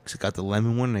 Because I got the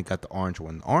lemon one and I got the orange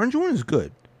one. The orange one is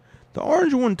good. The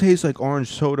orange one tastes like orange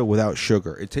soda without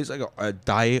sugar. It tastes like a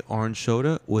diet orange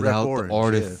soda without the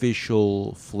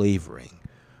artificial flavoring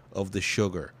of the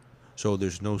sugar. So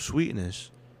there's no sweetness.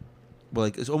 But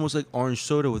like it's almost like orange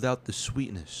soda without the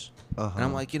sweetness. And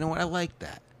I'm like, you know what? I like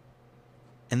that.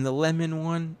 And the lemon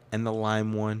one and the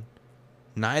lime one,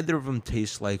 neither of them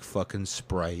taste like fucking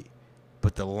Sprite.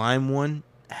 But the lime one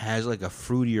has like a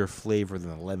fruitier flavor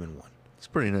than the lemon one. It's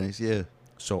pretty nice, yeah.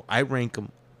 So I rank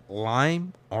them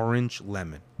lime, orange,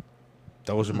 lemon.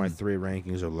 Those are my three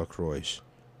rankings of LaCroix.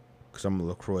 Because I'm a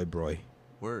LaCroix boy.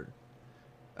 Word.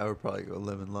 I would probably go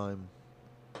lemon, lime,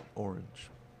 orange.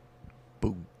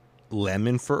 Boom.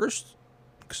 Lemon first?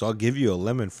 Because I'll give you a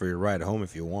lemon for your ride home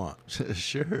if you want.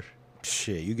 Sure.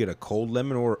 Shit, you get a cold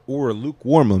lemon or a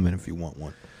lukewarm lemon if you want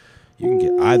one. You can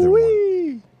get either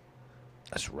one.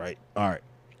 That's right. All right.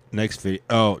 Next video.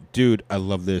 Oh, dude, I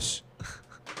love this.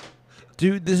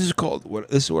 Dude, this is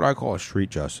what I call street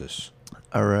justice.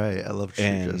 All right, I love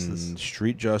street justice. And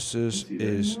street justice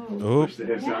is. Oh,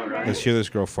 let's hear this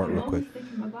girl fart real quick.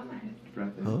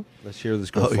 breath in. Huh? Let's hear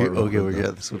this go. Oh, fart real okay, quick, we though.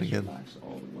 got this one again. Relax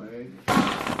all the way.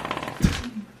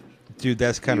 Dude,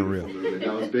 that's kind of real.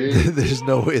 That was big. There's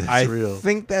no way that's I real.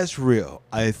 think that's real.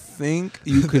 I think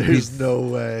you could. There's no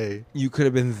way. You could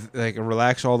have been like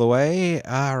relax all the way,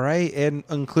 all right, and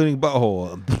including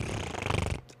butthole.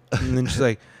 And then she's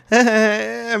like,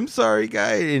 "I'm sorry,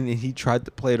 guy," and he tried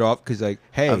to play it off because, like,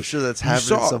 hey, I'm sure that's you happened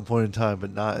saw- at some point in time,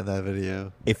 but not in that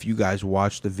video. If you guys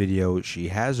watch the video, she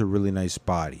has a really nice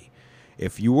body.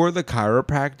 If you were the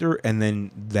chiropractor and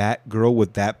then that girl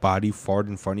with that body farted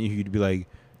in front of you, you'd be like,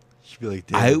 She'd be like,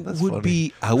 damn, that's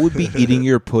funny. I would be eating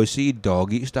your pussy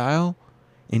doggy style,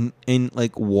 and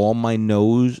like while my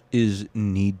nose is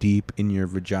knee deep in your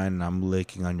vagina and I'm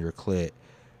licking on your clit,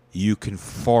 you can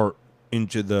fart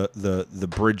into the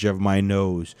bridge of my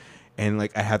nose, and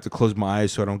like I have to close my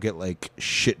eyes so I don't get like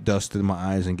shit dust in my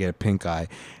eyes and get a pink eye,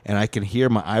 and I can hear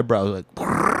my eyebrows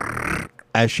like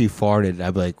as she farted.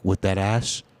 I'd be like, with that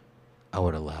ass, I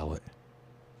would allow it.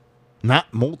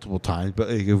 Not multiple times, but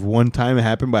like if one time it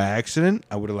happened by accident,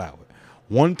 I would allow it.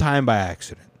 One time by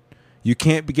accident. You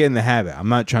can't be getting the habit. I'm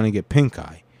not trying to get pink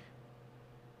eye.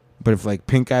 But if like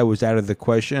pink eye was out of the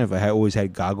question, if I had always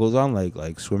had goggles on,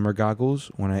 like swimmer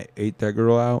goggles, when I ate that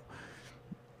girl out,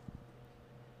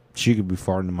 she could be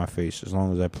farting in my face as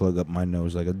long as I plug up my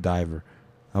nose like a diver.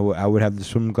 I would have the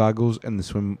swim goggles and the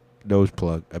swim nose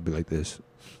plug. I'd be like this.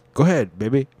 Go ahead,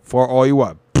 baby. Fart all you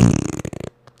want.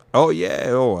 Oh, yeah.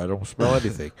 Oh, I don't smell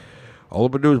anything. All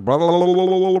I'm going to do is...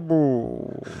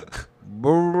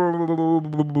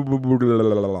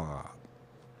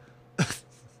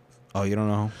 Oh, you don't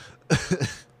know?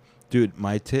 Dude,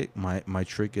 my trick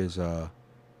is...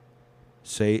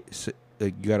 say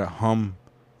like, you got to hum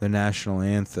the national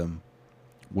anthem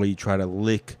where you try to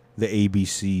lick the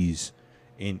ABCs.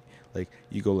 And, like,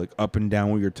 you go, like, up and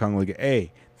down with your tongue like an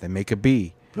A. Then make a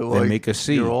B. But Then like, make a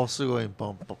C. You're also going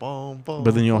bum, bum, bum, bum.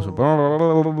 But then you also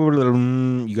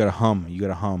you gotta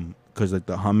hum because like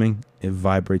the humming it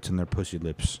vibrates in their pussy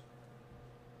lips.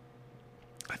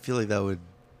 I feel like that would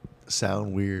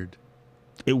sound weird.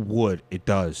 It would. It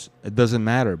does. It doesn't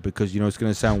matter because you know it's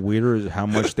gonna sound weirder is how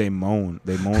much they moan.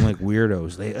 They moan like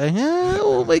weirdos. They like,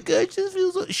 oh my god, it just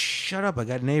feels. Like... Shut up! I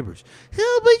got neighbors.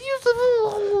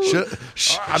 Oh,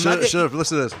 Shut up!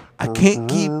 Listen to this. I can't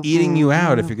keep eating you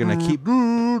out if you're gonna keep.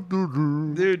 And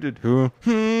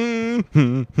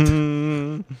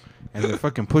the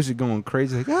fucking pussy going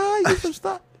crazy like, you some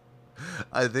stop.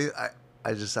 I think I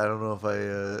don't know if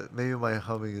I maybe my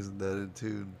humming isn't that in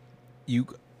tune.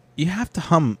 You have to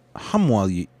hum while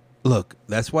you look.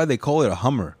 That's why they call it a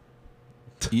hummer.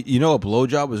 You know, a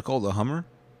blowjob is called a hummer.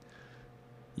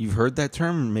 You've heard that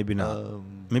term? Maybe not.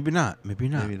 Maybe not. Maybe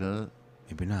not. Maybe not.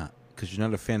 Maybe not. Because you're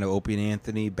not a fan of Opie and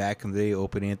Anthony. Back in the day,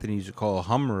 Opie and Anthony used to call a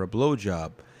hummer a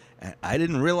blowjob. And I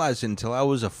didn't realize it until I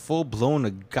was a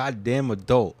full-blown goddamn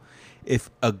adult.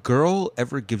 If a girl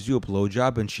ever gives you a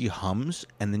blowjob and she hums,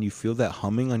 and then you feel that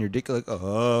humming on your dick, you're like,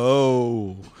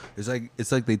 oh.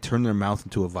 It's like they turn their mouth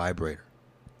into a vibrator.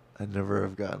 I never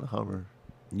have gotten a hummer.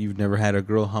 You've never had a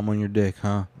girl hum on your dick,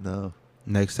 huh? No.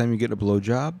 Next time you get a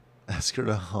blowjob, ask her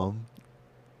to hum.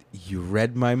 You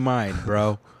read my mind,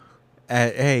 bro.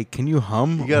 Hey, can you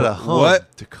hum? You gotta hum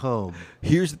what? to come.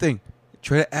 Here's the thing.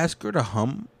 Try to ask her to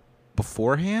hum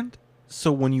beforehand.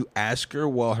 So when you ask her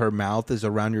while her mouth is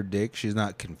around your dick, she's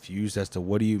not confused as to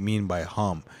what do you mean by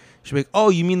hum. She'll be like, oh,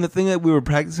 you mean the thing that we were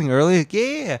practicing earlier?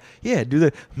 Yeah, do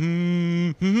that.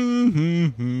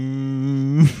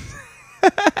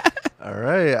 All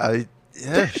right.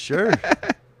 Yeah, sure.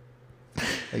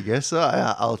 I guess so.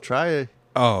 I'll try it.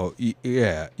 Oh,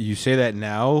 yeah. You say that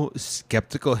now,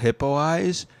 skeptical hippo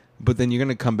eyes, but then you're going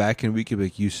to come back in a week and be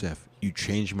like, Yusef, you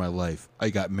changed my life. I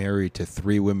got married to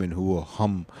 3 women who will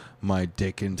hum my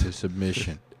dick into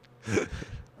submission.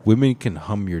 Women can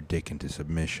hum your dick into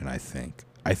submission, I think.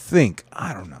 I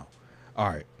don't know. All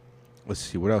right. Let's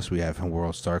see what else we have in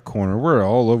World Star Corner. We're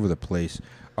all over the place.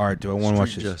 All right. Do I want to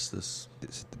watch this? Justice.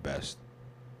 This is the best.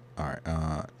 All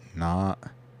right. Not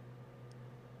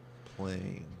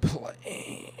playing.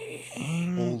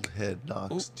 Old head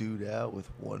knocks dude out with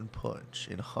 1 punch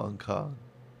in Hong Kong.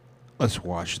 Let's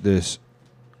watch this.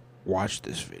 Watch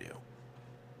this video.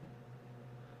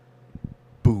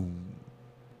 Boom.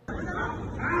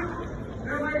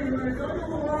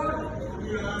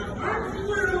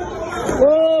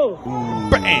 Whoa!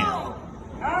 Bam!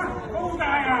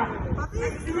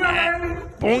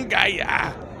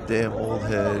 Bongaya! Damn, old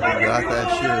head. You got that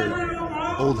shit.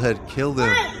 Old head killed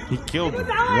him. He killed him.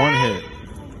 1 hit.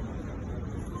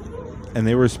 And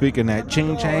they were speaking that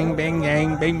ching chang bang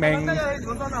yang bang bang.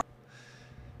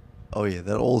 Oh yeah,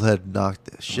 that old head knocked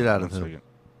the shit out of him.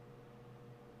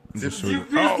 Did he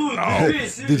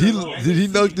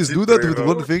knock this dude out with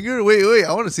one finger? Wait,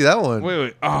 I want to see that one.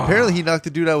 Wait. Apparently he knocked the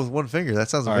dude out with one finger. That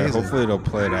sounds All right, amazing. hopefully they'll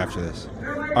play it after this. All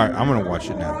right, I'm gonna watch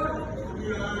it now.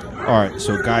 All right,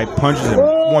 so guy punches him,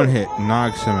 one hit,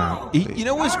 knocks him out. You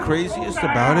know what's craziest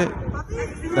about it?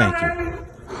 Thank you.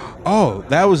 Oh,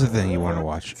 that was the thing you wanted to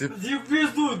watch.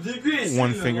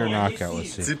 One finger knockout.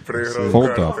 Let's see. Hold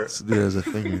up. This dude has a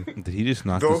finger. Did he just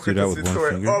knock this dude out with one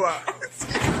finger? What?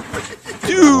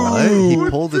 He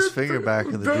pulled his finger back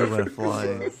and the dude went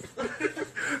flying.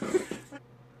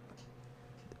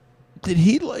 Did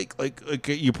he like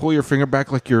you pull your finger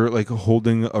back like you're like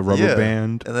holding a rubber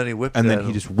band, and then he whipped and it then at he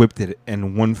him. just whipped it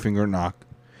and one finger knock,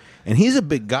 and he's a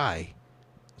big guy,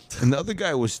 and the other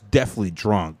guy was definitely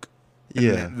drunk. And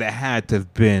Yeah, that had to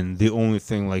have been the only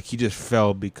thing. Like he just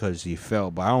fell because he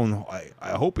fell, but I don't know.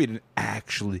 I hope he didn't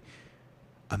actually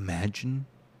imagine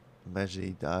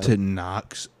he died.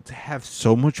 to have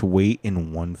so much weight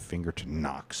in one finger to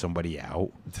knock somebody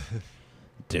out.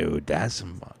 Dude, that's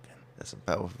some fucking. That's some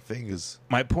powerful fingers.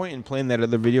 My point in playing that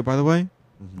other video, by the way,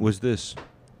 was this.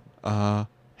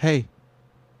 Hey,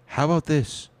 how about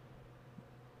this?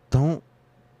 Don't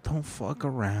fuck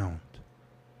around.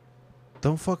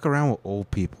 Don't fuck around with old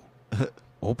people.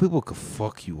 Old people could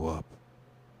fuck you up.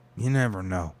 You never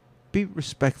know. Be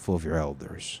respectful of your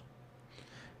elders.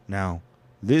 Now,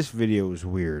 this video is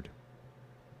weird.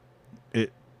 I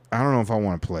don't know if I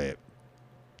want to play it.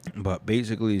 But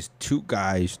basically, it's two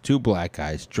black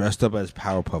guys, dressed up as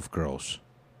Powerpuff Girls.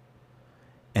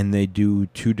 And they do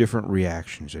two different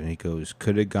reactions. And it goes,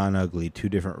 could have gone ugly. Two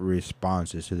different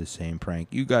responses to the same prank.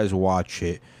 You guys watch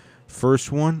it.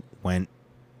 First one went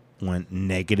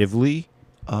negatively.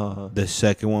 The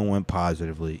second one went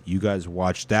positively. You guys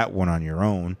watch that one on your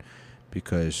own.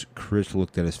 Because Chris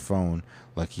looked at his phone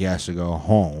like he has to go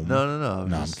home. No.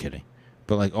 I'm kidding.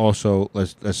 But like also,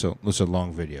 let's a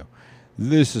long video.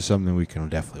 This is something we can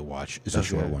definitely watch. It's a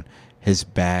short one. His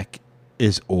back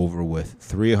is over with.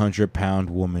 300-pound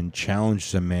woman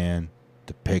challenges a man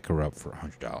to pick her up for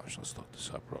 $100. Let's look this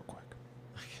up real quick.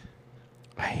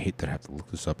 I hate that I have to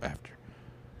look this up after.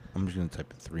 I'm just going to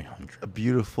type in 300. A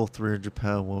beautiful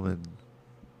 300-pound woman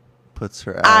puts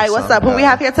her ass All right, what's on up? Who we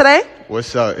have here today?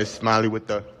 What's up? It's Smiley with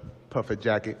the puffer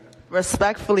jacket.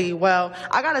 Respectfully, well,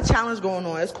 I got a challenge going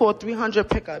on. It's called 300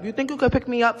 pickup. You think you could pick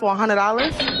me up for $100?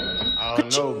 I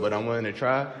don't know, but I'm willing to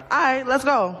try. All right, let's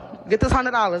go. Get this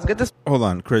 $100. Get this. Hold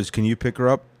on, Chris. Can you pick her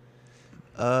up?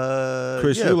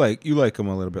 Chris, yeah. you like them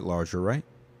a little bit larger, right?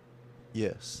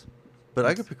 Yes, but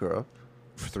I could pick her up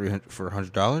For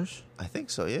 $100? I think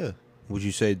so. Yeah. Would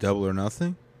you say double or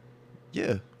nothing?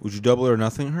 Yeah. Would you double or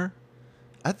nothing her?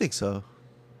 I think so.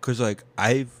 Cause like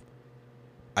I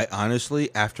honestly,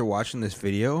 after watching this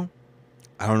video,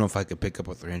 I don't know if I could pick up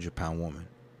a 300-pound woman.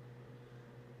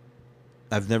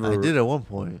 I did at one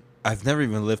point. I've never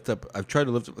even I've tried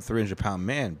to lift up a 300-pound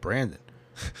man, Brandon.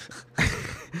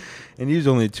 And he was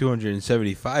only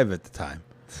 275 at the time.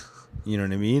 You know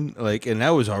what I mean? Like, and that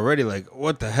was already like,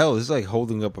 what the hell? This is like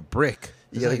holding up a brick.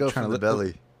 You gotta go from the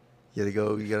belly. You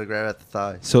gotta grab at the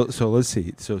thigh. So let's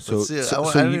see. So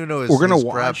I don't even know. We're gonna his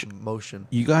watch grab motion.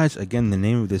 You guys, again, the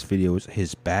name of this video is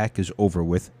 "His Back Is Over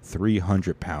With."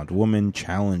 300-pound woman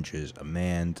challenges a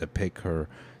man to pick her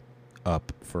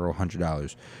up for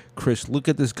 $100. Chris, look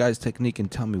at this guy's technique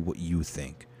and tell me what you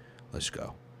think. Let's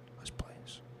go. Let's play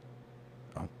this.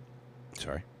 Oh,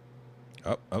 sorry.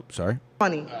 Oh, sorry.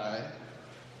 Funny.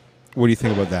 What do you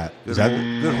think about that? Good,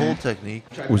 good hold technique.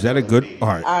 Was that a good? All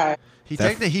right. All right.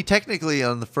 He technically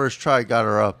on the first try got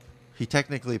her up. He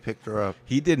technically picked her up.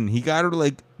 He didn't. He got her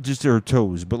like just to her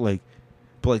toes, but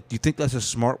do you think that's a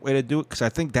smart way to do it? Because I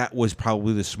think that was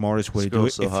probably the smartest way to do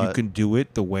it. So if you can do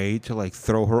it the way to like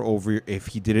throw her over, if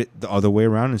he did it the other way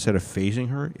around instead of facing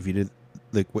her, if he did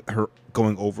like with her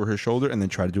going over her shoulder and then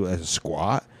try to do it as a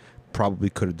squat, probably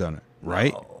could have done it,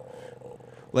 right?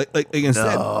 Like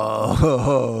instead.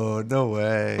 No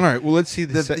way. All right. Well, let's see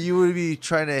this. You would be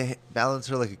trying to balance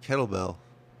her like a kettlebell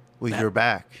with your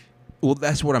back. Well,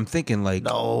 that's what I'm thinking. Like,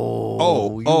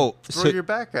 throw your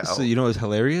back out. So you know what's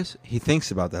hilarious? He thinks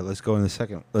about that. Let's go in a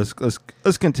second. Let's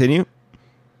continue.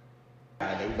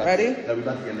 Ready?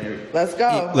 Let's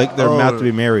go. Like they're about to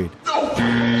be married.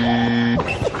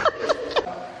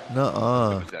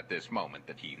 Nuh-uh. It was at this moment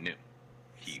that he knew.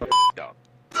 He up.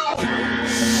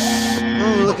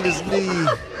 Oh, look at his knee.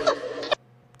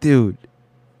 Dude.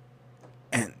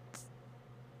 And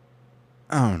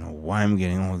I don't know why I'm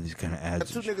getting all these kind of ads.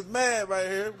 Two niggas mad right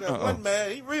here. We got one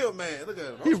mad. He real mad. Look at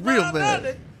him. He real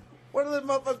mad. What is this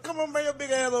motherfucker? Come on, bring your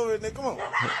big ass over here, nigga. Come on.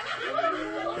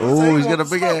 Oh, he's got a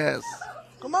big ass.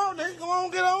 Come on, nigga. Come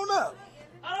on, get on up.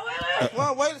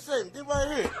 Well, wait a second. Get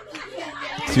right here.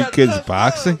 Two kids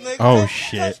boxing? Oh,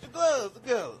 shit. Touch the gloves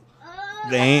together.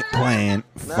 They ain't playing.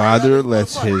 Father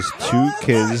lets his two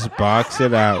kids box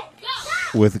it out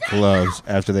with gloves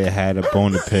after they had a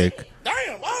bone to pick.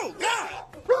 Damn. Oh, God.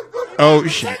 Oh,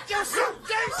 shit.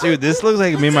 Dude, this looks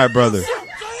like me and my brother.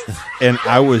 And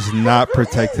I was not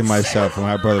protecting myself, and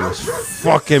my brother was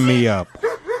fucking me up.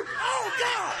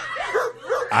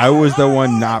 I was the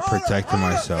one not protecting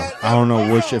myself. I don't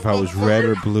know which, if I was red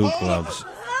or blue gloves.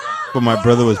 But my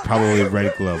brother was probably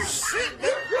red gloves.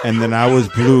 And then I was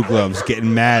blue gloves,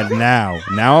 getting mad now.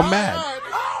 Now I'm mad.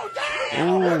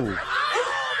 Ooh.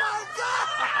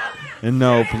 And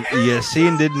no,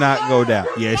 Yassine did not go down.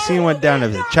 Yassine went down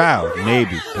as a child,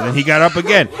 maybe. And then he got up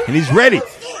again, and he's ready.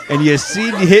 And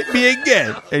Yassine hit me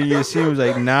again. And Yassine was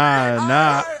like,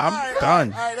 nah, I'm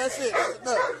done. All right, that's it.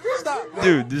 No, stop.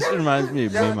 Dude, this reminds me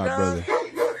of me and my brother.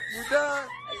 You done?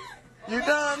 You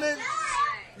done, nigga?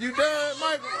 You done,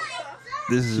 Michael?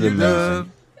 This is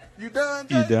amazing. You done?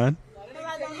 You done?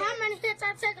 How many hits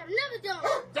I take? I'm never done.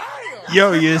 Damn.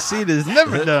 Yo, Yassine is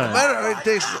never done.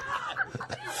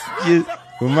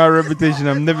 With my reputation,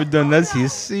 I'm never done. That's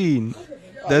Yassine.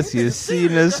 That's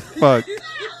Yassine as fuck.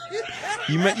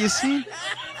 You met Yassine?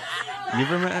 You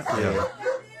ever met him? Yeah.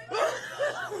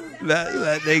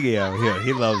 That nigga out here,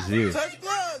 he loves you. Touch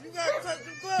gloves. You gotta touch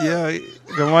the gloves.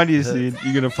 Yeah, come on, Yassine.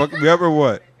 You gonna fuck me up or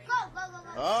what?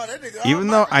 Oh, that nigga. Even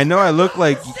though I know I look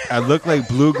like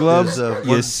blue gloves,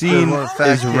 Yassine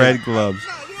is red gloves.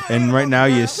 And right now,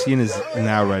 Yassine is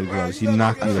now red gloves. He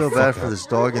knocked me I the feel fuck bad out. for this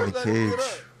dog in the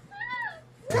cage.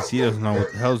 Because he doesn't know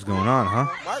what the hell's going on, huh?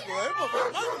 Michael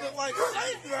look like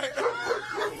Satan right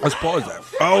now. Let's pause that.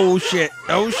 Oh, shit.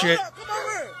 Oh, shit. Come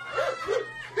over here.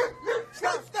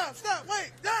 Stop.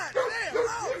 Wait. God damn.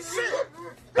 Oh, shit.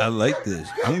 I like this.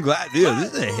 I'm glad. Dude,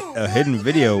 this is a hidden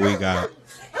video we got.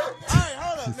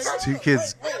 It's two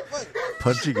kids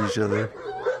punching each other.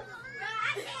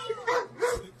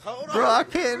 Bro, I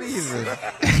can't even.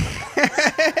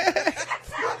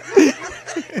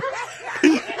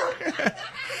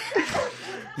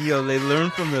 Yo, they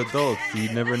learn from the adults. You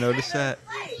never noticed that?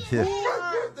 Yeah.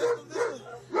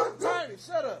 Tiny,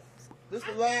 shut up. This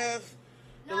the last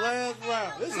round.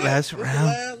 This Last round? The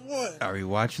last one. Are we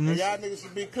watching And this? y'all niggas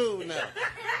should be cool now.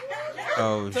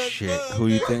 Oh, shit. Who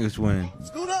do you think is winning?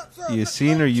 Scoot up, son.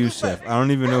 Yassine or Yusuf? I don't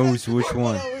even know who's which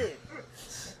one.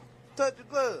 Touch your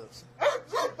gloves.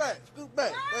 Scoot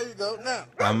back. There you go. Now.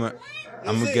 I'm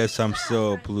gonna guess I'm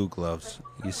still blue gloves.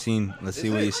 Yassine, let's see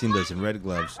what Yassine does in red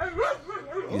gloves.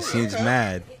 Yassine's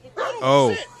mad.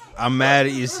 Oh, I'm mad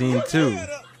at Yassine too.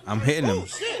 I'm hitting him.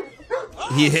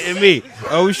 He hitting me.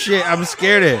 Oh shit, I'm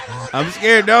scared of it. I'm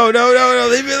scared. No. Leave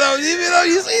me alone.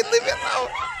 Yassine, leave me alone.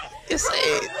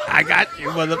 Yassine, I got you,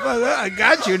 motherfucker. I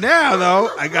got you now, though.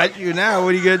 I got you now.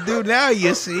 What are you gonna do now,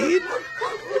 Yassine?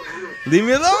 Leave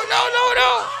me alone. No.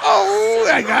 Oh,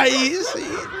 I got you,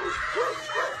 Yassine.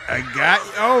 I got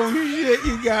you. Oh shit,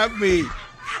 you got me.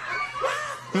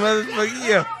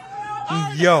 Motherfucker,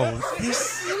 yo,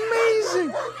 this is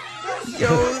amazing.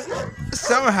 Yo,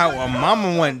 somehow a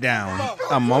mama went down.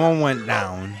 The mama went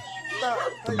down.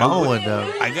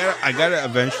 I gotta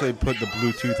eventually put the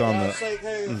Bluetooth on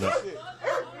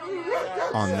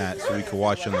that so we can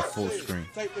watch on the full screen.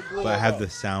 But I have the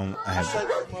sound.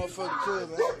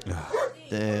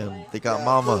 Damn, they got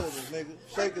mama.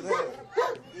 Shake his hand.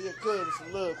 Give your cousin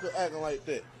some love. Quit acting like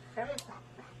that.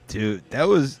 Dude, that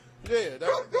was. Yeah,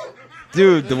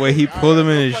 Dude, the way he pulled him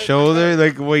in his shoulder,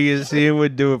 like what Yassine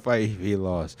would do if he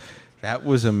lost. That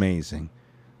was amazing.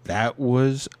 That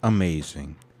was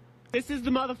amazing. This is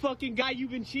the motherfucking guy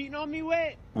you've been cheating on me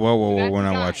with? Whoa, we're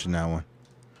not watching that one.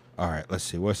 All right, let's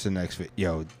see. What's the next video?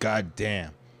 Yo,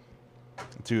 goddamn.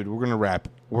 Dude, we're going to wrap.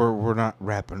 We're not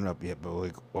wrapping it up yet, but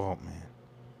like, oh, man.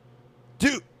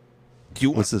 Dude.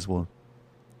 What's this one?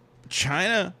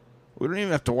 China? We don't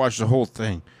even have to watch the whole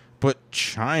thing. But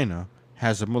China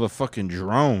has a motherfucking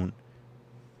drone.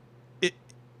 All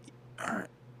right.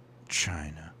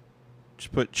 China.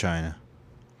 Just put China.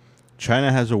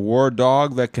 China has a war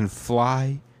dog that can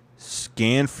fly,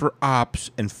 scan for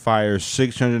ops, and fire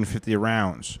 650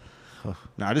 rounds.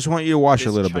 Now, I just want you to watch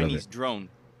a little bit of Chinese it. drone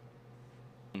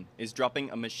is dropping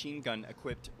a machine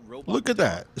gun-equipped robot. Look at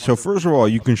that. So, first of all,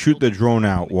 you can shoot the drone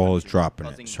out while it's dropping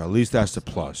it. So, at least that's the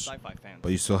plus.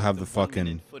 But you still have the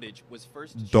fucking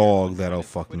dog that'll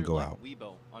fucking go out.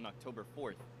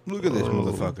 Look at this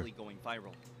motherfucker.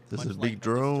 This is a big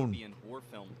drone.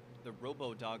 the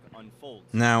RoboDog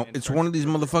unfolds. Now, it's one of these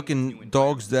motherfucking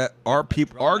dogs that our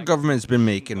government's been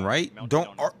making, right?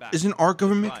 Isn't our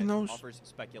government making those?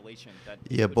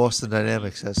 Yeah, Boston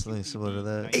Dynamics has something similar to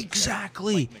that.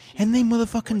 Exactly. And they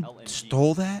motherfucking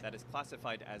stole that? That is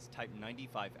classified as Type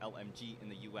 95 LMG in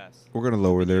the U.S. We're going to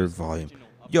lower their volume.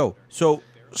 Yo, so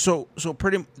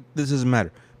pretty, this doesn't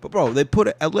matter. But, bro, they put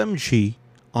an LMG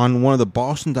on one of the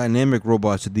Boston Dynamic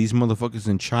robots that these motherfuckers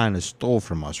in China stole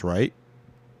from us, right?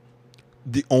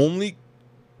 The only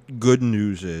good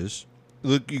news is,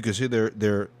 look, you can see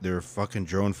their fucking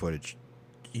drone footage.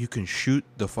 You can shoot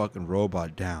the fucking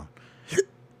robot down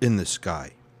in the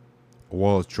sky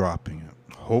while it's dropping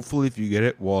it. Hopefully, if you get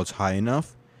it while it's high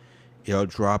enough, it'll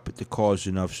drop it to cause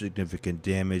enough significant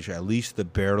damage, at least the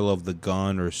barrel of the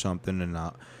gun or something. And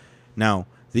not. Now,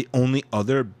 the only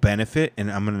other benefit, and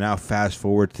I'm going to now fast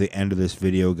forward to the end of this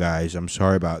video, guys. I'm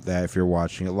sorry about that if you're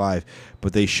watching it live.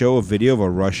 But they show a video of a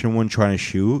Russian one trying to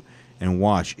shoot, and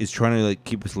watch. It's trying to like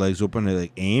keep its legs open and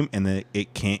like aim, and then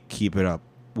it can't keep it up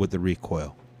with the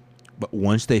recoil. But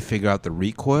once they figure out the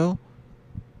recoil,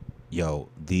 yo,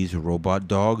 these robot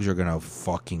dogs are going to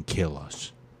fucking kill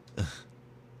us.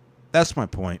 That's my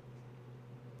point.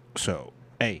 So,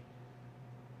 hey.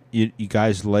 You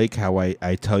guys like how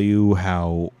I tell you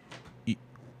how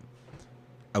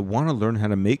I want to learn how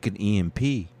to make an EMP.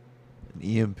 An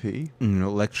EMP? An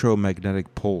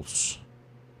electromagnetic pulse.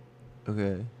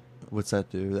 Okay. What's that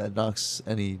do? That knocks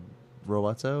any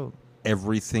robots out?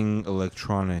 Everything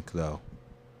electronic, though.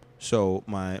 So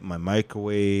my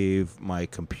microwave, my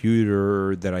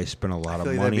computer that I spent a lot of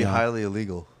money on. That'd be highly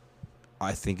illegal.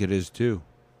 I think it is, too.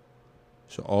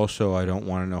 So also, I don't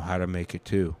want to know how to make it,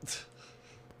 too.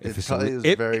 If it's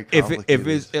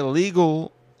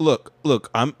illegal, look,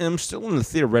 I'm still in the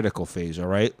theoretical phase, all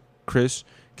right, Chris?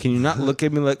 Can you not look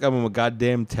at me like I'm a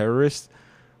goddamn terrorist?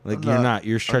 Like you're not.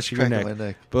 You're stretching your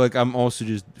neck. But like I'm also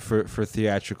just for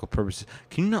theatrical purposes.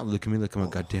 Can you not look at me like I'm a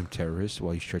goddamn terrorist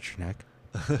while you stretch your neck?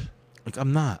 Like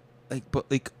I'm not.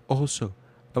 But also,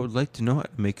 I would like to know how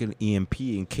to make an EMP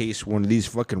in case one of these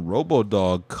fucking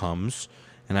RoboDog comes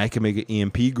and I can make an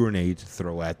EMP grenade to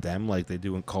throw at them like they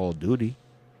do in Call of Duty.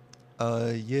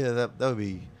 Yeah, that would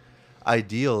be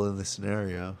ideal in this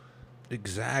scenario.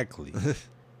 Exactly.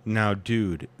 Now,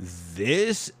 dude,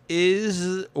 this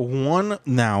is one.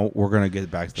 Now we're gonna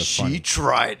get back to the funny. She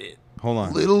tried it. Hold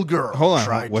on, little girl. Hold on.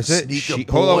 Tried What's to it? Sneak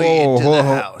a boy into the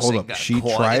house and got She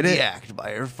caught tried in it. the act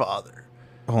by her father.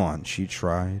 Hold on. She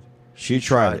tried. She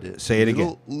tried it. Say it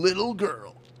again. Little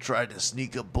girl tried to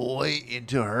sneak a boy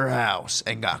into her house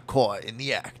and got caught in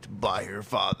the act by her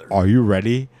father. Are you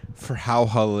ready for how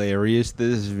hilarious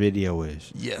this video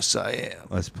is? Yes, I am.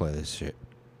 Let's play this shit.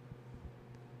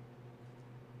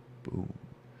 Boom.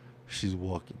 She's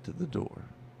walking to the door.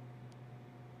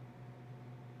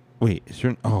 Wait, is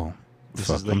there? Oh,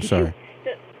 fuck! I'm sorry.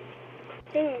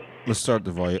 Let's start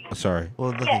the volume. Sorry.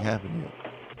 Well, nothing happened yet.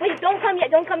 Wait, don't come yet.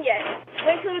 Don't come yet.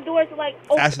 Wait till the doors are like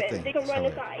open. That's the thing. They can run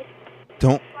inside.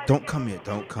 Don't come yet.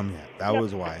 Don't come yet. That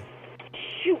was why.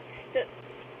 Shoot.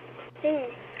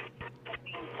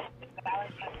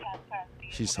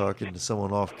 She's talking to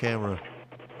someone off camera.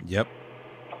 Yep.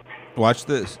 Watch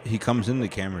this. He comes in the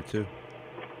camera too.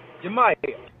 Jemiah.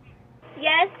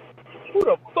 Yes? Who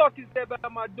the fuck is that by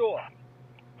my door?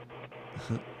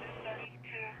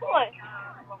 What?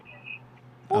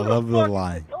 I love the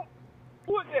line.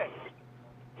 Who is that?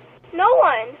 No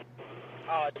one.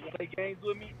 You play games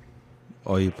with me?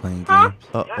 Oh, you playing Huh? games?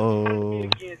 Uh-oh.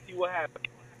 Again, see what happens.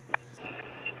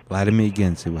 Lie to me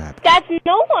again. See what happens. That's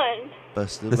no one.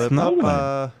 That's no one.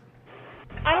 I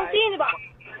don't see anybody.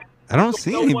 I don't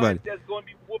see anybody. That's going to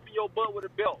be whooping your butt with a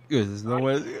belt. There's no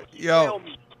one. Tell Yo.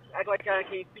 me. Act like I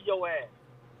can't see your ass.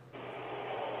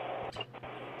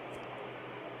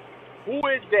 Who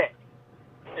is that?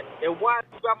 And why is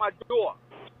you by my door?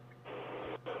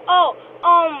 Oh,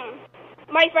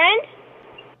 my friend?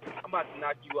 I'm about to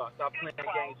knock you out. Stop playing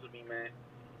games with me, man.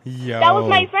 Yo. That was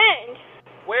my friend.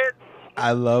 Where?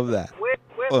 I love that. Where's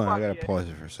Hold on, I gotta pause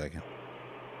it for a second.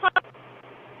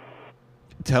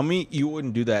 Tell me you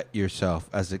wouldn't do that yourself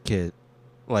as a kid.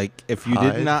 Like, if you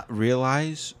did not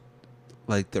realize,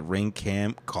 like, the Ring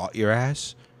cam caught your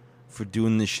ass for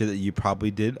doing the shit that you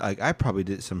probably did. Like, I probably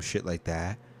did some shit like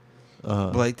that.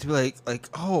 But, like, to be like,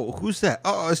 oh, who's that?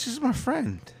 Oh, it's just my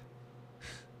friend.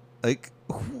 Like,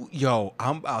 yo,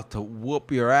 I'm about to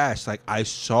whoop your ass. Like, I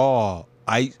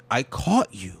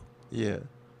caught you. Yeah.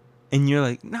 And you're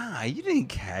like, nah, you didn't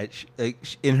catch. Like,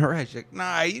 in her head, she's like,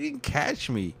 nah, you didn't catch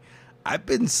me. I've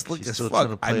been slick as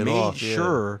fuck. I made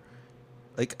sure.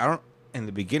 Like, in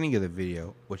the beginning of the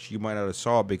video, which you might not have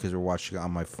saw because we're watching it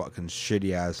on my fucking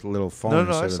shitty ass little phone.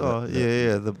 No, I saw.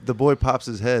 Yeah. The boy pops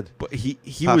his head. But he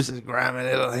pops was his grimy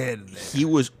little head. He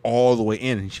was all the way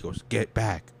in, and she goes, "Get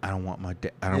back! I don't want I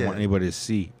don't Yeah. want anybody to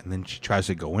see." And then she tries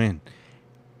to go in,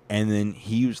 and then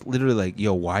he was literally like,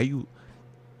 "Yo, why you?"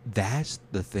 That's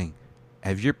the thing.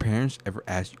 Have your parents ever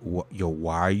asked you, "Yo,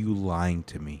 why are you lying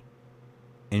to me?"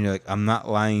 And you're like, "I'm not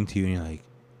lying to you," and you're like,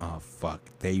 "Oh fuck,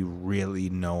 they really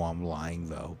know I'm lying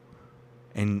though,"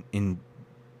 and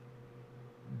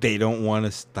they don't want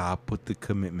to stop with the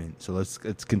commitment. So let's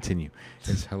continue.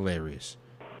 It's hilarious.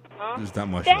 There's not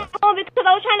much left. Oh, because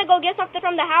I was trying to go get something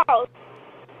from the house.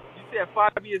 You said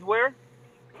 5 years where?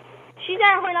 She's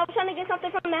at home and I was trying to get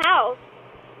something from the house.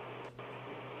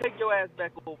 Take your ass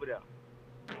back over there.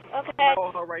 Okay.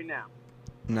 Call her right now.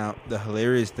 Now, the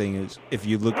hilarious thing is, if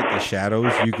you look at the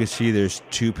shadows, you can see there's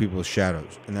two people's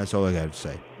shadows, and that's all I got to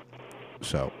say.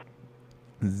 So,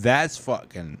 that's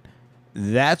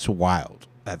wild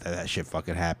that shit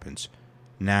fucking happens.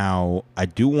 Now, I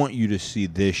do want you to see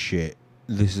this shit.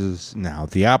 This is now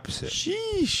the opposite.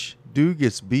 Sheesh. Dude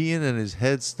gets beaten and his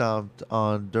head stomped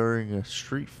on during a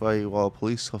street fight while a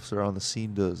police officer on the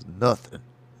scene does nothing.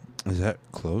 Is that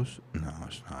close? No,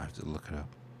 it's not. I have to look it up.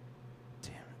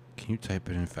 Damn it. Can you type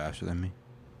it in faster than me?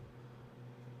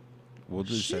 We'll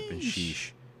just type in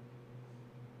sheesh.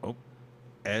 Oh.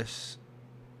 S-H.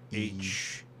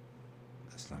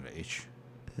 That's not an H.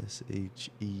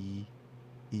 S-H-E-E-S-H.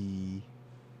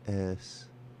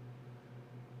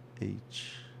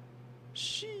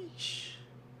 Sheesh.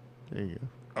 There you go.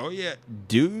 Oh, yeah.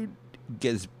 Dude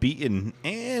gets beaten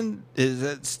and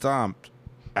is stomped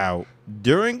out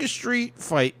during a street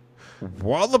fight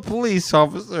while the police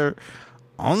officer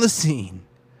on the scene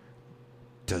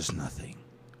does nothing.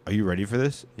 Are you ready for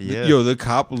this? Yeah. Yo, the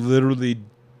cop literally...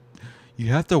 You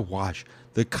have to watch.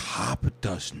 The cop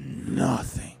does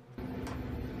nothing.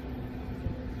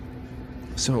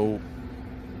 So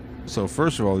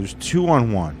first of all, there's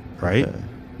 2-on-1, right? Okay.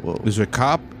 Whoa. There's a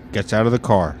cop gets out of the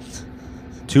car.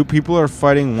 Two people are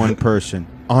fighting one person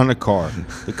on a car.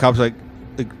 The cop's like,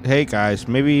 "Hey guys,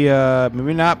 maybe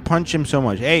not punch him so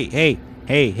much. Hey,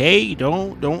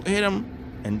 don't hit him."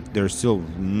 And they're still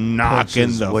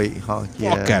knocking the fuck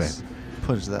at him.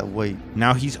 Punch that weight.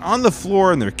 Now he's on the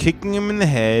floor and they're kicking him in the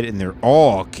head, and they're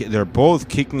both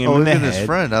kicking him in the head. His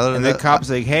friend. And the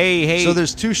cop's like, "Hey." So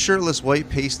there's two shirtless white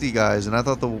pasty guys, and I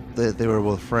thought they were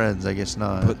both friends. I guess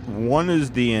not. But one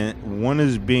is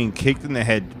being kicked in the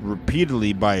head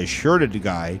repeatedly by a shirted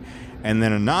guy, and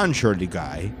then a non-shirted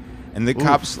guy, and the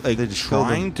cops like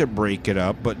trying to break it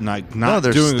up, but not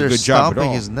doing a good job at all.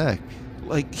 Stomping his neck.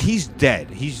 Like he's dead.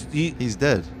 He's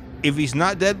dead. If he's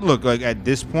not dead, look, like at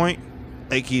this point,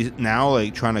 like he's now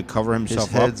like trying to cover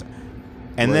himself up,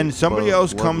 and then somebody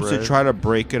else comes to try to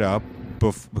break it up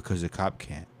because the cop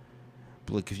can't.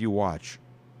 But like if you watch,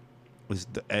 it's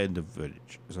the end of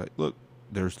footage. It's like, look,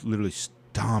 they're literally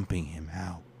stomping him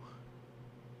out,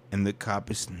 and the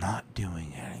cop is not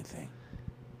doing anything.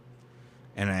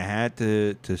 And I had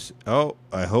to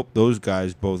I hope those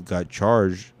guys both got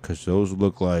charged, because those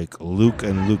look like Luke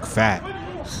and Luke Fat.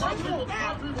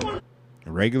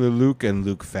 Regular Luke and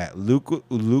Luke Fat. Luke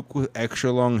with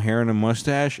extra long hair and a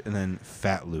mustache, and then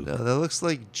Fat Luke. No, that looks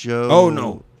like Joe. Oh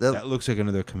no, that looks like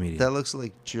another comedian. That looks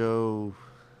like Joe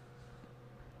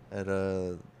at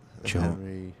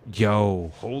Henry.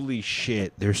 Yo, holy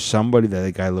shit! There's somebody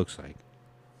that guy looks like.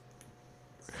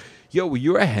 Yo, were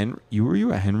you at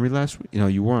Henry last week? No,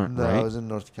 you weren't, No, right? I was in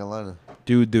North Carolina.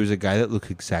 Dude, there was a guy that looked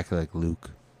exactly like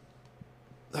Luke.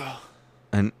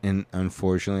 And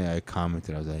unfortunately, I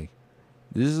commented. I was like,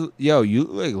 "You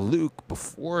look like Luke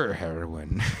before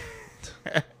heroin."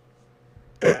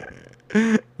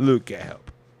 Luke, get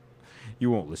help. You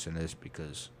won't listen to this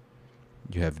because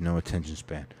you have no attention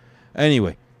span.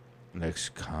 Anyway,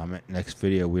 next comment, next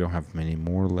video. We don't have many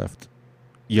more left.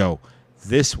 Yo,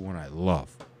 this one I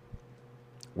love.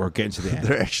 We're getting to the end.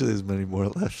 There actually is many more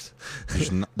left.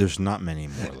 There's not many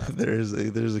more left. There's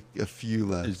a few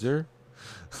left. Is there?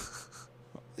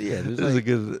 Yeah, there's a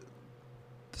good.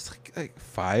 There's like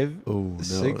 5. Oh no,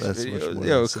 6 that's videos. much more.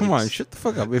 Yo, than come on, 6. shut the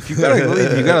fuck up. If you gotta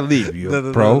leave, you gotta leave,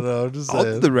 No, bro. No, I'm just I'll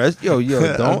saying. do the rest. Yo,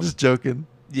 don't. I'm just joking.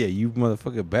 Yeah, you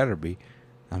motherfucker better be.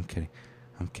 I'm kidding.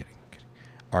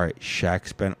 All right, Shaq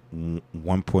spent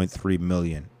 1.3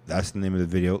 million. That's the name of the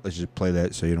video. Let's just play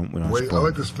that so we don't I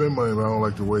like to spend money, but I don't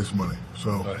like to waste money.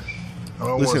 So I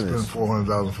don't want to spend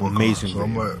 $400,000 for a car. So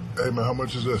I'm like, "Hey man, how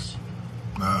much is this?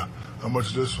 Nah, how much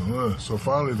is this? So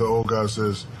finally, the old guy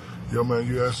says, "Yo man,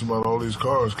 you asked about all these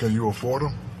cars. Can you afford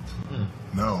them?"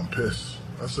 Now I'm pissed.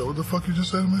 I said, "What the fuck you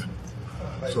just said to me?"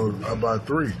 So I buy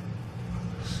 3.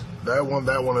 That one,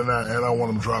 and I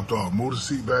want them dropped off. Move the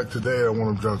seat back today. I want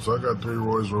them dropped. So I got 3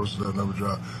 Royce Roasters that never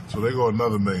dropped. So they go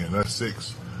another $1 million. That's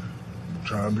 6. I'm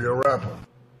trying to be a rapper.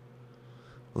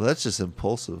 Well, that's just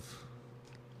impulsive.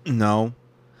 No.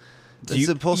 It's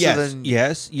impulsive. Yes, then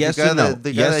yes or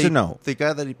no. The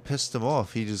guy that he pissed him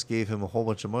off, he just gave him a whole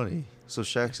bunch of money. So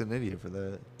Shaq's an idiot for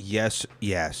that. Yes.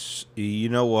 You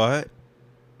know what?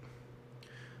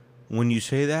 When you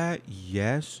say that,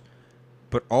 yes.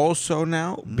 But also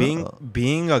now,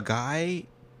 being a guy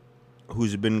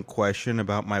who's been questioned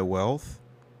about my wealth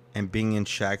and being in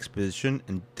Shaq's position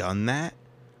and done that,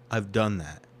 I've done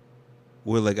that.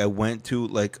 Where, like, I went to,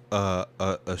 like,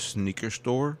 a sneaker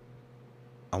store.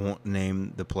 I won't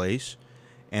name the place.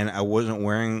 And I wasn't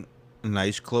wearing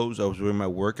nice clothes. I was wearing my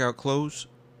workout clothes.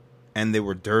 And they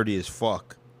were dirty as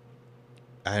fuck.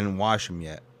 I hadn't washed them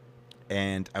yet.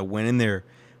 And I went in there.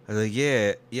 I was like,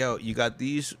 yeah, yo, you got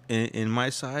these in my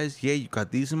size? Yeah, you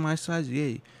got these in my size?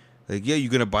 Yeah. Like, yeah, you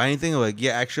going to buy anything? I'm like,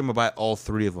 yeah, actually, I'm going to buy all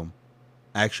 3 of them.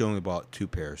 I actually only bought 2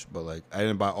 pairs, but like I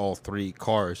didn't buy all 3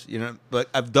 cars, you know. But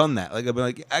I've done that. Like I've been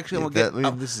like, actually, I'm gonna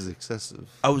get. This is excessive.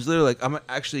 I was literally like, I'm gonna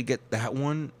actually get that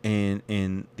one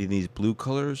in these blue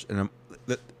colors, and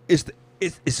it's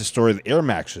the story of the Air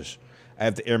Maxes. I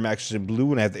have the Air Maxes in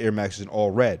blue, and I have the Air Maxes in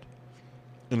all red.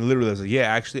 And literally, I was like, yeah,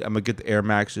 actually, I'm gonna get the Air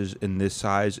Maxes in this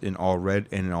size, in all red,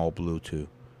 and in all blue too.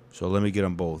 So let me get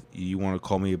them both. You want to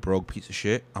call me a broke piece of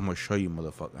shit? I'm gonna show you,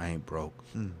 motherfucker. I ain't broke.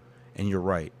 And you're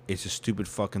right. It's a stupid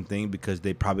fucking thing because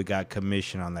they probably got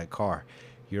commission on that car.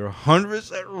 You're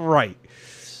 100% right.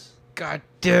 God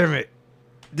damn it.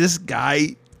 This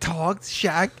guy talked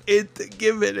Shaq into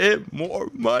giving him more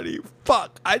money.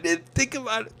 Fuck. I didn't think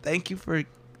about it. Thank you.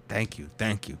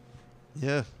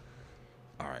 Yeah.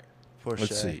 All right. Poor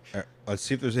Let's Shaq. see. Let's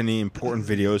see if there's any important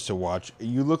videos to watch.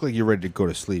 You look like you're ready to go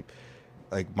to sleep.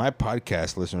 Like, my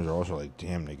podcast listeners are also like,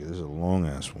 damn, nigga, this is a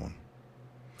long-ass one.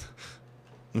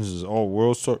 This is all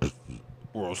World Star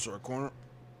Corner.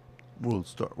 World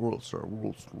Star. All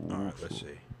right, let's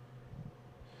see.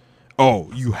 Oh,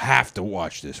 you have to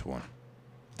watch this one.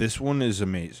 This one is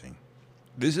amazing.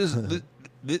 This is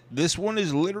this one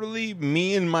is literally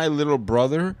me and my little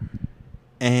brother,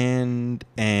 and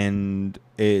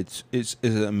it's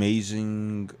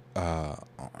amazing. All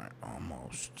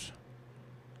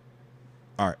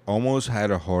right, almost had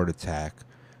a heart attack.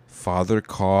 Father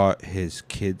caught his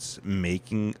kids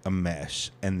making a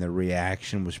mess, and the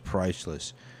reaction was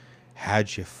priceless.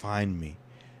 How'd you find me?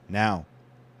 Now,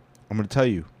 I'm going to tell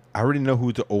you, I already know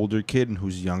who's the older kid and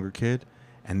who's the younger kid,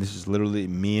 and this is literally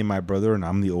me and my brother, and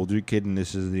I'm the older kid, and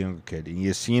this is the younger kid. And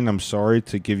Yassine, I'm sorry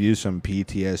to give you some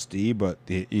PTSD, but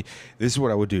this is what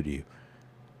I would do to you.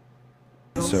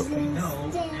 So...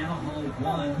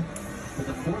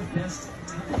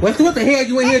 What the hell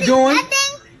you in here doing?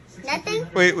 Nothing.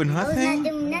 Wait, we're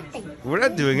nothing? Nothing. We're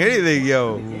not doing anything,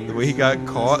 yo. The way he got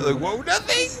caught, like, whoa,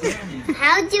 nothing.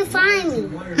 How'd you find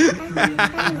me?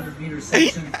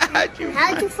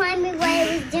 How'd you find me what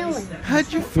I was doing?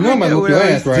 How'd you find out what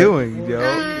I was doing, yo?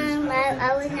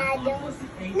 I was not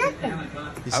doing nothing.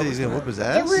 You said he's gonna whoop his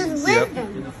ass? It was with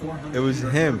him. It was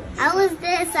him. I was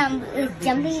there,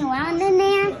 jumping around in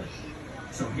there.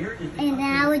 And then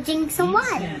I would drink some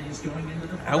water.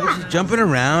 I was jumping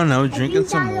around. I was drinking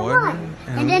some water.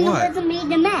 And then the person made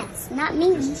the mess, not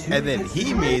me. And then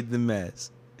he made the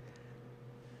mess.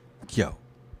 Yo.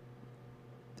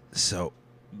 So,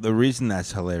 the reason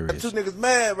that's hilarious. 2 niggas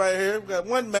mad right here. We got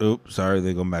one man. Oops, sorry,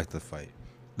 they're going back to the fight.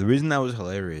 The reason that was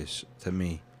hilarious to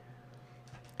me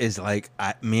is like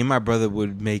me and my brother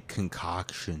would make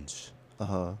concoctions.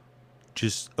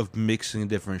 Just of mixing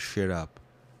different shit up.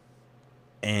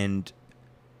 And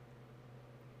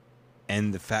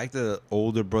the fact that the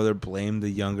older brother blamed the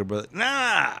younger brother,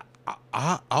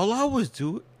 all I was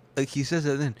doing, like he says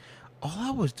that then, all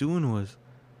I was doing was,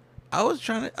 I was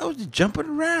just jumping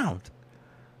around.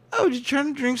 I was just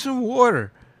trying to drink some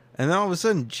water. And then all of a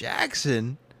sudden,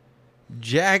 Jackson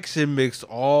mixed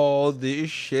all this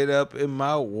shit up in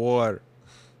my water.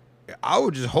 I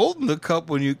was just holding the cup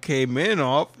when you came in,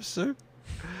 officer.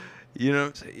 You know what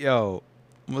I'm saying? Yo.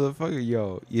 Motherfucker,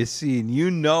 yo, Yassine, you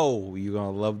know you're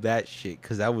gonna love that shit,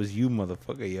 cause that was you,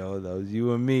 motherfucker, yo. That was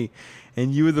you and me,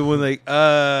 and you were the one like,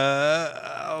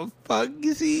 fuck,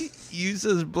 you see, you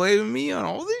just blaming me on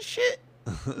all this shit.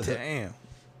 Damn.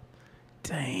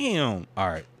 All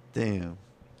right, damn.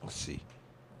 Let's see.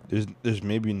 There's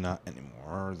maybe not any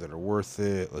more that are worth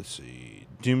it. Let's see.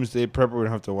 Doomsday Prepper, we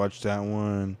don't have to watch that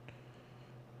one.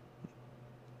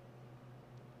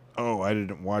 Oh, I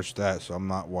didn't watch that, so I'm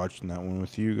not watching that one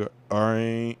with you. All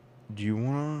right. Do you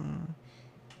want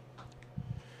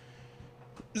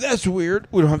That's weird.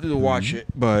 We don't have to watch it,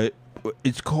 but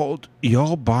it's called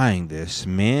Y'all Buying This.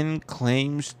 Man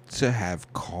claims to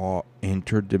have caught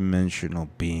interdimensional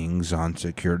beings on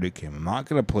security cam. I'm not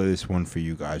going to play this one for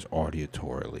you guys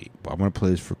auditorily, but I'm going to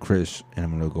play this for Chris, and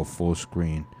I'm going to go full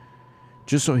screen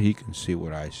just so he can see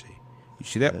what I see. You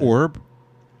see that orb?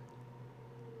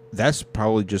 That's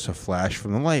probably just a flash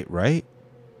from the light, right?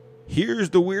 Here's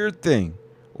the weird thing.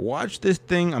 Watch this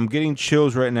thing. I'm getting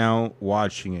chills right now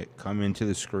watching it come into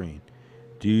the screen.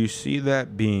 Do you see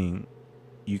that being?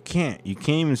 You can't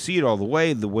even see it all the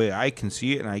way I can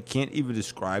see it, and I can't even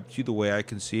describe to you the way I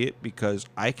can see it, because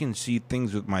I can see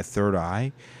things with my third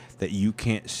eye that you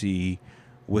can't see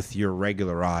with your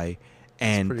regular eye.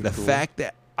 And the fact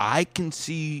that I can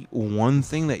see one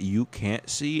thing that you can't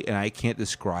see and I can't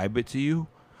describe it to you,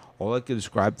 all I can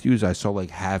describe to you is I saw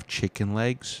like half chicken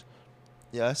legs.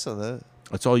 Yeah, I saw that.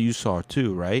 That's all you saw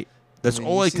too, right? That's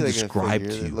all I can describe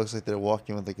to you. It looks like they're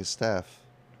walking with like a staff.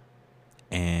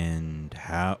 And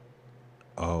how?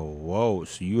 Oh, whoa!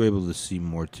 So you were able to see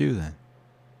more too, then?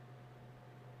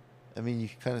 I mean, you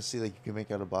can kind of see like you can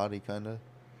make out a body, kind of.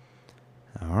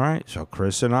 All right. So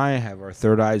Chris and I have our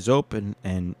third eyes open,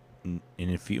 and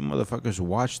if you motherfuckers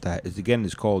watch that,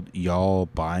 it's called Y'all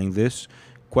Buying This? ?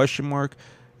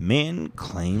 Man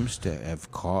claims to have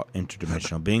caught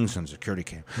interdimensional beings on security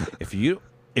cam. If you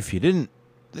didn't,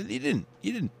 then you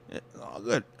didn't. Oh,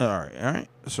 good. All right.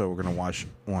 So we're gonna watch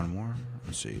one more.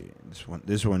 Let's see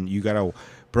this one. You gotta,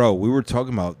 bro. We were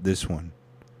talking about this one,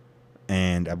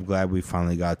 and I'm glad we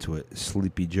finally got to it.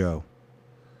 Sleepy Joe.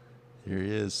 Here he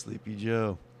is, Sleepy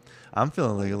Joe. I'm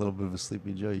feeling like a little bit of a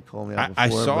Sleepy Joe. You called me out before. I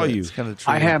saw you. It's kind of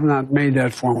true. I have not made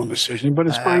that formal decision, but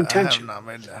it's my intention. I have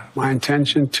not made that. My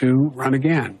intention to run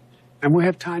again. And we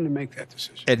have time to make that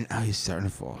decision. And now he's starting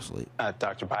to fall asleep.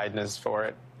 Dr. Biden is for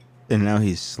it. And now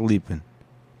he's sleeping.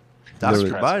 Dr.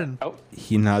 Biden. Oh.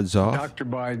 He nods off. Dr.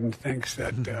 Biden thinks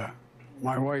that,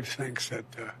 my wife thinks that,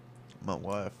 my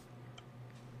wife.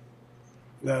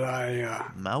 That I,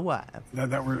 my wife.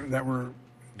 That we're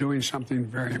doing something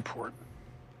very important.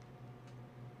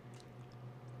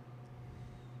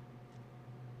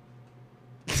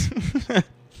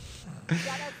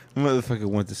 Motherfucker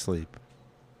went to sleep.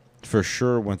 For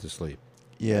sure went to sleep.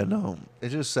 Yeah, no.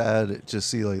 It's just sad to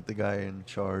see like the guy in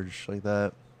charge like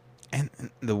that. And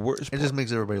the worst It just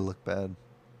makes everybody look bad.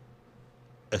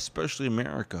 Especially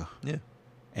America. Yeah.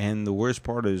 And the worst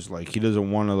part is like he doesn't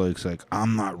want to like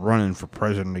I'm not running for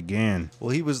president again.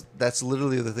 Well, that's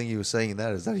literally the thing he was saying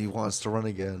is that he wants to run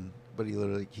again, but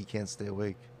he can't stay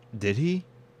awake. Did he?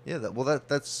 Yeah,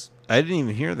 that's I didn't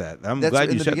even hear that. I'm that's glad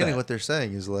you in the said beginning that. what they're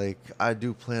saying is like I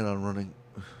do plan on running.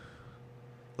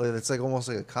 Like it's like almost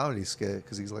like a comedy skit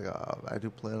because he's like I do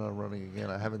plan on running again.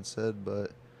 I haven't said,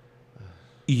 but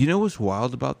you know what's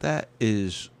wild about that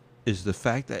is the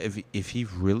fact that if he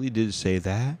really did say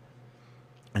that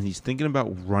and he's thinking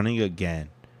about running again,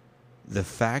 the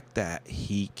fact that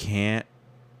he can't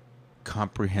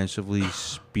comprehensively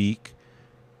speak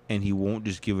and he won't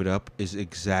just give it up is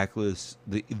exactly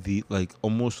the like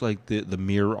almost like the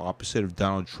mirror opposite of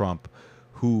Donald Trump,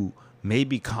 who may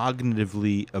be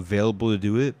cognitively available to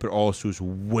do it, but also is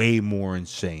way more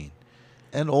insane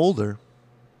and older.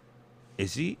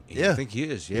 Is he? Yeah, I think he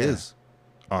is. Yeah. He is.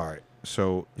 All right.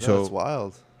 So it's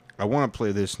wild. I want to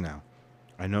play this now.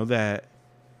 I know that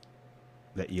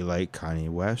you like Kanye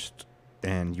West,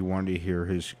 and you wanted to hear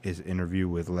his interview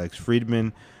with Lex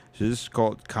Friedman. So this is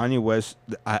called Kanye West.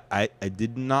 I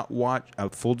did not watch.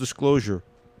 Full disclosure,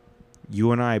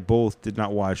 you and I both did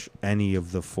not watch any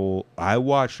of the full. I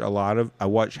watched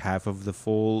half of the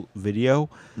full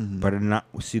video, but I did not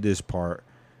see this part.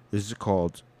 This is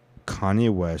called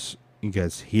Kanye West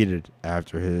gets heated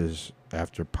after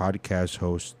podcast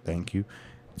host, thank you,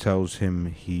 tells him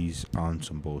he's on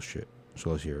some bullshit. So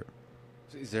let's hear it.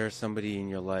 Is there somebody in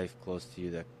your life close to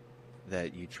you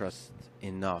that you trust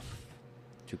enough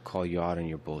to call you out on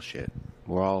your bullshit?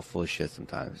 We're all full of shit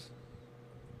sometimes.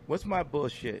 What's my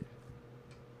bullshit?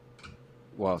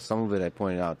 Well, some of it I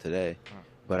pointed out today,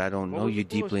 but I don't know you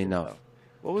deeply enough.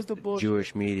 What was the bullshit?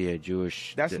 Jewish media,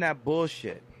 Jewish... That's not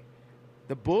bullshit.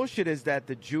 The bullshit is that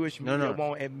the Jewish media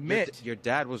won't admit. Your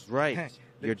dad was right.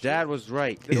 Your dad was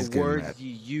right. The words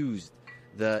you used,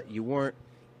 you weren't.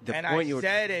 The and point I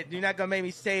said it. You're not gonna make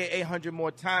me say it 800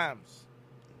 more times.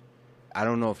 I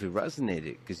don't know if it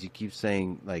resonated because you keep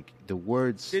saying like the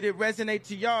words. Did it resonate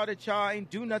to y'all that y'all ain't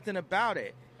do nothing about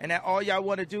it, and that all y'all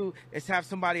want to do is have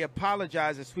somebody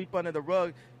apologize and sweep under the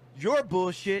rug your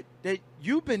bullshit that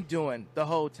you've been doing the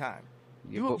whole time?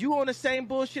 You on the same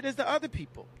bullshit as the other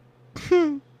people.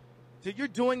 So you're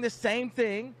doing the same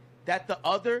thing that the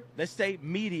other, let's say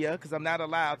media, because I'm not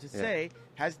allowed to say,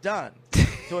 has done.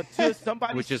 So until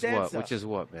somebody Which is stands what? up, Which is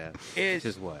what, man? Is, Which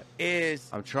is what? Is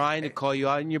I'm trying to call you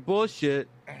out in your bullshit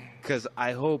because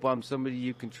I hope I'm somebody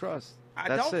you can trust. I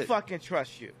That's don't it. fucking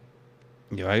trust you.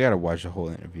 Yo, I gotta watch the whole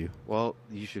interview. Well,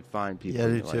 you should find people. Yeah, I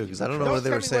do in your too, life 'cause you I can don't know trust. what they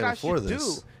were Tell me saying what I before should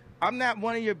this. do. I'm not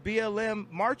one of your BLM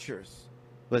marchers.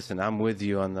 Listen, I'm with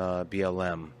you on the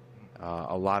BLM.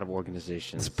 A lot of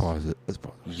organizations Let's pause it.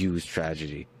 use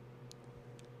tragedy.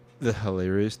 The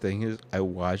hilarious thing is, I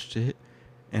watched it,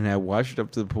 and I watched it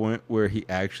up to the point where he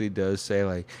actually does say,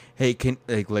 like, "Hey,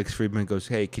 Lex Friedman goes,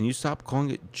 hey, can you stop calling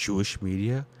it Jewish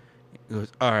media?" He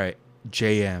goes, "All right,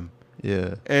 JM."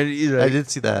 Yeah. And he's like, I did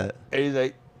see that. And he's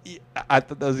like, I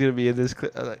thought that was gonna be in this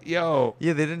clip. I was like, yo.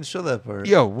 Yeah, they didn't show that part.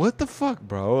 Yo, what the fuck,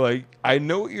 bro? Like, I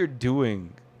know what you're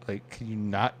doing. Like, can you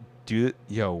not do it?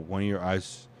 Yo, one of your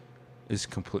eyes is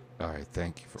complete. All right,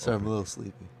 thank you for. Sorry, I'm a little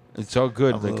sleepy. It's all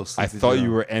good. I'm a Like, little I sleepy thought now.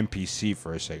 you were NPC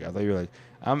for a second. I thought you were like,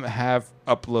 I'm half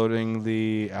uploading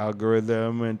the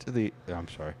algorithm into the. I'm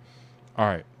sorry. All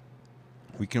right,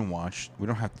 we can watch. We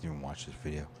don't have to even watch this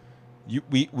video.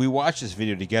 We watched this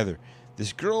video together.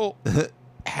 This girl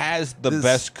has the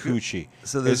best coochie.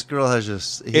 So this girl has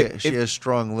just she has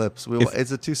strong lips.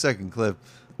 It's a 2-second clip.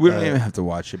 We don't even have to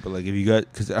watch it, but like if you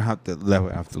got, because I have to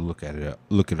look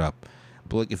it up.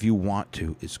 But like if you want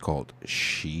to, it's called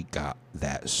 "She Got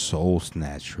That Soul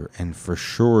Snatcher," and for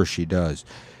sure she does.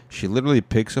 She literally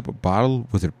picks up a bottle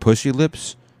with her pussy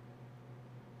lips,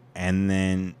 and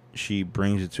then she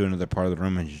brings it to another part of the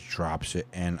room and just drops it.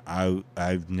 And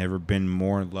I've never been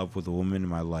more in love with a woman in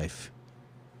my life.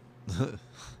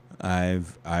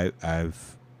 I've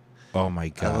oh my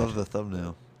god! I love the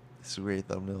thumbnail. It's a great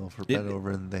thumbnail for bent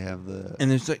over, and they have the and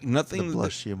there's like nothing the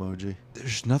blushy emoji.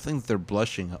 There's nothing that they're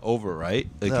blushing over, right?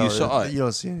 Like No, you saw it. you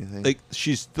don't see anything. Like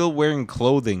she's still wearing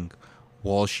clothing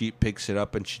while she picks it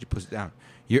up and she puts it down.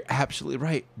 You're absolutely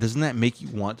right. Doesn't that make you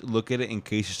want to look at it in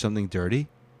case there's something dirty?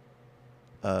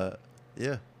 Yeah.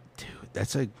 Dude,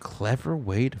 that's a clever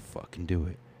way to fucking do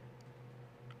it.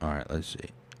 All right, let's see.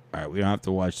 All right, we don't have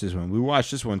to watch this one. We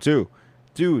watched this one too.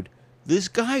 Dude, this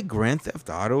guy Grand Theft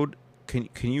Auto'd.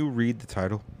 Can you read the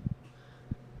title?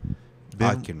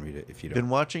 I can read it if you don't. Been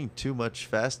watching too much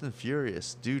Fast and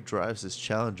Furious. Dude drives his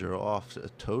Challenger off a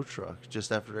tow truck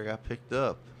just after it got picked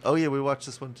up. Oh yeah, we watched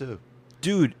this one too.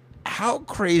 Dude, how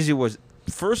crazy was?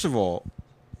 First of all,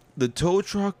 the tow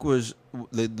truck was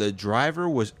the driver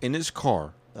was in his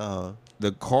car.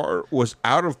 The car was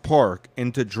out of park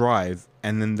into drive,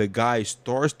 and then the guy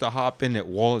starts to hop in it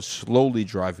while it's slowly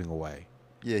driving away.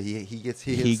 Yeah, he hits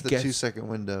the 2-second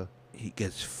window. He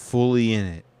gets fully in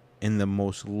it in the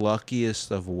most luckiest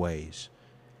of ways,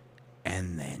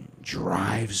 and then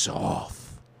drives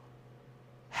off.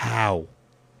 How?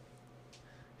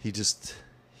 He just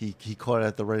he caught it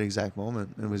at the right exact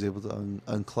moment and was able to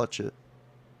unclutch it.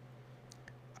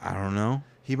 I don't know.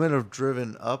 He might have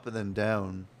driven up and then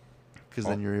down, because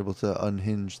then you're able to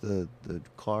unhinge the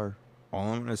car.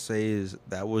 All I'm gonna say is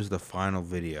that was the final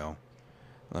video.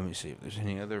 Let me see if there's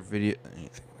any other video.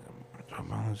 Anything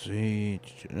let's see.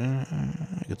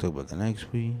 I can talk about the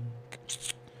next week.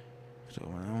 So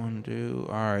what I want to do.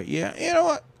 All right. Yeah. You know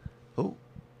what? Oh,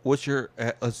 what's your?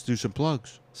 Let's do some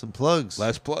plugs. Some plugs.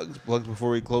 Last plugs before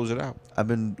we close it out. I've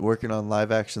been working on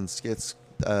live action skits.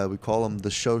 We call them the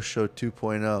Show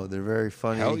 2.0. They're very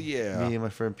funny. Hell yeah. Me and my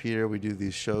friend Peter, we do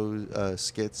these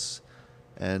skits,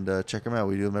 and check them out.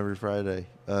 We do them every Friday.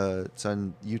 It's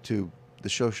on YouTube. The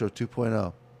Show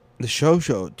 2.0. The Show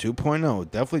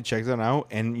 2.0. Definitely check that out.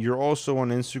 And you're also on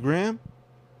Instagram?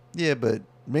 Yeah, but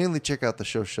mainly check out the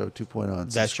Show 2.0.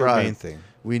 And That's subscribe. your main thing.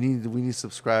 We need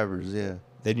subscribers, yeah.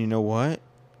 Then you know what?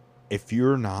 If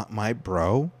you're not my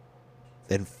bro,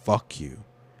 then fuck you.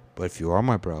 But if you are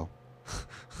my bro,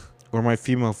 or my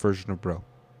female version of bro,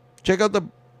 check out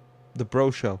the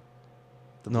Bro Show.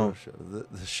 Bro Show.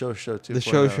 The Show 2.0. The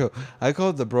Show. I call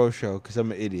it the Bro Show because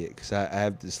I'm an idiot because I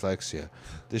have dyslexia.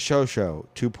 The Show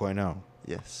 2.0.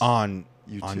 Yes. On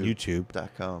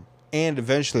YouTube.com. And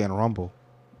eventually on Rumble.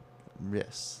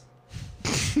 Yes.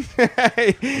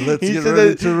 Let's get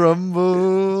ready to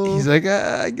rumble. He's like,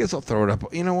 I guess I'll throw it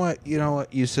up. You know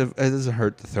what, Yusuf? It doesn't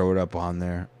hurt to throw it up on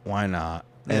there. Why not?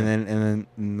 Yeah. And then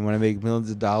when I make millions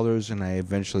of dollars and I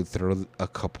eventually throw a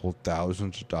couple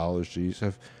thousands of dollars to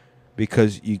Yusuf,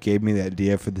 because you gave me the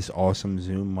idea for this awesome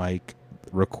Zoom mic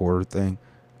recorder thing,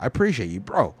 I appreciate you,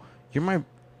 bro. You're my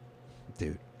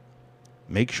dude.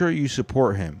 Make sure you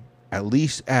support him at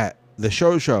least at the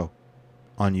Show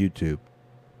on YouTube.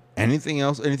 Anything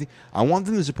else? Anything? I want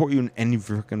them to support you in any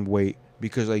freaking way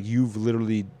because, like, you've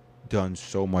literally done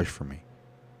so much for me.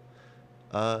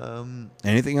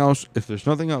 Anything else? If there's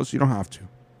nothing else, you don't have to.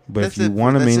 But if you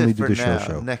want to mainly do the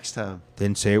show, next time,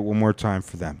 then say it one more time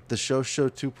for them. The Show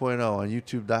 2.0 on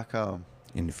YouTube.com.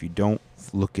 And if you don't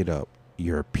look it up,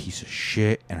 you're a piece of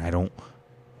shit. And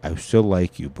I still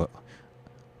like you, but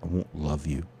I won't love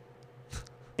you.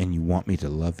 And you want me to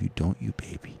love you, don't you,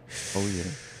 baby? Oh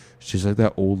yeah. She's like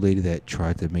that old lady that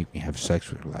tried to make me have sex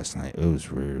with her last night. It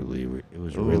was really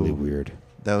weird.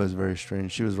 That was very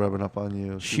strange. She was rubbing up on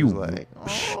you. She was like,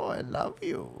 "Oh, I love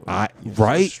you." You're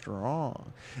right? So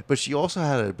strong. But she also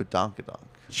had a badonkadonk.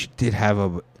 She did have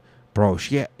a, bro.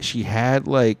 She had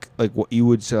like what you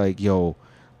would say, like, yo,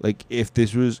 like if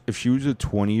she was a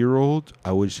 20-year-old,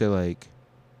 I would say like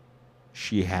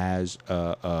she has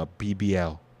a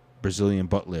BBL, Brazilian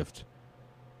butt lift.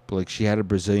 But like she had a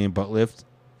Brazilian butt lift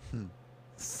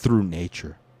through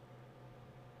nature.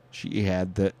 She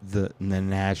had the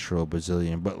natural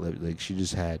Brazilian butt lift. Like she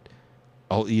just had,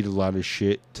 I'll eat a lot of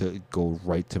shit to go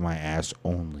right to my ass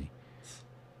only.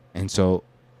 And so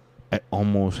I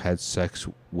almost had sex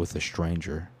with a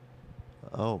stranger.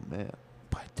 Oh man.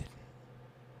 But I didn't.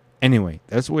 Anyway,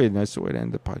 that's the way to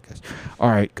end the podcast. All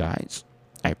right, guys.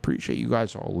 I appreciate you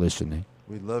guys all listening.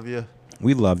 We love you.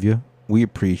 We love you. We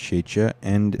appreciate you.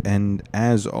 And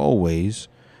as always,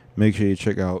 make sure you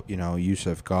check out,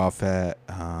 Yusef Goff at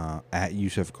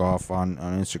Yusef Goff on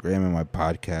Instagram, and my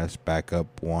podcast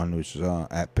Backup One, which is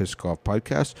at Piss Goff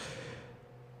Podcast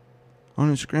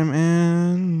on Instagram.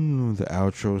 And the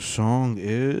outro song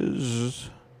is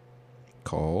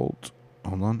called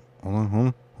hold on.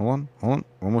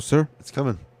 Almost there. It's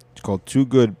coming. It's called Too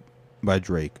Good by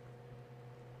Drake.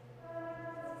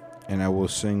 And I will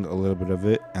sing a little bit of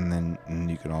it, and then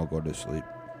you can all go to sleep.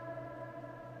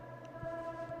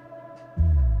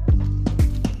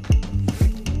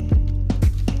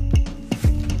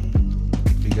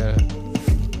 We got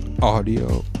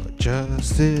audio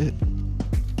adjusted.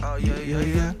 Oh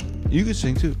yeah. You can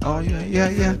sing too. Oh yeah. Oh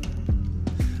yeah.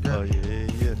 Oh yeah.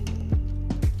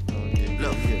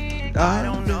 I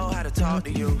don't know how to talk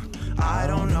to you. I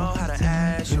don't know how to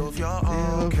ask you if you're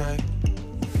okay.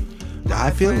 I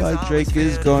feel like Drake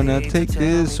is gonna take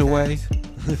this away.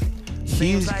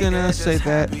 He's gonna say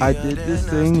that I did this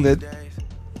thing that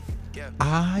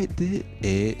I did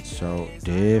it so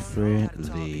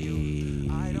differently.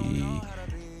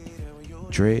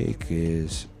 Drake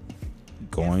is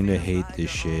going to hate this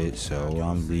shit, so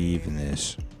I'm leaving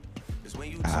this.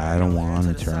 I don't want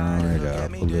to turn it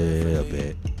up a little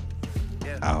bit.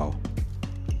 Oh.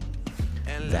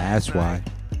 That's why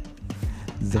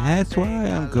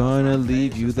I'm gonna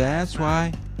leave you. That's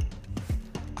why.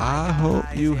 I hope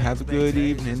you have a good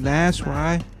evening. That's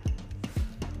why.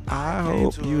 I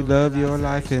hope you love your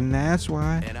life, and that's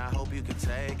why.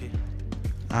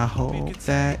 I hope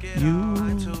that you.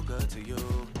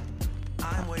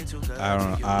 I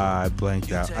don't know. I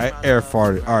blanked out. I air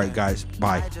farted. All right, guys.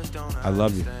 Bye. I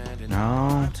love you.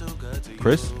 No.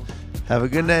 Chris? Have a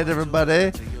good night,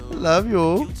 everybody. Love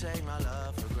you.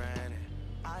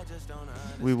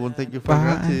 We won't take you for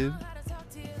granted.